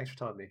river though. Thanks for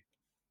telling me.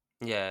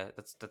 Yeah,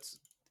 that's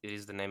it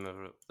is the name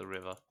of the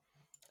river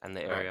and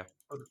the All right, area.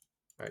 all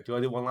right. Do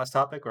I do one last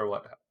topic or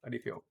what? How do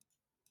you feel?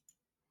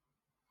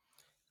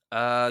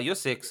 You're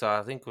sick, so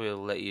I think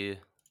we'll let you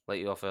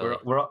off We're early,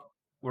 we're all,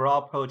 we're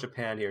all pro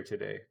Japan here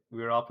today.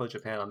 We're all pro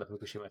Japan on the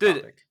Fukushima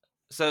dude. topic.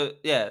 So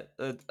yeah,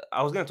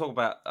 I was gonna talk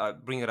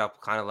about bring it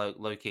up kind of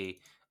low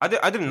key. I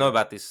didn't know Yeah.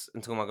 about this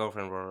until my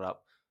girlfriend brought it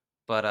up,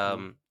 but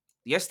Mhm.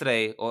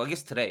 yesterday, or I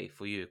guess today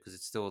for you because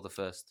it's still the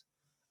first,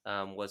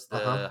 was Uh the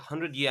huh.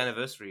 100-year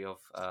anniversary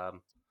of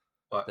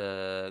But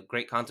the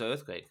Great Kanto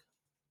earthquake.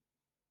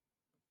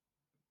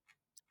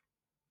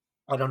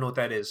 I don't know what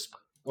that is,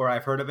 or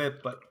I've heard of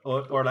it, but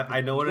or like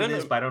I know You what it don't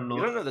is, know but I don't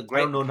you know. don't know the I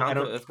don't Great know. I Kanto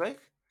don't. earthquake?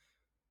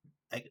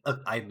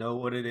 I know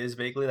what it is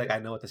vaguely. Like I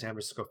know what the San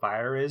Francisco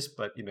fire is,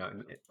 but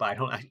but I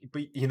don't.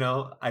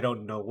 I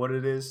don't know what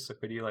it is. So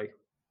could you like,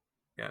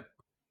 yeah,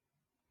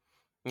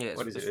 Yeah,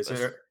 what is it? Is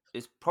it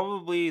it's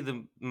probably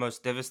the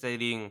most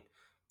devastating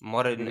maybe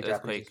modern the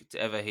Japanese earthquake to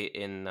ever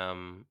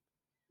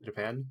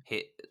Japan?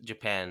 hit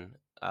Japan.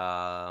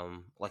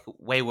 Like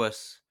way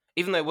worse.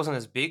 Even though it wasn't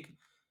as big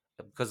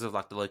because of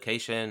like the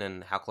location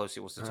and how close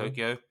it was to Uh-huh.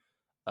 Tokyo,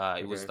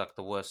 it was Okay. like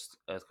the worst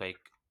earthquake.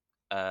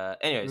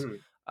 Anyways, Mm.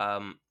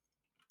 um,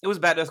 it was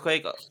a bad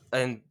earthquake,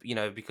 and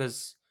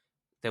because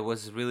there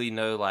was really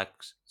no like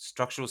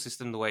structural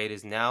system the way it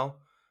is now.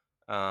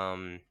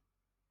 Um,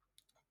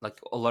 like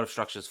a lot of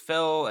structures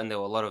fell, and there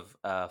were a lot of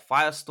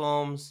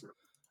firestorms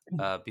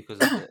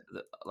because of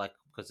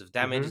because of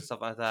damage and Mm-hmm.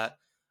 stuff like that.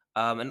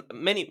 And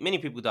many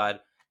people died.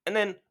 And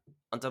then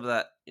on top of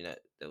that,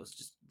 there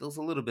was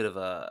a little bit of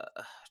a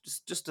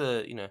just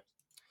a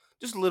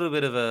just a little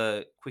bit of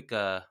a quick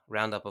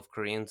roundup of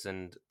Koreans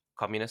and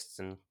communists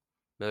and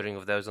murdering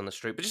of those on the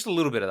street, but just a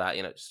little bit of that,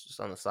 just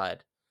on the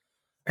side.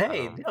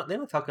 Hey, Um, they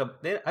don't talk about.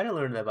 I didn't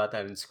learn about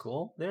that in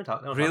school. They don't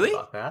talk really?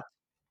 about that.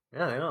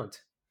 Yeah, they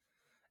don't.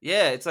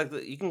 Yeah, it's like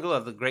you can go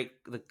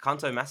the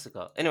Kanto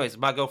massacre. Anyways,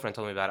 my girlfriend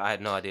told me about it. I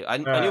had no idea. All I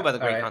knew right, about the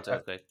all Great right. Kanto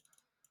earthquake.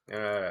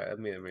 Let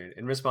me read.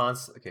 In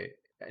response, okay.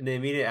 In the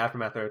immediate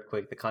aftermath of the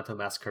earthquake, the Kanto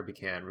massacre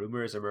began.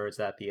 Rumors emerged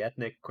that the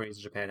ethnic Koreans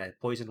in Japan had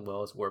poisoned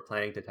wells or were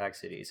planning to attack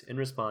cities. In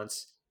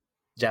response,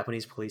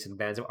 Japanese police and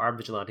bands of armed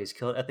vigilantes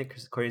killed ethnic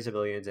Korean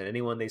civilians and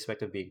anyone they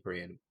suspect of being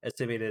Korean.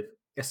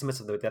 Estimates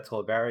of the death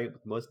toll vary,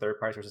 with most third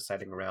parties are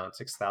citing around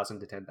 6,000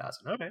 to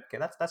 10,000. Okay,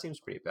 that seems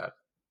pretty bad.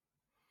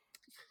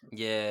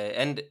 Yeah,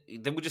 and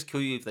they would just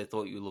kill you if they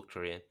thought you looked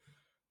Korean.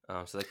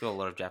 So they kill a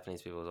lot of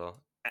Japanese people as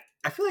well.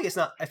 I feel like it's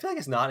not. I feel like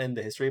it's not in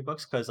the history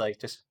books because, like,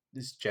 just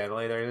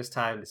generally during this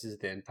time, this is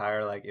the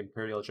entire like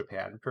Imperial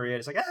Japan period.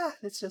 It's like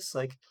it's just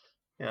like,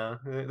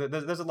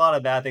 there's a lot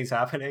of bad things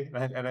happening,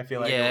 and I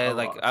feel like Yeah,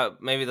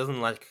 like maybe it doesn't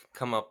like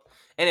come up.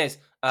 Anyways,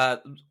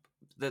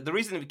 the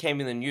reason it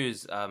became in the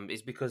news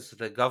is because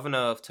the governor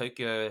of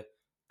Tokyo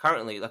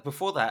currently, like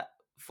before that,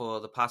 for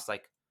the past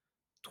like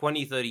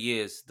 20, 30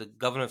 years, the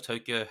governor of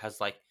Tokyo has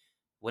like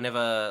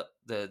whenever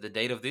the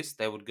date of this,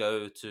 they would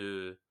go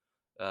to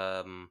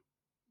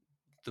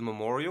the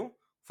memorial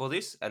for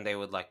this, and they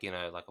would like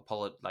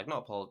like not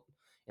apologize.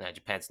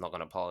 Japan's not going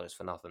to apologize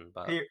for nothing,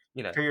 but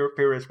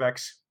pay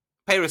respects.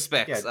 Pay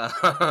respects.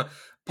 Yeah.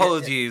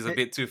 Apology is a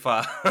bit too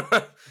far.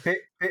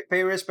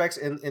 pay respects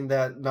in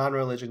that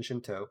non-religion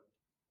Shinto.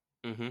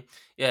 Mm-hmm.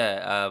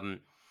 Yeah.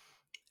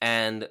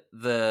 And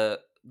the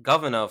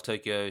governor of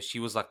Tokyo, she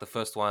was like the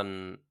first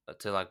one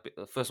to like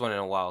the first one in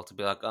a while to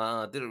be like,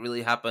 did it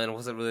really happen?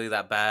 Was it really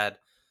that bad?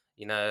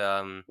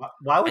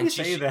 Why would you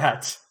say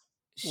that?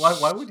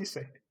 Why would you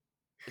say?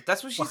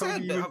 That's what she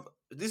said.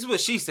 This is what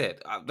she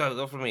said.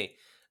 Not for me.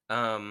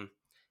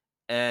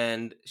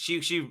 And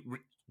she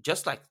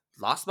just like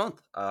last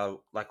month,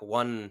 like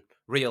won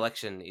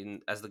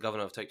re-election as the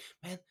governor of Tokyo.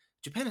 Man,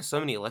 Japan has so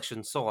many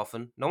elections so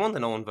often. No wonder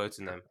no one votes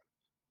in them.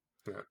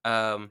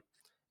 Yeah.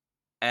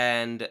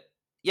 And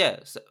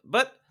yeah,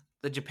 but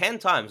the Japan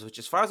Times, which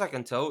as far as I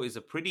can tell is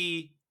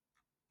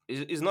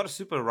is not a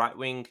super right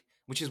wing,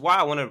 which is why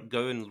I want to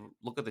go and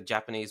look at the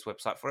Japanese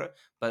website for it.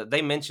 But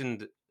they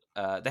mentioned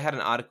they had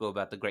an article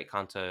about the Great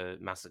Kanto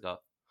massacre.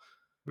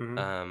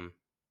 Mm-hmm.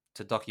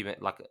 To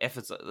document like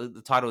efforts.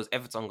 The title is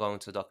 "Efforts Ongoing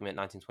to Document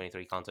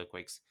 1923 Kanto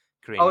Quakes."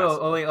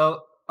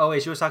 Oh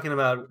wait, she was talking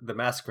about the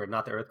massacre,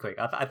 not the earthquake.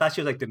 I thought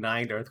she was like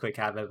denying the earthquake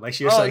happened. Like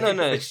she was like,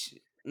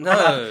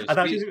 no. I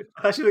thought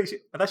she was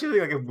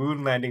like a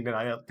moon landing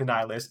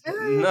denialist.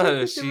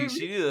 No, she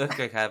knew the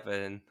earthquake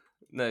happened.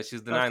 No, she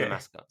was denying the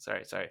massacre.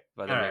 Sorry.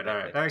 But all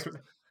right.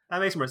 That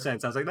makes more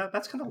sense. I was like,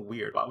 that's kind of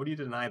weird. Why would you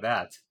deny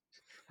that?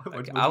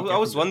 I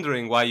was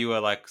wondering why you were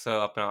like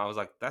so up and I was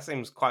like, that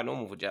seems quite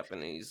normal for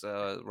Japanese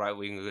right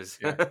wingers.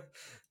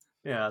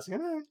 Yeah, I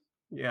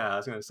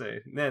was gonna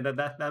say,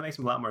 that makes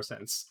a lot more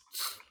sense.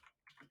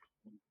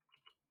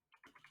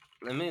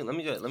 Let me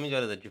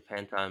go to the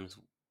Japan Times,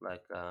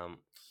 like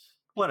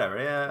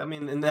whatever. Yeah, I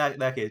mean, in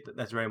that case,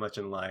 that's very much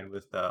in line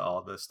with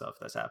all the stuff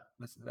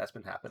that's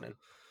been happening.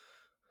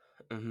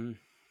 Mm-hmm.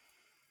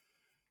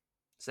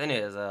 So,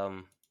 anyways,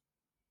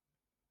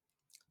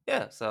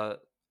 yeah. So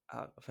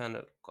I found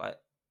it quite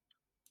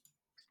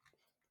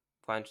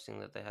interesting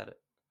that they had it.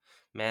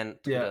 Man,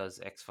 Twitter's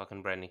ex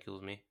fucking branding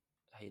kills me.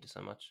 I hate it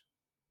so much.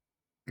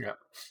 Yeah.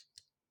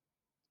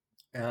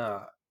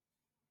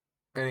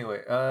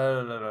 Anyway,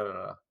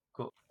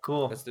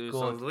 cool. Let's do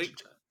song of the week.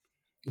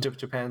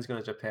 Japan's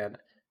going to Japan.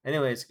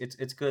 Anyways,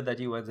 it's good that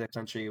you went to a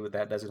country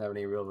that doesn't have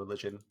any real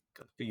religion.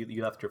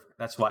 You left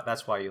that's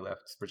why you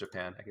left for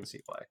Japan. I can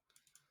see why.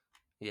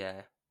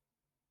 Yeah.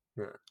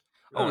 Yeah.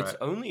 Oh, it's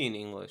only in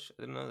English.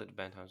 I didn't know that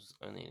Japan Times was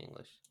only in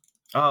English.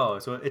 Oh,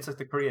 so it's like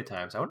the Korea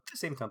Times. I wonder if it's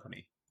the same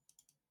company.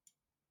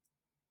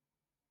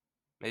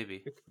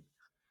 Maybe.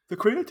 The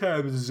Korea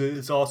Times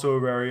is also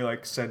very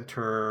like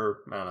center.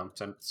 I don't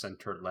know,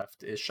 center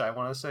left-ish. I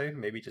want to say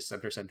maybe just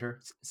center. Center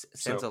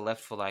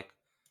left for like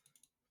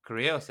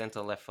Korea, or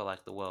center left for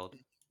like the world.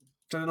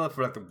 Center left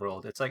for like the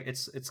world. It's like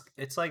it's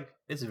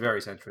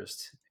very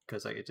centrist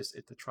because like it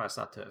tries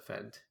not to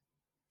offend.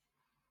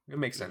 It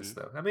makes sense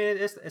though. I mean,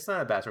 it's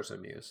not a bad source of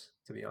news,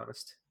 to be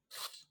honest.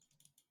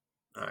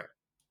 All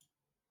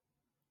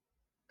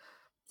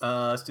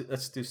right.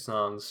 Let's do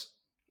songs.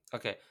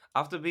 Okay.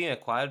 After being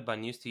acquired by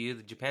News2You,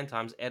 the Japan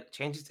Times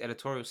changed its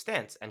editorial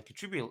stance and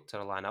contributed to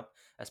the lineup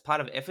as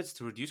part of efforts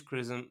to reduce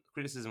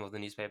criticism of the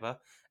newspaper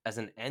as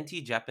an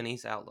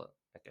anti-Japanese outlet.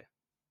 Okay.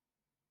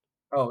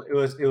 Oh, it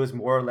was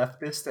more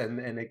leftist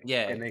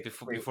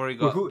before he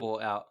got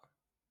bought out.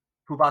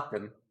 Who bought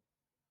them?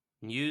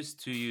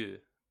 News2You.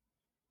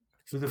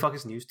 Who the fuck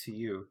is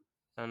News2You?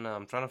 I don't know.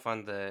 I'm trying to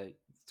find the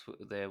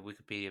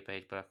Wikipedia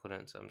page, but I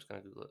couldn't, so I'm just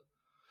gonna Google it.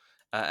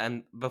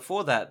 And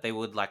before that, they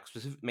would like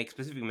make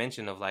specific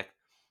mention of like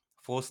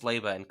forced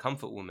labor and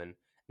comfort women.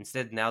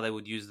 Instead, now they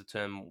would use the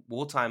term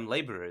wartime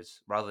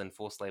laborers rather than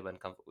forced labor and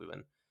comfort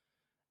women.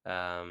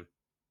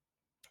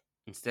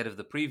 Instead of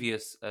the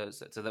previous,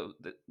 so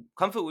the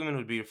comfort women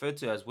would be referred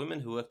to as women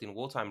who worked in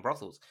wartime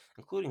brothels,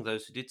 including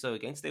those who did so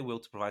against their will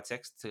to provide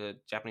sex to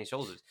Japanese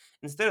soldiers.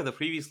 Instead of the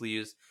previously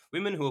used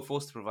women who were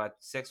forced to provide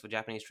sex for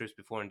Japanese troops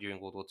before and during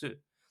World War II.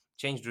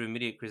 Change drew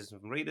immediate criticism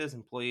from readers,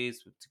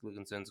 employees, with particular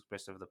concerns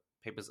expressed over the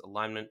paper's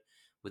alignment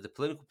with the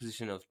political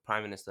position of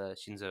Prime Minister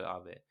Shinzo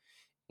Abe.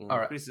 All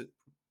right.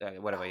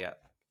 Whatever, yeah.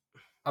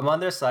 I'm on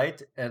their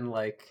site, and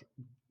like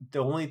the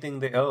only thing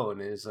they own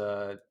is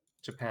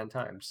Japan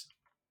Times.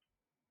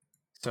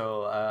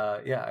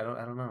 So yeah,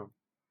 I don't know.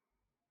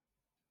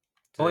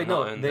 Do Oh they wait,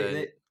 not no, own they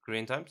the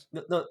Korean Times?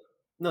 no,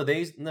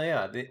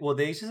 yeah,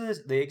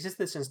 they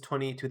existed since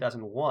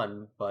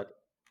 2001, but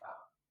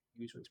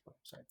use which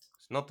website?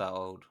 It's not that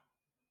old.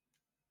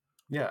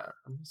 Yeah,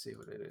 let me see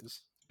what it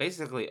is.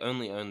 Basically,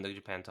 only own the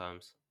Japan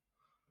Times.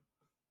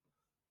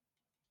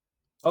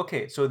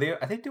 Okay, so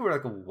I think they were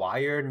like a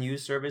wire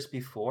news service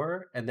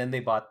before, and then they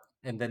bought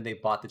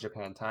the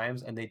Japan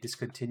Times, and they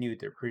discontinued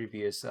their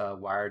previous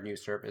wire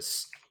news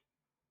service.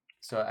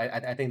 So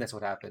I think that's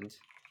what happened.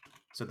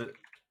 So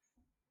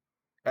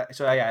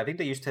yeah, I think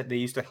they used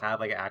to have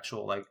like an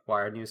actual like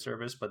wire news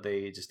service, but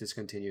they just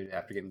discontinued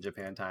after getting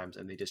Japan Times,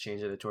 and they just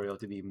changed the editorial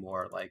to be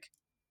more like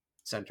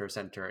center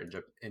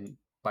in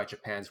by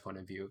Japan's point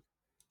of view.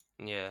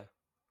 Yeah.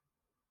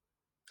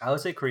 I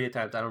would say Korea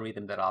Times. I don't read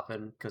them that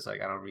often because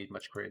like I don't read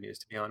much Korean news,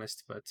 to be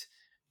honest. But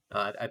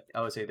I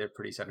would say they're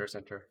pretty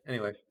center.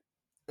 Anyway,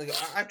 Like,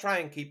 I try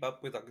and keep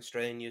up with like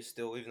Australian news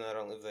still, even though I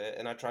don't live there,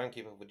 and I try and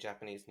keep up with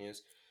Japanese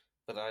news,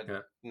 but I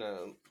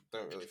don't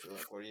really feel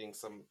like reading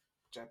some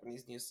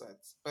Japanese news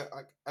sites. But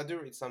I do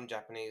read some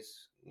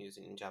Japanese news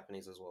in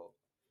Japanese as well.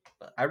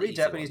 But I read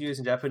Japanese news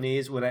in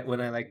Japanese when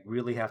I like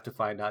really have to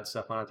find out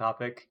stuff on a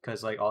topic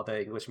because like all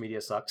the English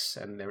media sucks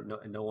and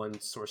no one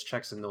source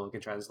checks and no one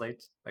can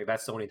translate. Like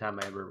that's the only time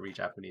I ever read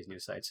Japanese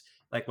news sites.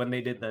 Like when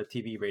they did the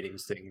TV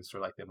ratings things for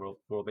like the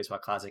World Baseball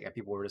Classic and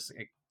people were just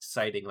like,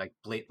 citing like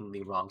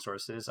blatantly wrong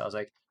sources. I was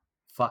like,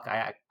 fuck,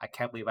 I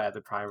can't believe I have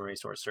the primary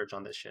source search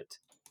on this shit.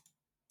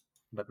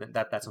 But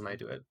that's when I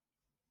do it.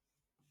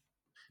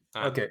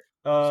 Okay.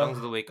 Songs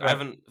of the week. Right. I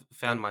haven't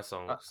found my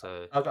song,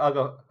 so I'll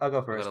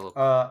go first.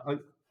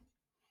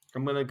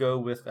 I'm gonna go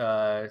with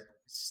a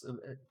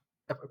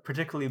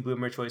particularly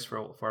boomer choice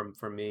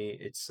for me.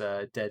 It's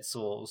 "Dead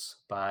Souls"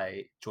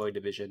 by Joy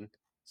Division.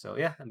 So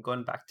yeah, I'm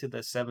going back to the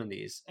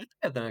 70s.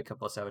 I've done a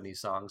couple of 70s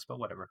songs, but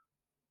whatever.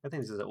 I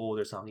think this is an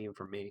older song even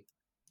for me.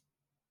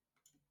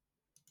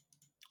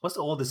 What's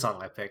the oldest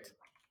song I picked?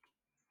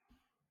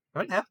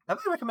 Have I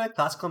recommended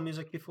classical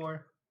music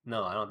before?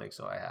 No, I don't think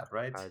so. I have,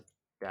 right? I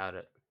doubt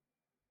it.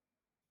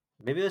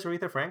 Maybe it's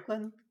Aretha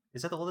Franklin.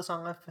 Is that the oldest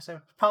song I've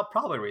said?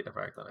 Probably Aretha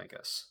Franklin, I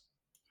guess.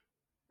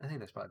 I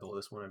think that's probably the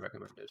oldest one I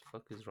recommended.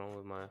 What the fuck is wrong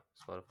with my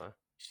Spotify?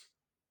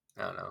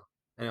 I don't know.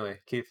 Anyway,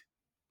 Keith.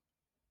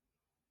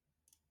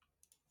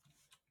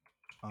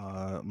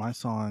 My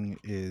song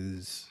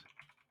is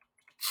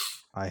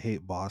 "I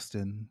Hate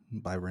Boston"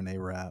 by Renee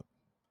Rapp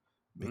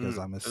because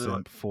I'm a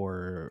simp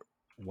for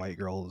white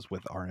girls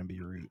with R&B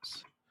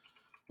roots.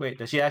 Wait,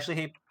 does she actually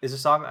hate? Is the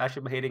song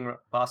actually hating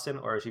Boston,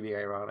 or is she being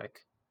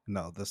ironic?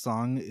 No, the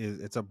song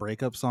it's a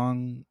breakup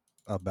song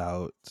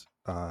about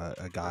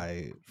a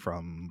guy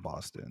from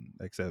Boston,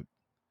 except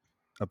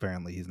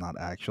apparently he's not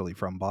actually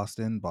from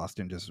Boston.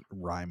 Boston just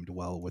rhymed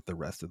well with the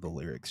rest of the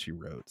lyrics she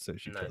wrote, so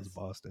she chose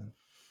Boston.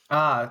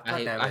 I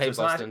hate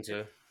Boston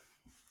too.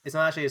 It's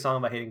not actually a song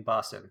about hating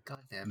Boston. God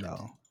damn it.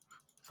 No.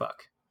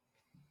 Fuck.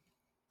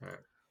 All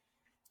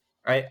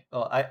right.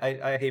 Well,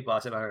 I hate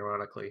Boston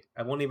unironically.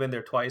 I've only been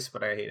there twice,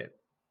 but I hate it.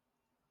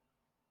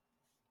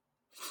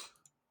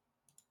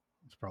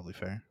 It's probably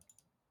fair.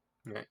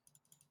 Right.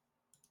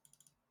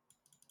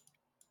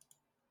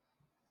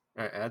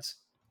 All right, ads.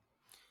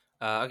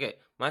 Okay,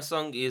 my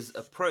song is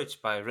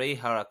 "Approach" by Rei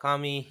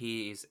Harakami.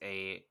 He is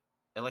a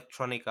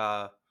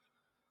electronica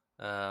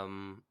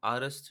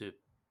artist who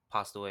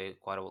passed away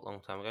quite a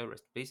long time ago.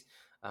 Rest in peace.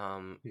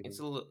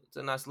 It's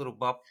a nice little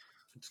bop.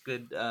 It's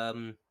good.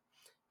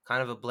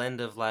 Kind of a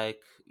blend of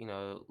like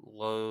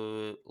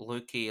low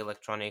key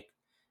electronic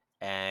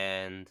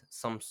and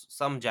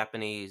some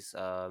Japanese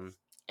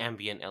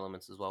ambient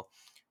elements as well.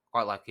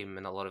 Quite like him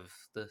and a lot of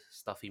the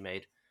stuff he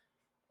made.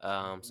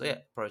 So yeah,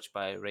 "Approach"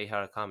 by Rei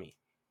Harakami.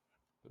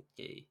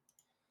 Okay.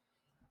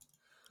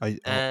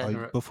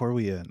 Before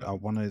we end, I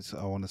want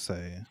to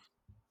say,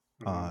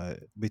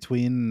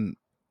 between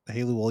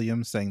Hayley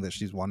Williams saying that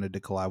she's wanted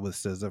to collab with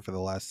SZA for the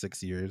last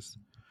 6 years,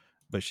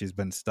 but she's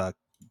been stuck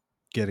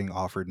getting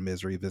offered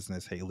Misery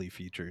Business Hayley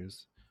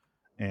features,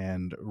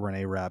 and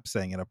Renee Rapp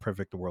saying in a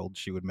perfect world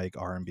she would make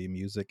R&B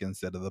music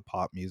instead of the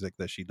pop music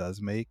that she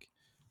does make.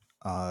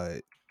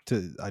 I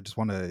just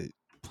want to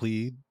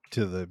plead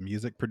to the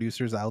music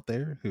producers out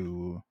there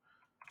who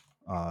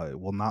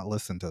will not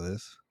listen to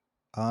this.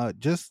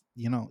 Just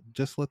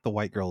let the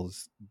white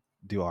girls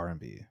do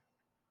R&B.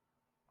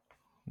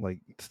 Like,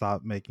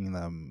 stop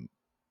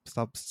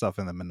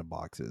stuffing them into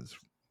boxes,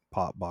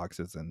 pop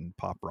boxes and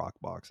pop rock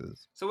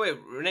boxes. So wait,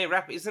 Renee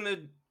Rapp isn't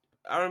an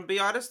R&B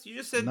artist? You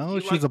just said no.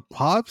 She's a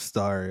pop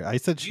star. I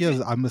said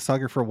I'm a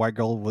sucker for white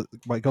girls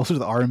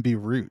with R&B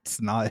roots.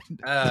 Not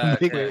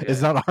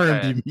it's not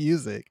R&B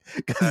music.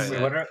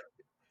 Wait,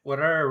 what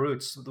are her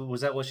roots?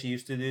 Was that what she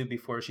used to do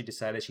before she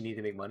decided she needed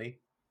to make money?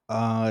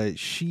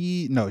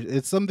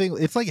 It's something.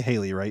 It's like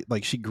Hayley, right?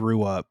 Like she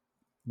grew up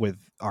with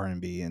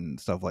R&B and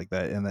stuff like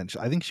that, and then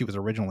I think she was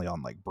originally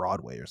on like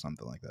Broadway or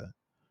something like that.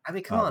 I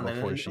mean, come on,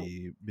 before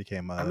she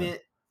became a. I mean,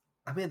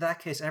 in that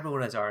case,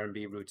 everyone has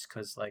R&B roots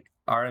because like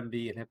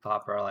R&B and hip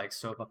hop are like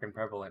so fucking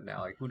prevalent now.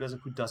 Like, who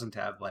doesn't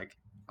have like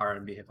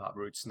R&B hip hop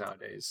roots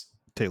nowadays?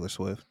 Taylor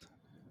Swift.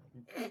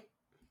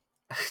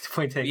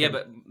 Point taken.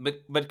 Yeah,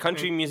 but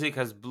country music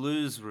has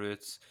blues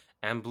roots,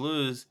 and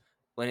blues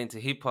went into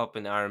hip hop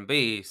and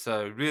R&B.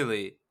 So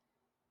really,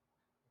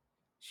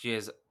 she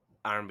has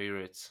R&B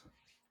roots.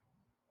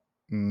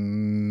 You're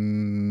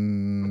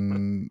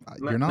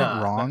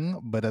not wrong,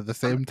 but at the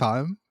same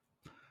time,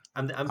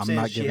 I'm saying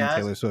not giving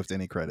Taylor Swift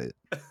any credit.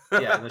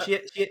 Yeah, no,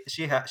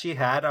 she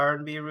had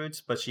R&B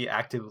roots, but she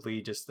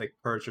actively just like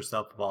purged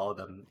herself of all of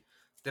them.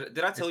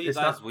 Did I tell you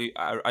guys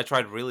I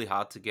tried really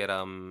hard to get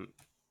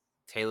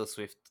Taylor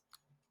Swift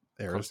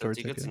concert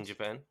tickets in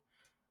Japan?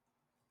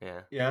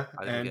 Yeah. Yeah,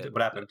 and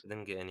what happened? I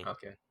didn't get any.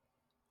 Okay.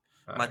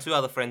 My two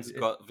other friends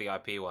got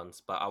VIP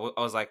ones, but I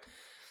was like,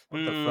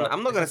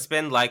 I'm not gonna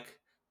spend like.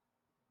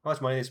 How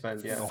much money they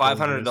spend? Yeah,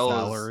 $500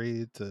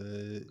 salary to.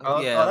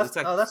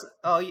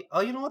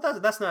 You know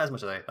what? That's not as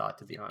much as I thought,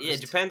 to be honest. Yeah,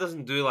 Japan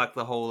doesn't do like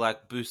the whole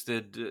like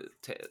boosted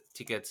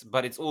tickets,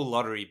 but it's all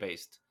lottery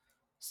based.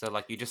 So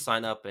like you just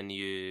sign up and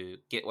you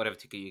get whatever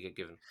ticket you get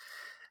given.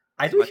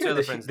 I do hear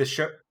the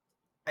show.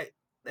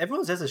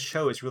 Everyone says the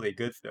show is really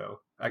good though.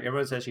 Like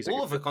everyone says she's all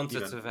like of her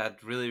concerts have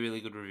had really,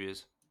 really good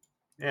reviews.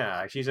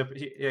 Yeah,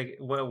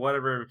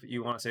 whatever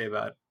you want to say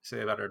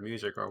about her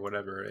music or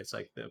whatever. It's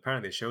like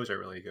apparently the shows are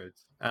really good.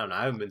 I don't know.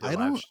 I haven't been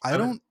to. I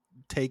don't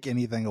take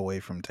anything away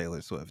from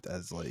Taylor Swift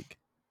as like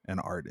an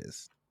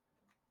artist.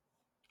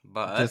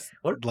 But just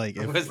like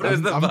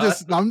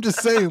I'm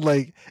just saying,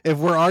 like if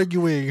we're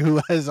arguing who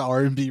has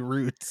R&B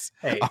roots,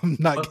 I'm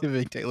not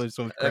giving Taylor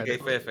Swift credit.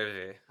 Okay,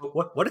 fair.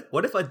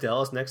 What if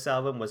Adele's next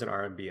album was an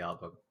R&B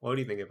album? What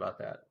do you think about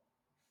that?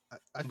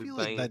 I feel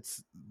like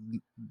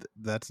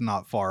that's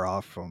not far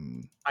off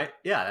from.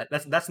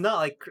 That's not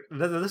like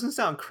that doesn't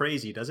sound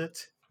crazy, does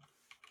it?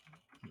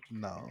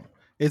 No,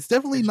 it's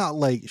definitely not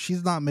like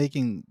she's not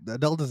making.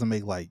 Adele doesn't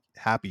make like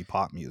happy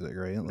pop music,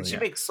 right? Like, she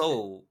makes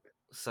soul,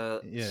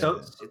 so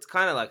it's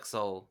kind of like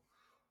soul.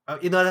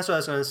 That's what I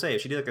was gonna say.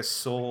 If she did like a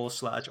soul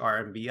 /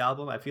 R&B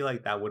album, I feel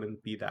like that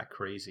wouldn't be that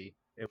crazy.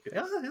 I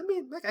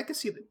mean, like I can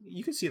see that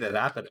you can see that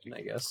happening. I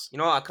guess. You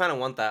know, I kind of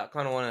want that. I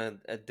kind of want an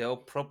Adele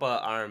proper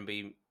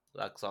R&B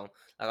like song.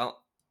 Like,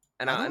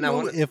 I don't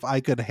know if I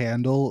could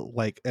handle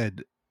like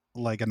an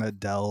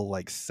Adele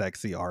like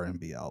sexy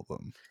R&B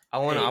album. I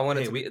want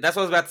it to be. That's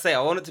what I was about to say.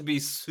 I want it to be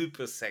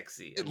super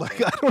sexy.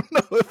 Like I don't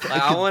know if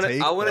like, I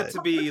want it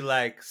to be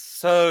like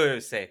so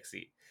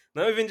sexy.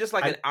 Not even just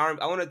like an R&B.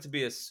 I want it to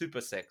be a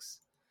super sex.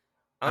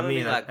 I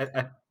mean,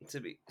 to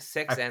be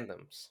sex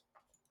anthems.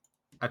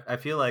 I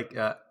feel like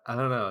I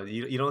don't know.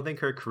 You don't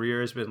think her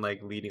career has been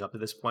like leading up to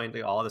this point,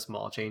 like all the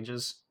small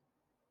changes?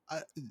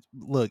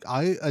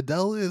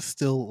 Adele is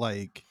still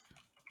like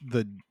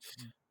the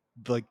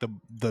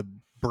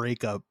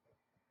breakup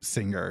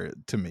singer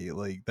to me.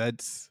 Like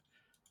that's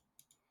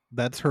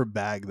her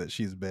bag that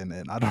she's been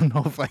in. I don't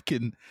know if I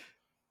can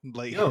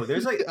like. No,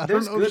 there's like I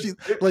don't know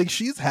if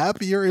she's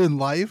happier in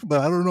life,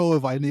 but I don't know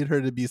if I need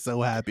her to be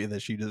so happy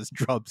that she just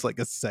drops like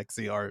a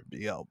sexy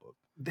R&B album.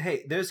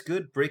 Hey, there's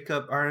good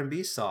breakup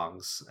R&B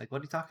songs. Like,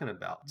 what are you talking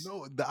about?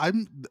 No,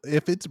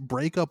 if it's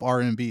breakup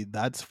R&B,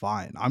 that's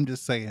fine. I'm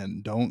just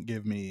saying, don't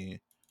give me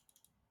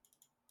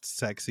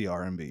sexy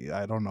R&B.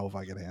 I don't know if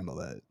I can handle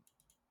that.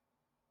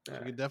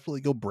 I could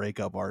definitely go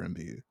breakup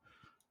R&B.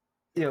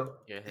 You're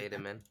a hater,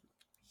 man.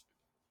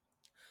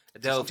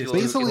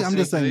 Basically, I'm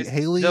just saying,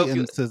 Haley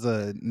and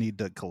SZA need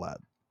to collab.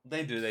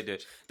 They do.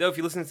 Though, if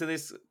you listen to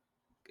this,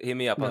 hit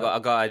me up. No. I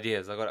got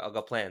ideas. I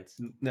got plans.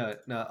 No.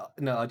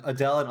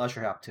 Adele and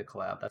Usher have to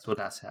collab. That's what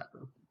has to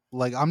happen.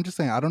 Like I'm just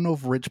saying, I don't know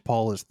if Rich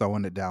Paul is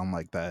throwing it down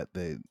like that.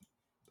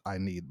 I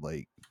need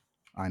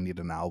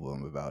an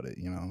album about it.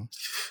 You know.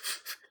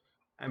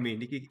 I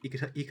mean, he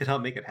could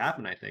help make it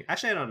happen. I think.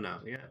 Actually, I don't know.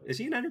 Yeah, is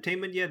he in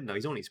entertainment yet? No,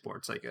 he's only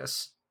sports, I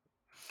guess.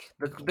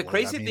 The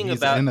crazy thing he's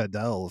about in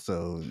Adele,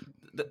 so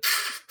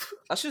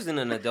Usher's in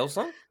an Adele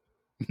song.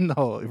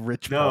 No,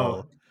 Rich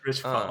Paul.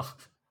 Rich Paul.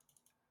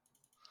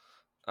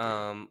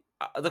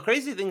 The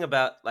crazy thing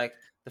about like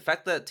the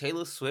fact that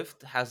Taylor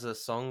Swift has a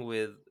song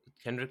with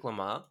Kendrick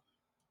Lamar,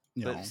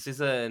 but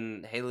SZA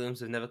and Haley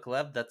Williams have never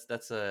collabed.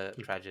 That's a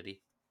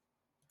tragedy.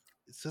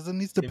 SZA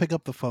needs to pick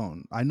up the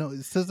phone. I know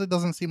SZA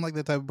doesn't seem like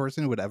the type of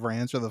person who would ever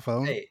answer the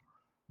phone,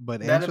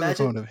 but answer the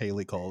phone if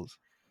Haley calls.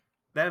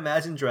 That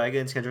Imagine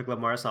Dragons Kendrick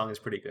Lamar song is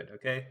pretty good.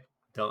 Okay,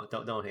 don't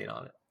hate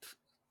on it.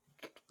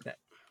 Okay.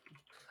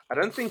 I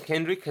don't think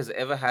Kendrick has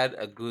ever had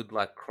a good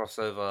like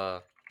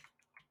crossover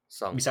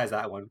song. Besides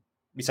that one.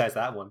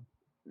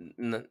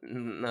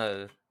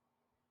 No.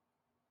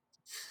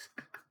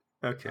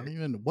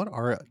 Okay. What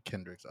are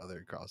Kendrick's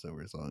other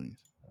crossover songs?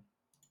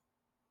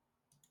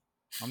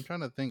 I'm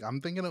trying to think.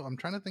 I'm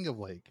trying to think of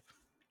like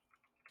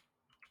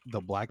the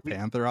Black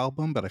Panther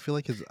album, but I feel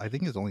like his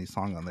only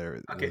song on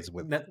there is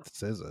with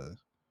SZA.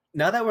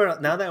 Now that we're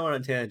on a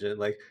tangent,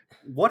 like,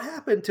 what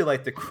happened to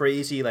like the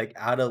crazy, like,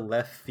 out of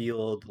left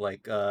field,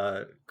 like,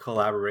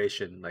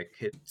 collaboration, like,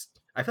 hits?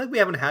 I feel like we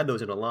haven't had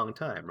those in a long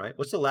time, right?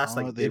 What's the last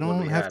like They big one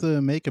don't we have had?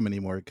 to make them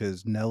anymore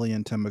because Nelly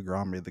and Tim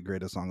McGraw made the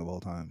greatest song of all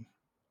time.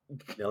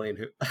 Nelly and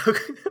who?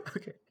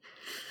 Okay.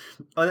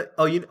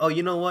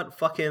 You know what?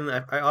 Fucking,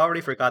 I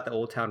already forgot that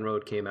Old Town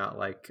Road came out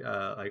like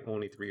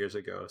only 3 years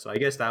ago. So I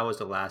guess that was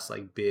the last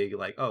like big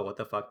like, oh, what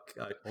the fuck?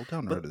 Old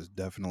Town But Road is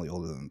definitely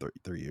older than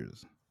 3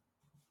 years.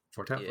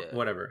 Yeah,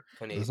 whatever.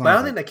 This 2018. But I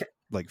song's don't think that.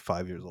 like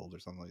 5 years old or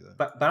something like that.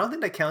 But I don't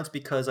think that counts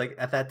because like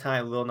at that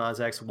time Lil Nas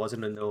X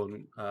wasn't a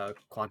known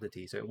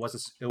quantity, so it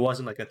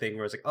wasn't like a thing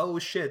where it's like, oh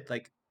shit,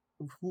 like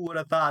who would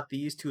have thought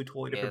these two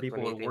totally different Yeah, people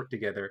would 2018. work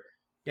together?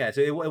 Yeah,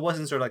 so it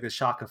wasn't sort of like the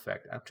shock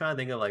effect. I'm trying to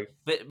think of like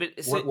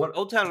But so what.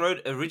 Old Town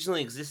Road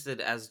originally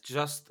existed as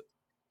just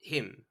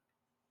him,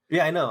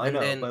 Yeah, I and know,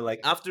 then but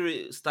like, after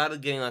it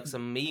started getting like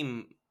some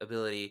meme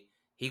ability,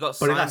 he got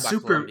but it signed got by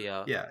super,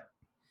 Columbia, yeah,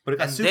 but it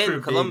got and super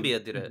then Columbia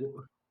big. did it.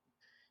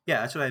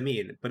 Yeah, that's what I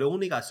mean. But it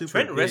only got super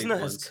Trent big Reznor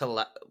has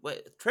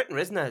once. Trent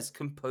Reznor has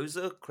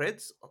composer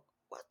creds.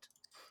 What?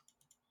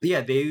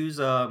 Yeah, they use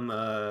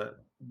the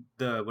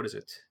what is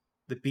it?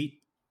 The beat.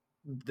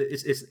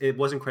 It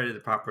wasn't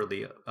credited properly.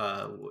 You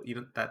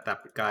know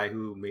that guy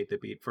who made the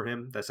beat for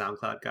him, the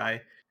SoundCloud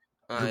guy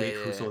Oh,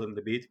 who sold him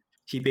the beat.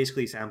 He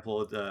basically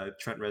sampled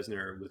Trent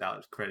Reznor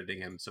without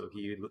crediting him, so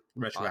he Oh,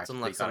 it's on retroactively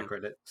like got a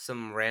credit.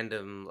 some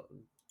random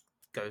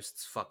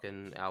Ghosts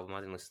fucking album.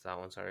 I didn't listen to that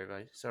one. Sorry,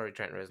 buddy. Sorry,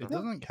 Trent It Reznor.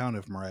 doesn't count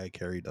if Mariah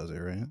Carey does it,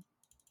 right?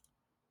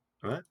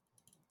 What?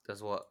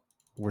 Does what?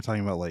 We're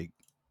talking about like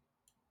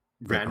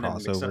the Random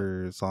mix-up.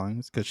 crossover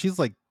songs because she's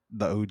like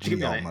the She OG could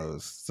be on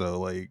almost.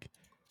 So like,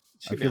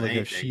 She I could be feel on like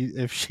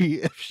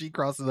anything. if she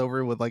crosses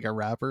over with like a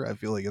rapper, I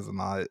feel like it's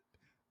not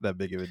that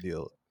big of a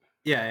deal.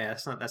 Yeah,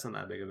 that's not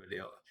that big of a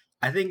deal.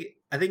 I think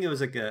it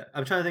was like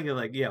I'm trying to think of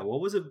like, yeah,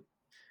 what was it?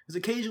 Because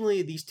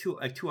occasionally these two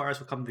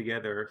artists will come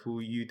together who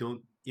you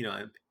don't,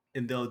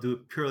 and they'll do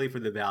it purely for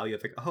the value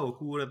of like, oh,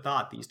 who would have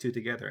thought these two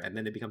together, and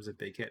then it becomes a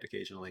big hit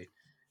occasionally.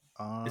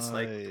 It's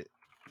like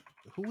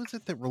Who was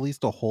it that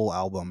released a whole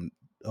album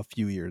a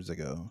few years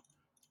ago?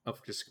 of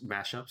just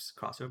mashups,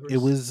 crossovers. It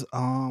was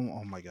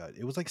oh my god,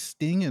 it was like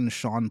Sting and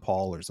Sean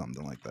Paul or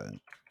something like that.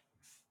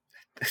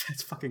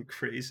 That's fucking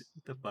crazy.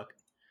 What the fuck?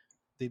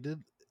 They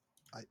did.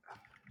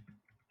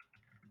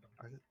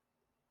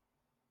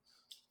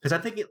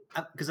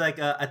 Because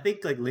I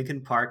think like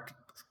Linkin Park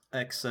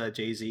x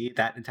Jay-Z,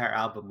 that entire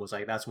album was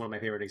like, that's one of my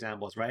favorite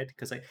examples, right?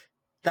 Because like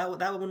that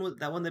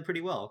one did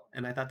pretty well,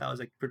 and I thought that was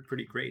like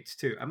pretty great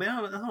too. I mean,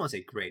 I don't want to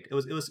say great. It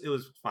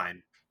was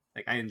fine.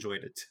 Like I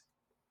enjoyed it.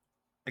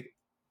 Like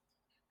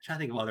I'm trying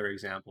to think of other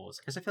examples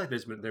because I feel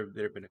like there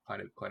have been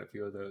quite a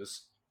few of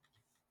those.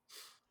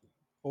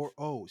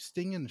 Or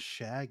Sting and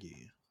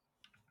Shaggy.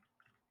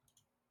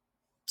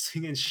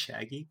 Singing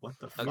Shaggy? What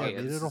the fuck? Okay, Yeah,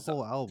 they this did a is-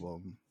 whole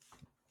album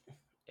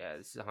Yeah,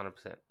 this is 100%.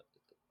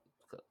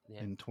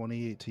 Yeah. in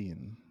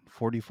 2018.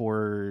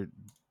 44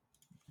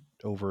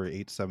 over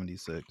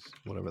 876,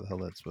 whatever the hell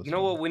that's supposed You to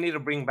know be. what we need to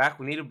bring back?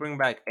 We need to bring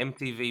back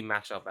MTV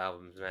mashup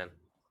albums, man.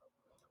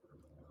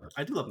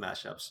 I do love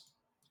mashups.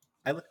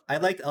 I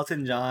liked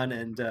Elton John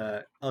and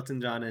what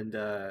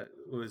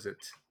was it?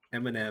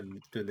 Eminem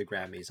doing the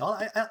Grammys.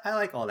 I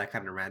like all that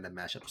kind of random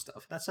mashup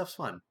stuff. That stuff's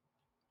fun.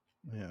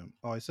 Yeah.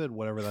 Oh, I said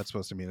whatever that's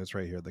supposed to mean. It's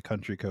right here. The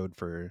country code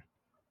for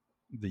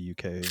the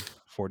UK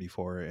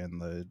 44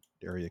 and the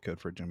area code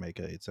for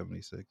Jamaica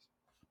 876.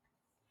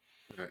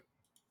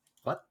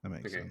 What? That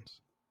makes Okay.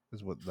 sense.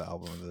 Is what the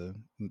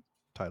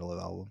title of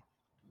the album.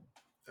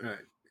 All right.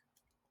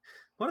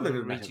 What other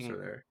We're good mashups reaching- are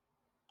there?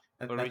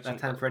 We're That reaching-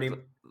 time for any.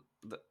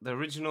 the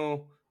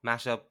original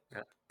mashup.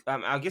 Yeah.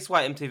 I guess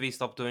why MTV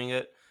stopped doing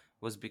it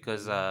was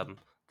because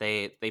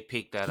they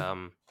peaked at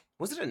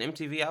was it an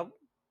MTV album?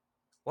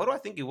 Why do I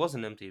think it was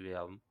an MTV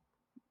album?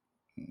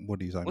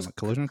 What are you talking Was about?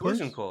 Collision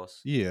Collision Course?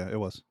 Course? Yeah, it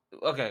was.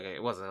 Okay,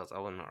 it was. I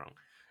wasn't wrong.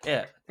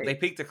 Yeah, Hey. they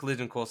peaked at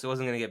Collision Course. It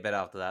wasn't gonna get better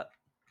after that.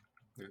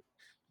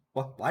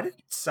 Why did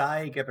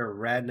Psy get a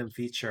random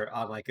feature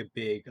on like a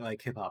big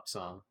like hip hop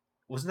song?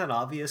 Wasn't that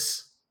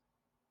obvious?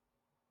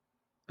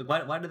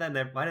 Like, why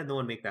did no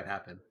one make that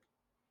happen?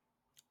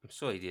 I'm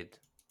sure he did.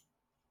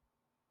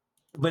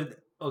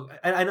 But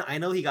I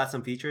know he got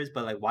some features,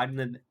 but like why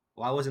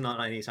wasn't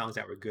on any songs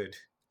that were good?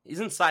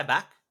 Isn't Psy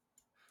back?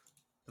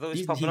 I thought he was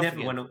He popping up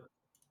never again.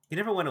 he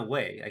never went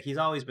away. Like he's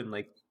always been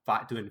like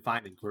doing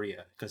fine in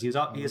Korea because he was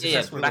Yeah,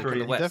 successful in back in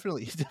Korea. the West.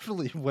 He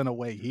definitely went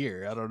away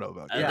here. I don't know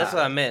about Yeah. That's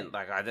what I meant.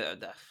 Like I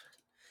did.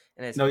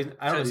 And it's, No,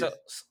 I don't.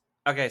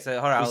 okay, so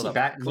hold on, Is he hold on.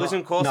 back? No,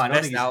 Collision Course, no, I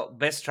don't think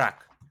best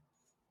track.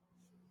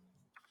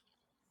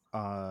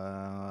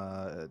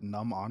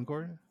 Numb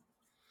Encore.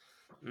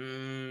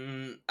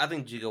 I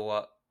think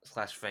Gigawatt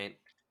 / Faint.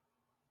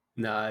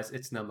 No,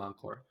 it's Numb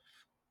Encore.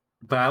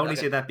 But I only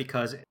Okay. say that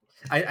because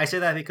I say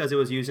that because it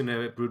was used in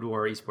a Brood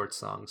War esports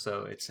song,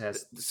 so it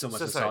has so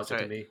much nostalgia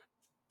sorry. to me.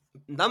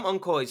 Numb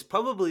Encore is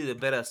probably the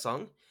better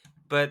song,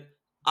 but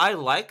I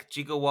like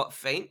Gigawatt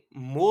Faint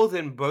more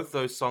than both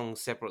those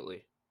songs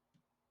separately.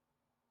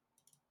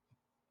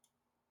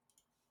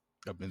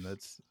 I mean,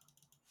 that's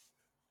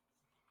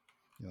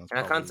that's And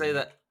I can't say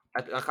probably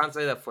that. I can't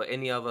say that for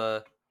any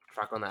other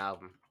track on the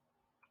album.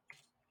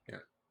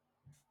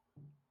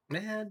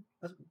 Man,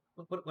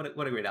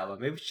 what a great album.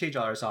 Maybe we should change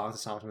all our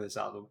songs from this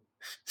album.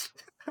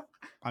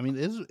 I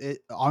mean,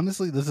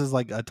 honestly, this is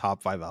like a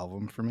top 5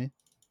 album for me.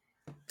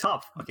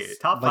 Top It's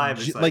top like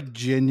 5 is like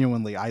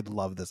genuinely, I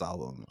love this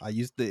album. I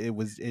used to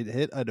it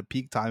hit at a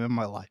peak time in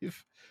my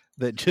life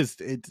that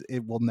just it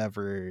will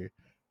never,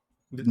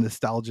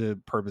 nostalgia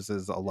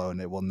purposes alone,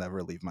 it will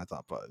never leave my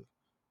top 5.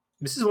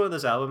 this is one of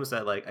those albums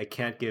that like I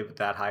can't give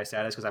that high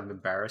status because I'm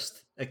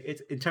embarrassed. Like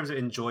it's in terms of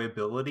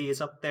enjoyability,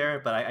 it's up there,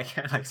 but I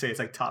can't like say it's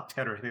like top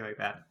 10 or anything like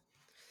that.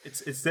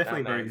 It's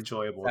definitely very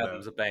enjoyable This though.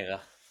 album's a banger.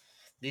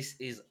 This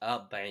is a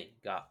banger.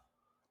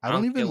 I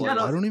don't care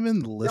what even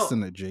it is.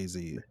 listen to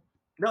Jay-Z.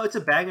 No, it's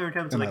a banger in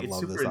terms of And like I it's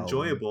love super this album.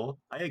 enjoyable.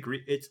 I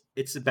agree.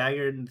 It's a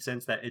banger in the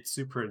sense that it's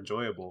super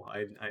enjoyable.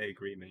 I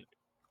agree, mate.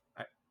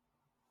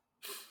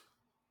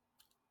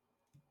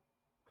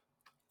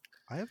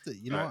 I have to,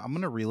 I'm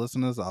gonna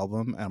re-listen to this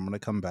album and I'm gonna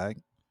come back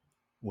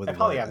with I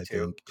probably what am I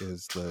too. think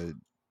is the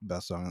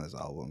best song on this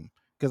album,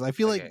 because I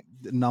feel Okay. like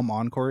Numb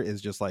Encore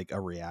is just like a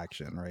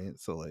reaction, right?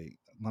 So like,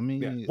 let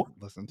me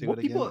listen to it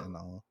again, and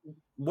I'll.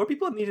 More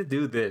people need to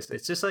do this.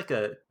 It's just like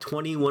a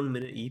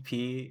 21-minute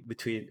EP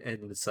between,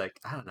 and it's like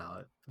I don't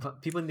know.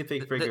 People need to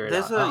figure it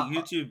out.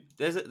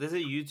 There's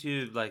a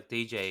YouTube like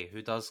DJ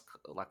who does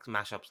like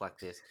mashups like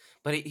this,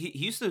 but he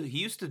used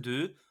to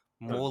do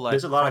more like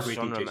there's a lot of great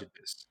cross-genre DJs in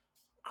this.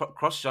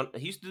 Cross-genre.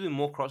 He used to do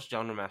more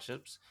cross-genre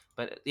mashups,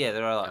 but yeah,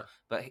 there are a lot.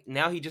 But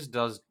now he just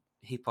does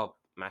hip hop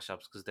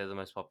mashups because they're the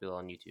most popular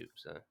on YouTube.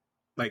 So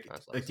like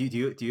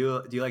do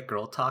you like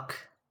Girl Talk,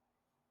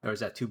 or is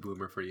that too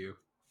boomer for you?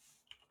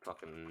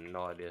 Fucking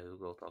no idea who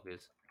Girl Talk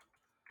is.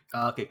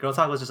 Okay, Girl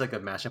Talk was just like a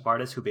mashup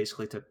artist who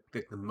basically took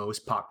the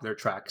most popular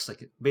tracks,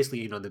 like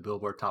basically the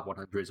Billboard Top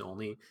 100s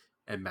only,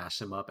 and mashed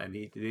them up, and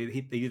he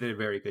did a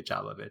very good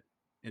job of it.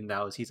 And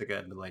now he's like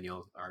a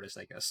millennial artist,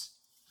 I guess.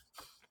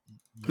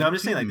 No, I'm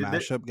just saying, like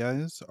mashup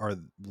guys are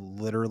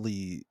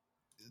literally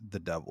the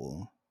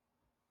devil.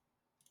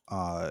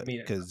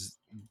 Because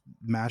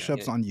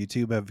mashups on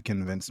YouTube have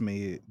convinced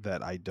me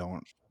that I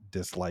don't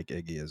dislike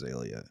Iggy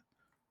Azalea.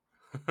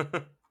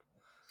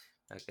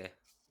 Okay.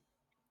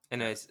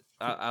 Anyways,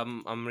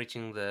 I'm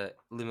reaching the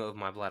limit of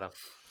my bladder.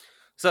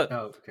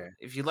 So,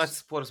 if you'd like to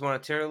support us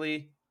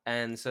monetarily,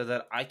 and so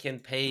that I can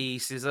pay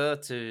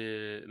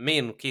SZA me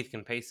and Keith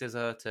can pay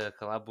SZA to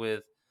collab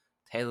with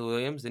Taylor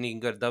Williams, then you can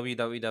go to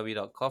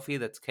www.coffee,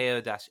 that's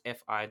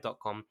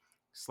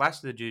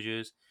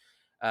ko-fi.com/thejujus.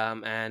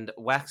 And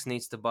Wax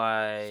needs to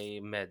buy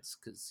meds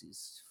because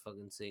he's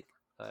fucking sick.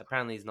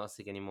 Apparently he's not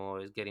sick anymore.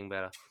 He's getting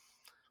better.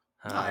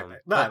 I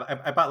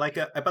bought like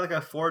a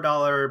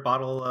 $4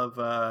 bottle of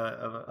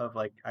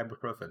like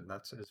ibuprofen.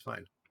 It's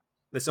fine.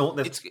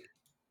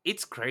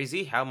 It's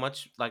crazy how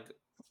much, like,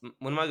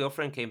 when my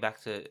girlfriend came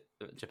back to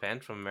Japan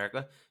from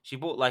America, she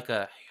bought like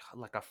a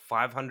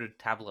 500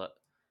 tablet.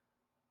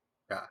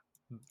 Yeah.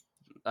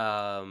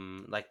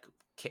 Like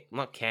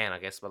not can, I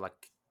guess, but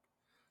like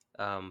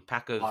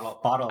pack of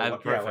bottle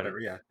whatever.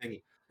 Yeah.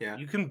 Thingy. Yeah.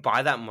 You can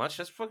buy that much?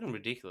 That's fucking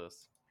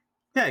ridiculous.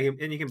 Yeah,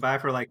 and you can buy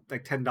for like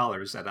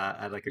 $10 at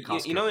like a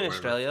Costco. In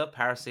Australia,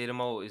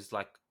 paracetamol is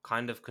like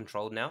kind of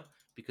controlled now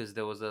because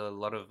there was a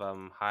lot of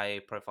high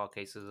profile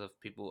cases of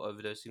people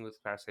overdosing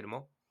with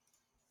paracetamol.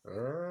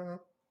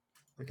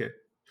 Okay.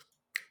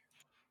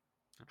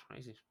 That's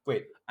crazy.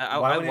 Wait,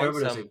 why would you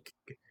overdose it?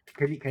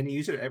 Can you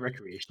use it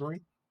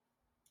recreationally?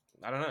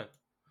 I don't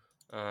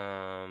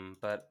know.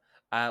 But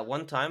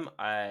one time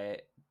I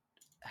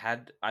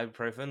had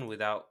ibuprofen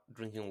without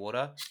drinking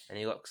water, and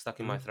it got stuck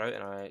in my throat,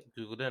 and I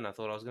googled it, and I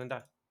thought I was gonna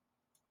die.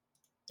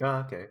 Oh,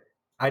 okay.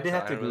 I did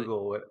have to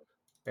Google it.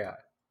 Yeah,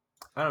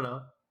 I don't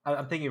know.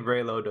 I'm thinking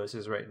very low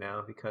doses right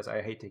now because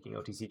I hate taking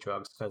OTC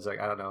drugs because,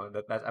 like, I don't know,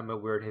 that I'm a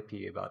weird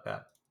hippie about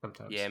that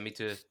sometimes. Yeah, me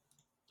too.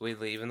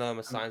 Weirdly, even though I'm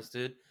a science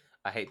dude,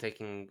 I hate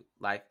taking,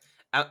 like,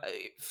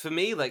 for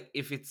me, like,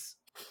 if it's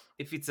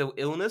an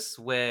illness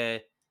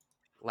where,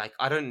 like,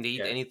 I don't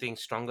need anything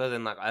stronger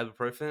than like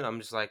ibuprofen, I'm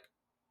just like,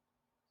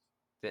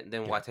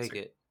 then why take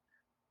it?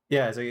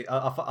 Yeah, so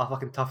I'll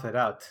fucking tough it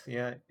out.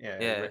 Yeah.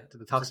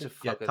 The toxic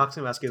masculinity.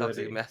 Toxic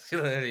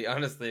masculinity.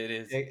 Honestly, it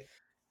is.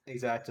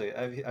 Exactly.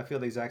 I feel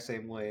the exact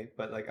same way,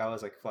 but like I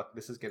was like, fuck,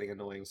 this is getting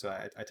annoying, so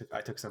I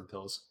took some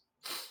pills.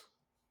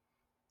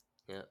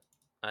 Yeah,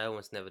 I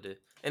almost never do.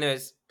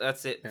 Anyways,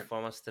 that's it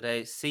from us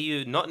today. See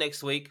you not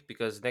next week,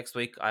 because next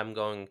week I'm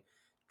going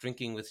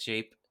drinking with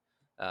sheep.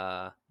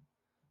 So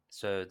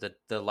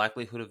the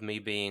likelihood of me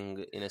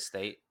being in a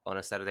state on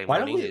a Saturday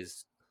morning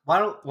is. Why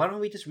don't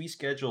we just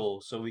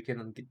reschedule so we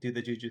can do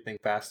the Juju thing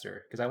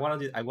faster? Because I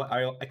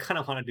kind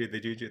of want to do the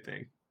Juju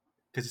thing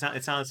because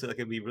it sounds like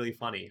it'd be really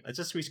funny. Let's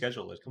just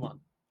reschedule it. Come on.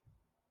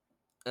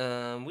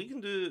 We can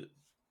do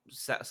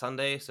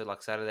Sunday, so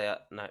like Saturday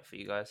night for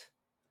you guys.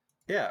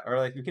 Yeah, or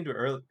like we can do it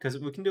early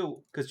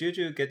because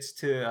Juju gets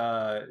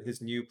to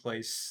his new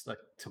place like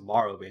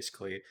tomorrow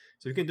basically,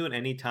 so we can do it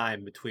any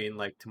time between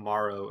like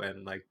tomorrow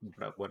and like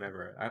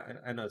whatever.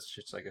 I know it's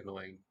just like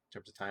annoying in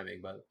terms of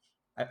timing, but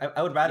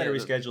I would rather Yeah,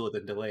 reschedule it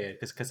than delay it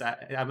because I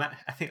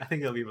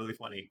think it'll be really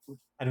funny,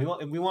 and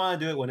we want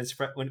to do it when it's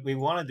when we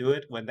want to do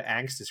it when the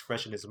angst is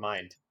fresh in his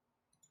mind.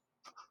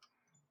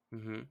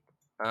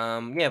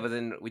 Yeah, but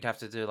then we'd have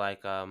to do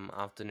like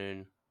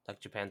afternoon, like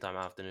Japan time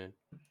afternoon.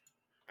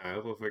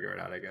 We'll figure it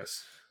out, I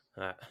guess.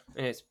 All right.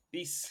 Anyways,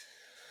 peace.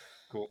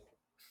 Cool.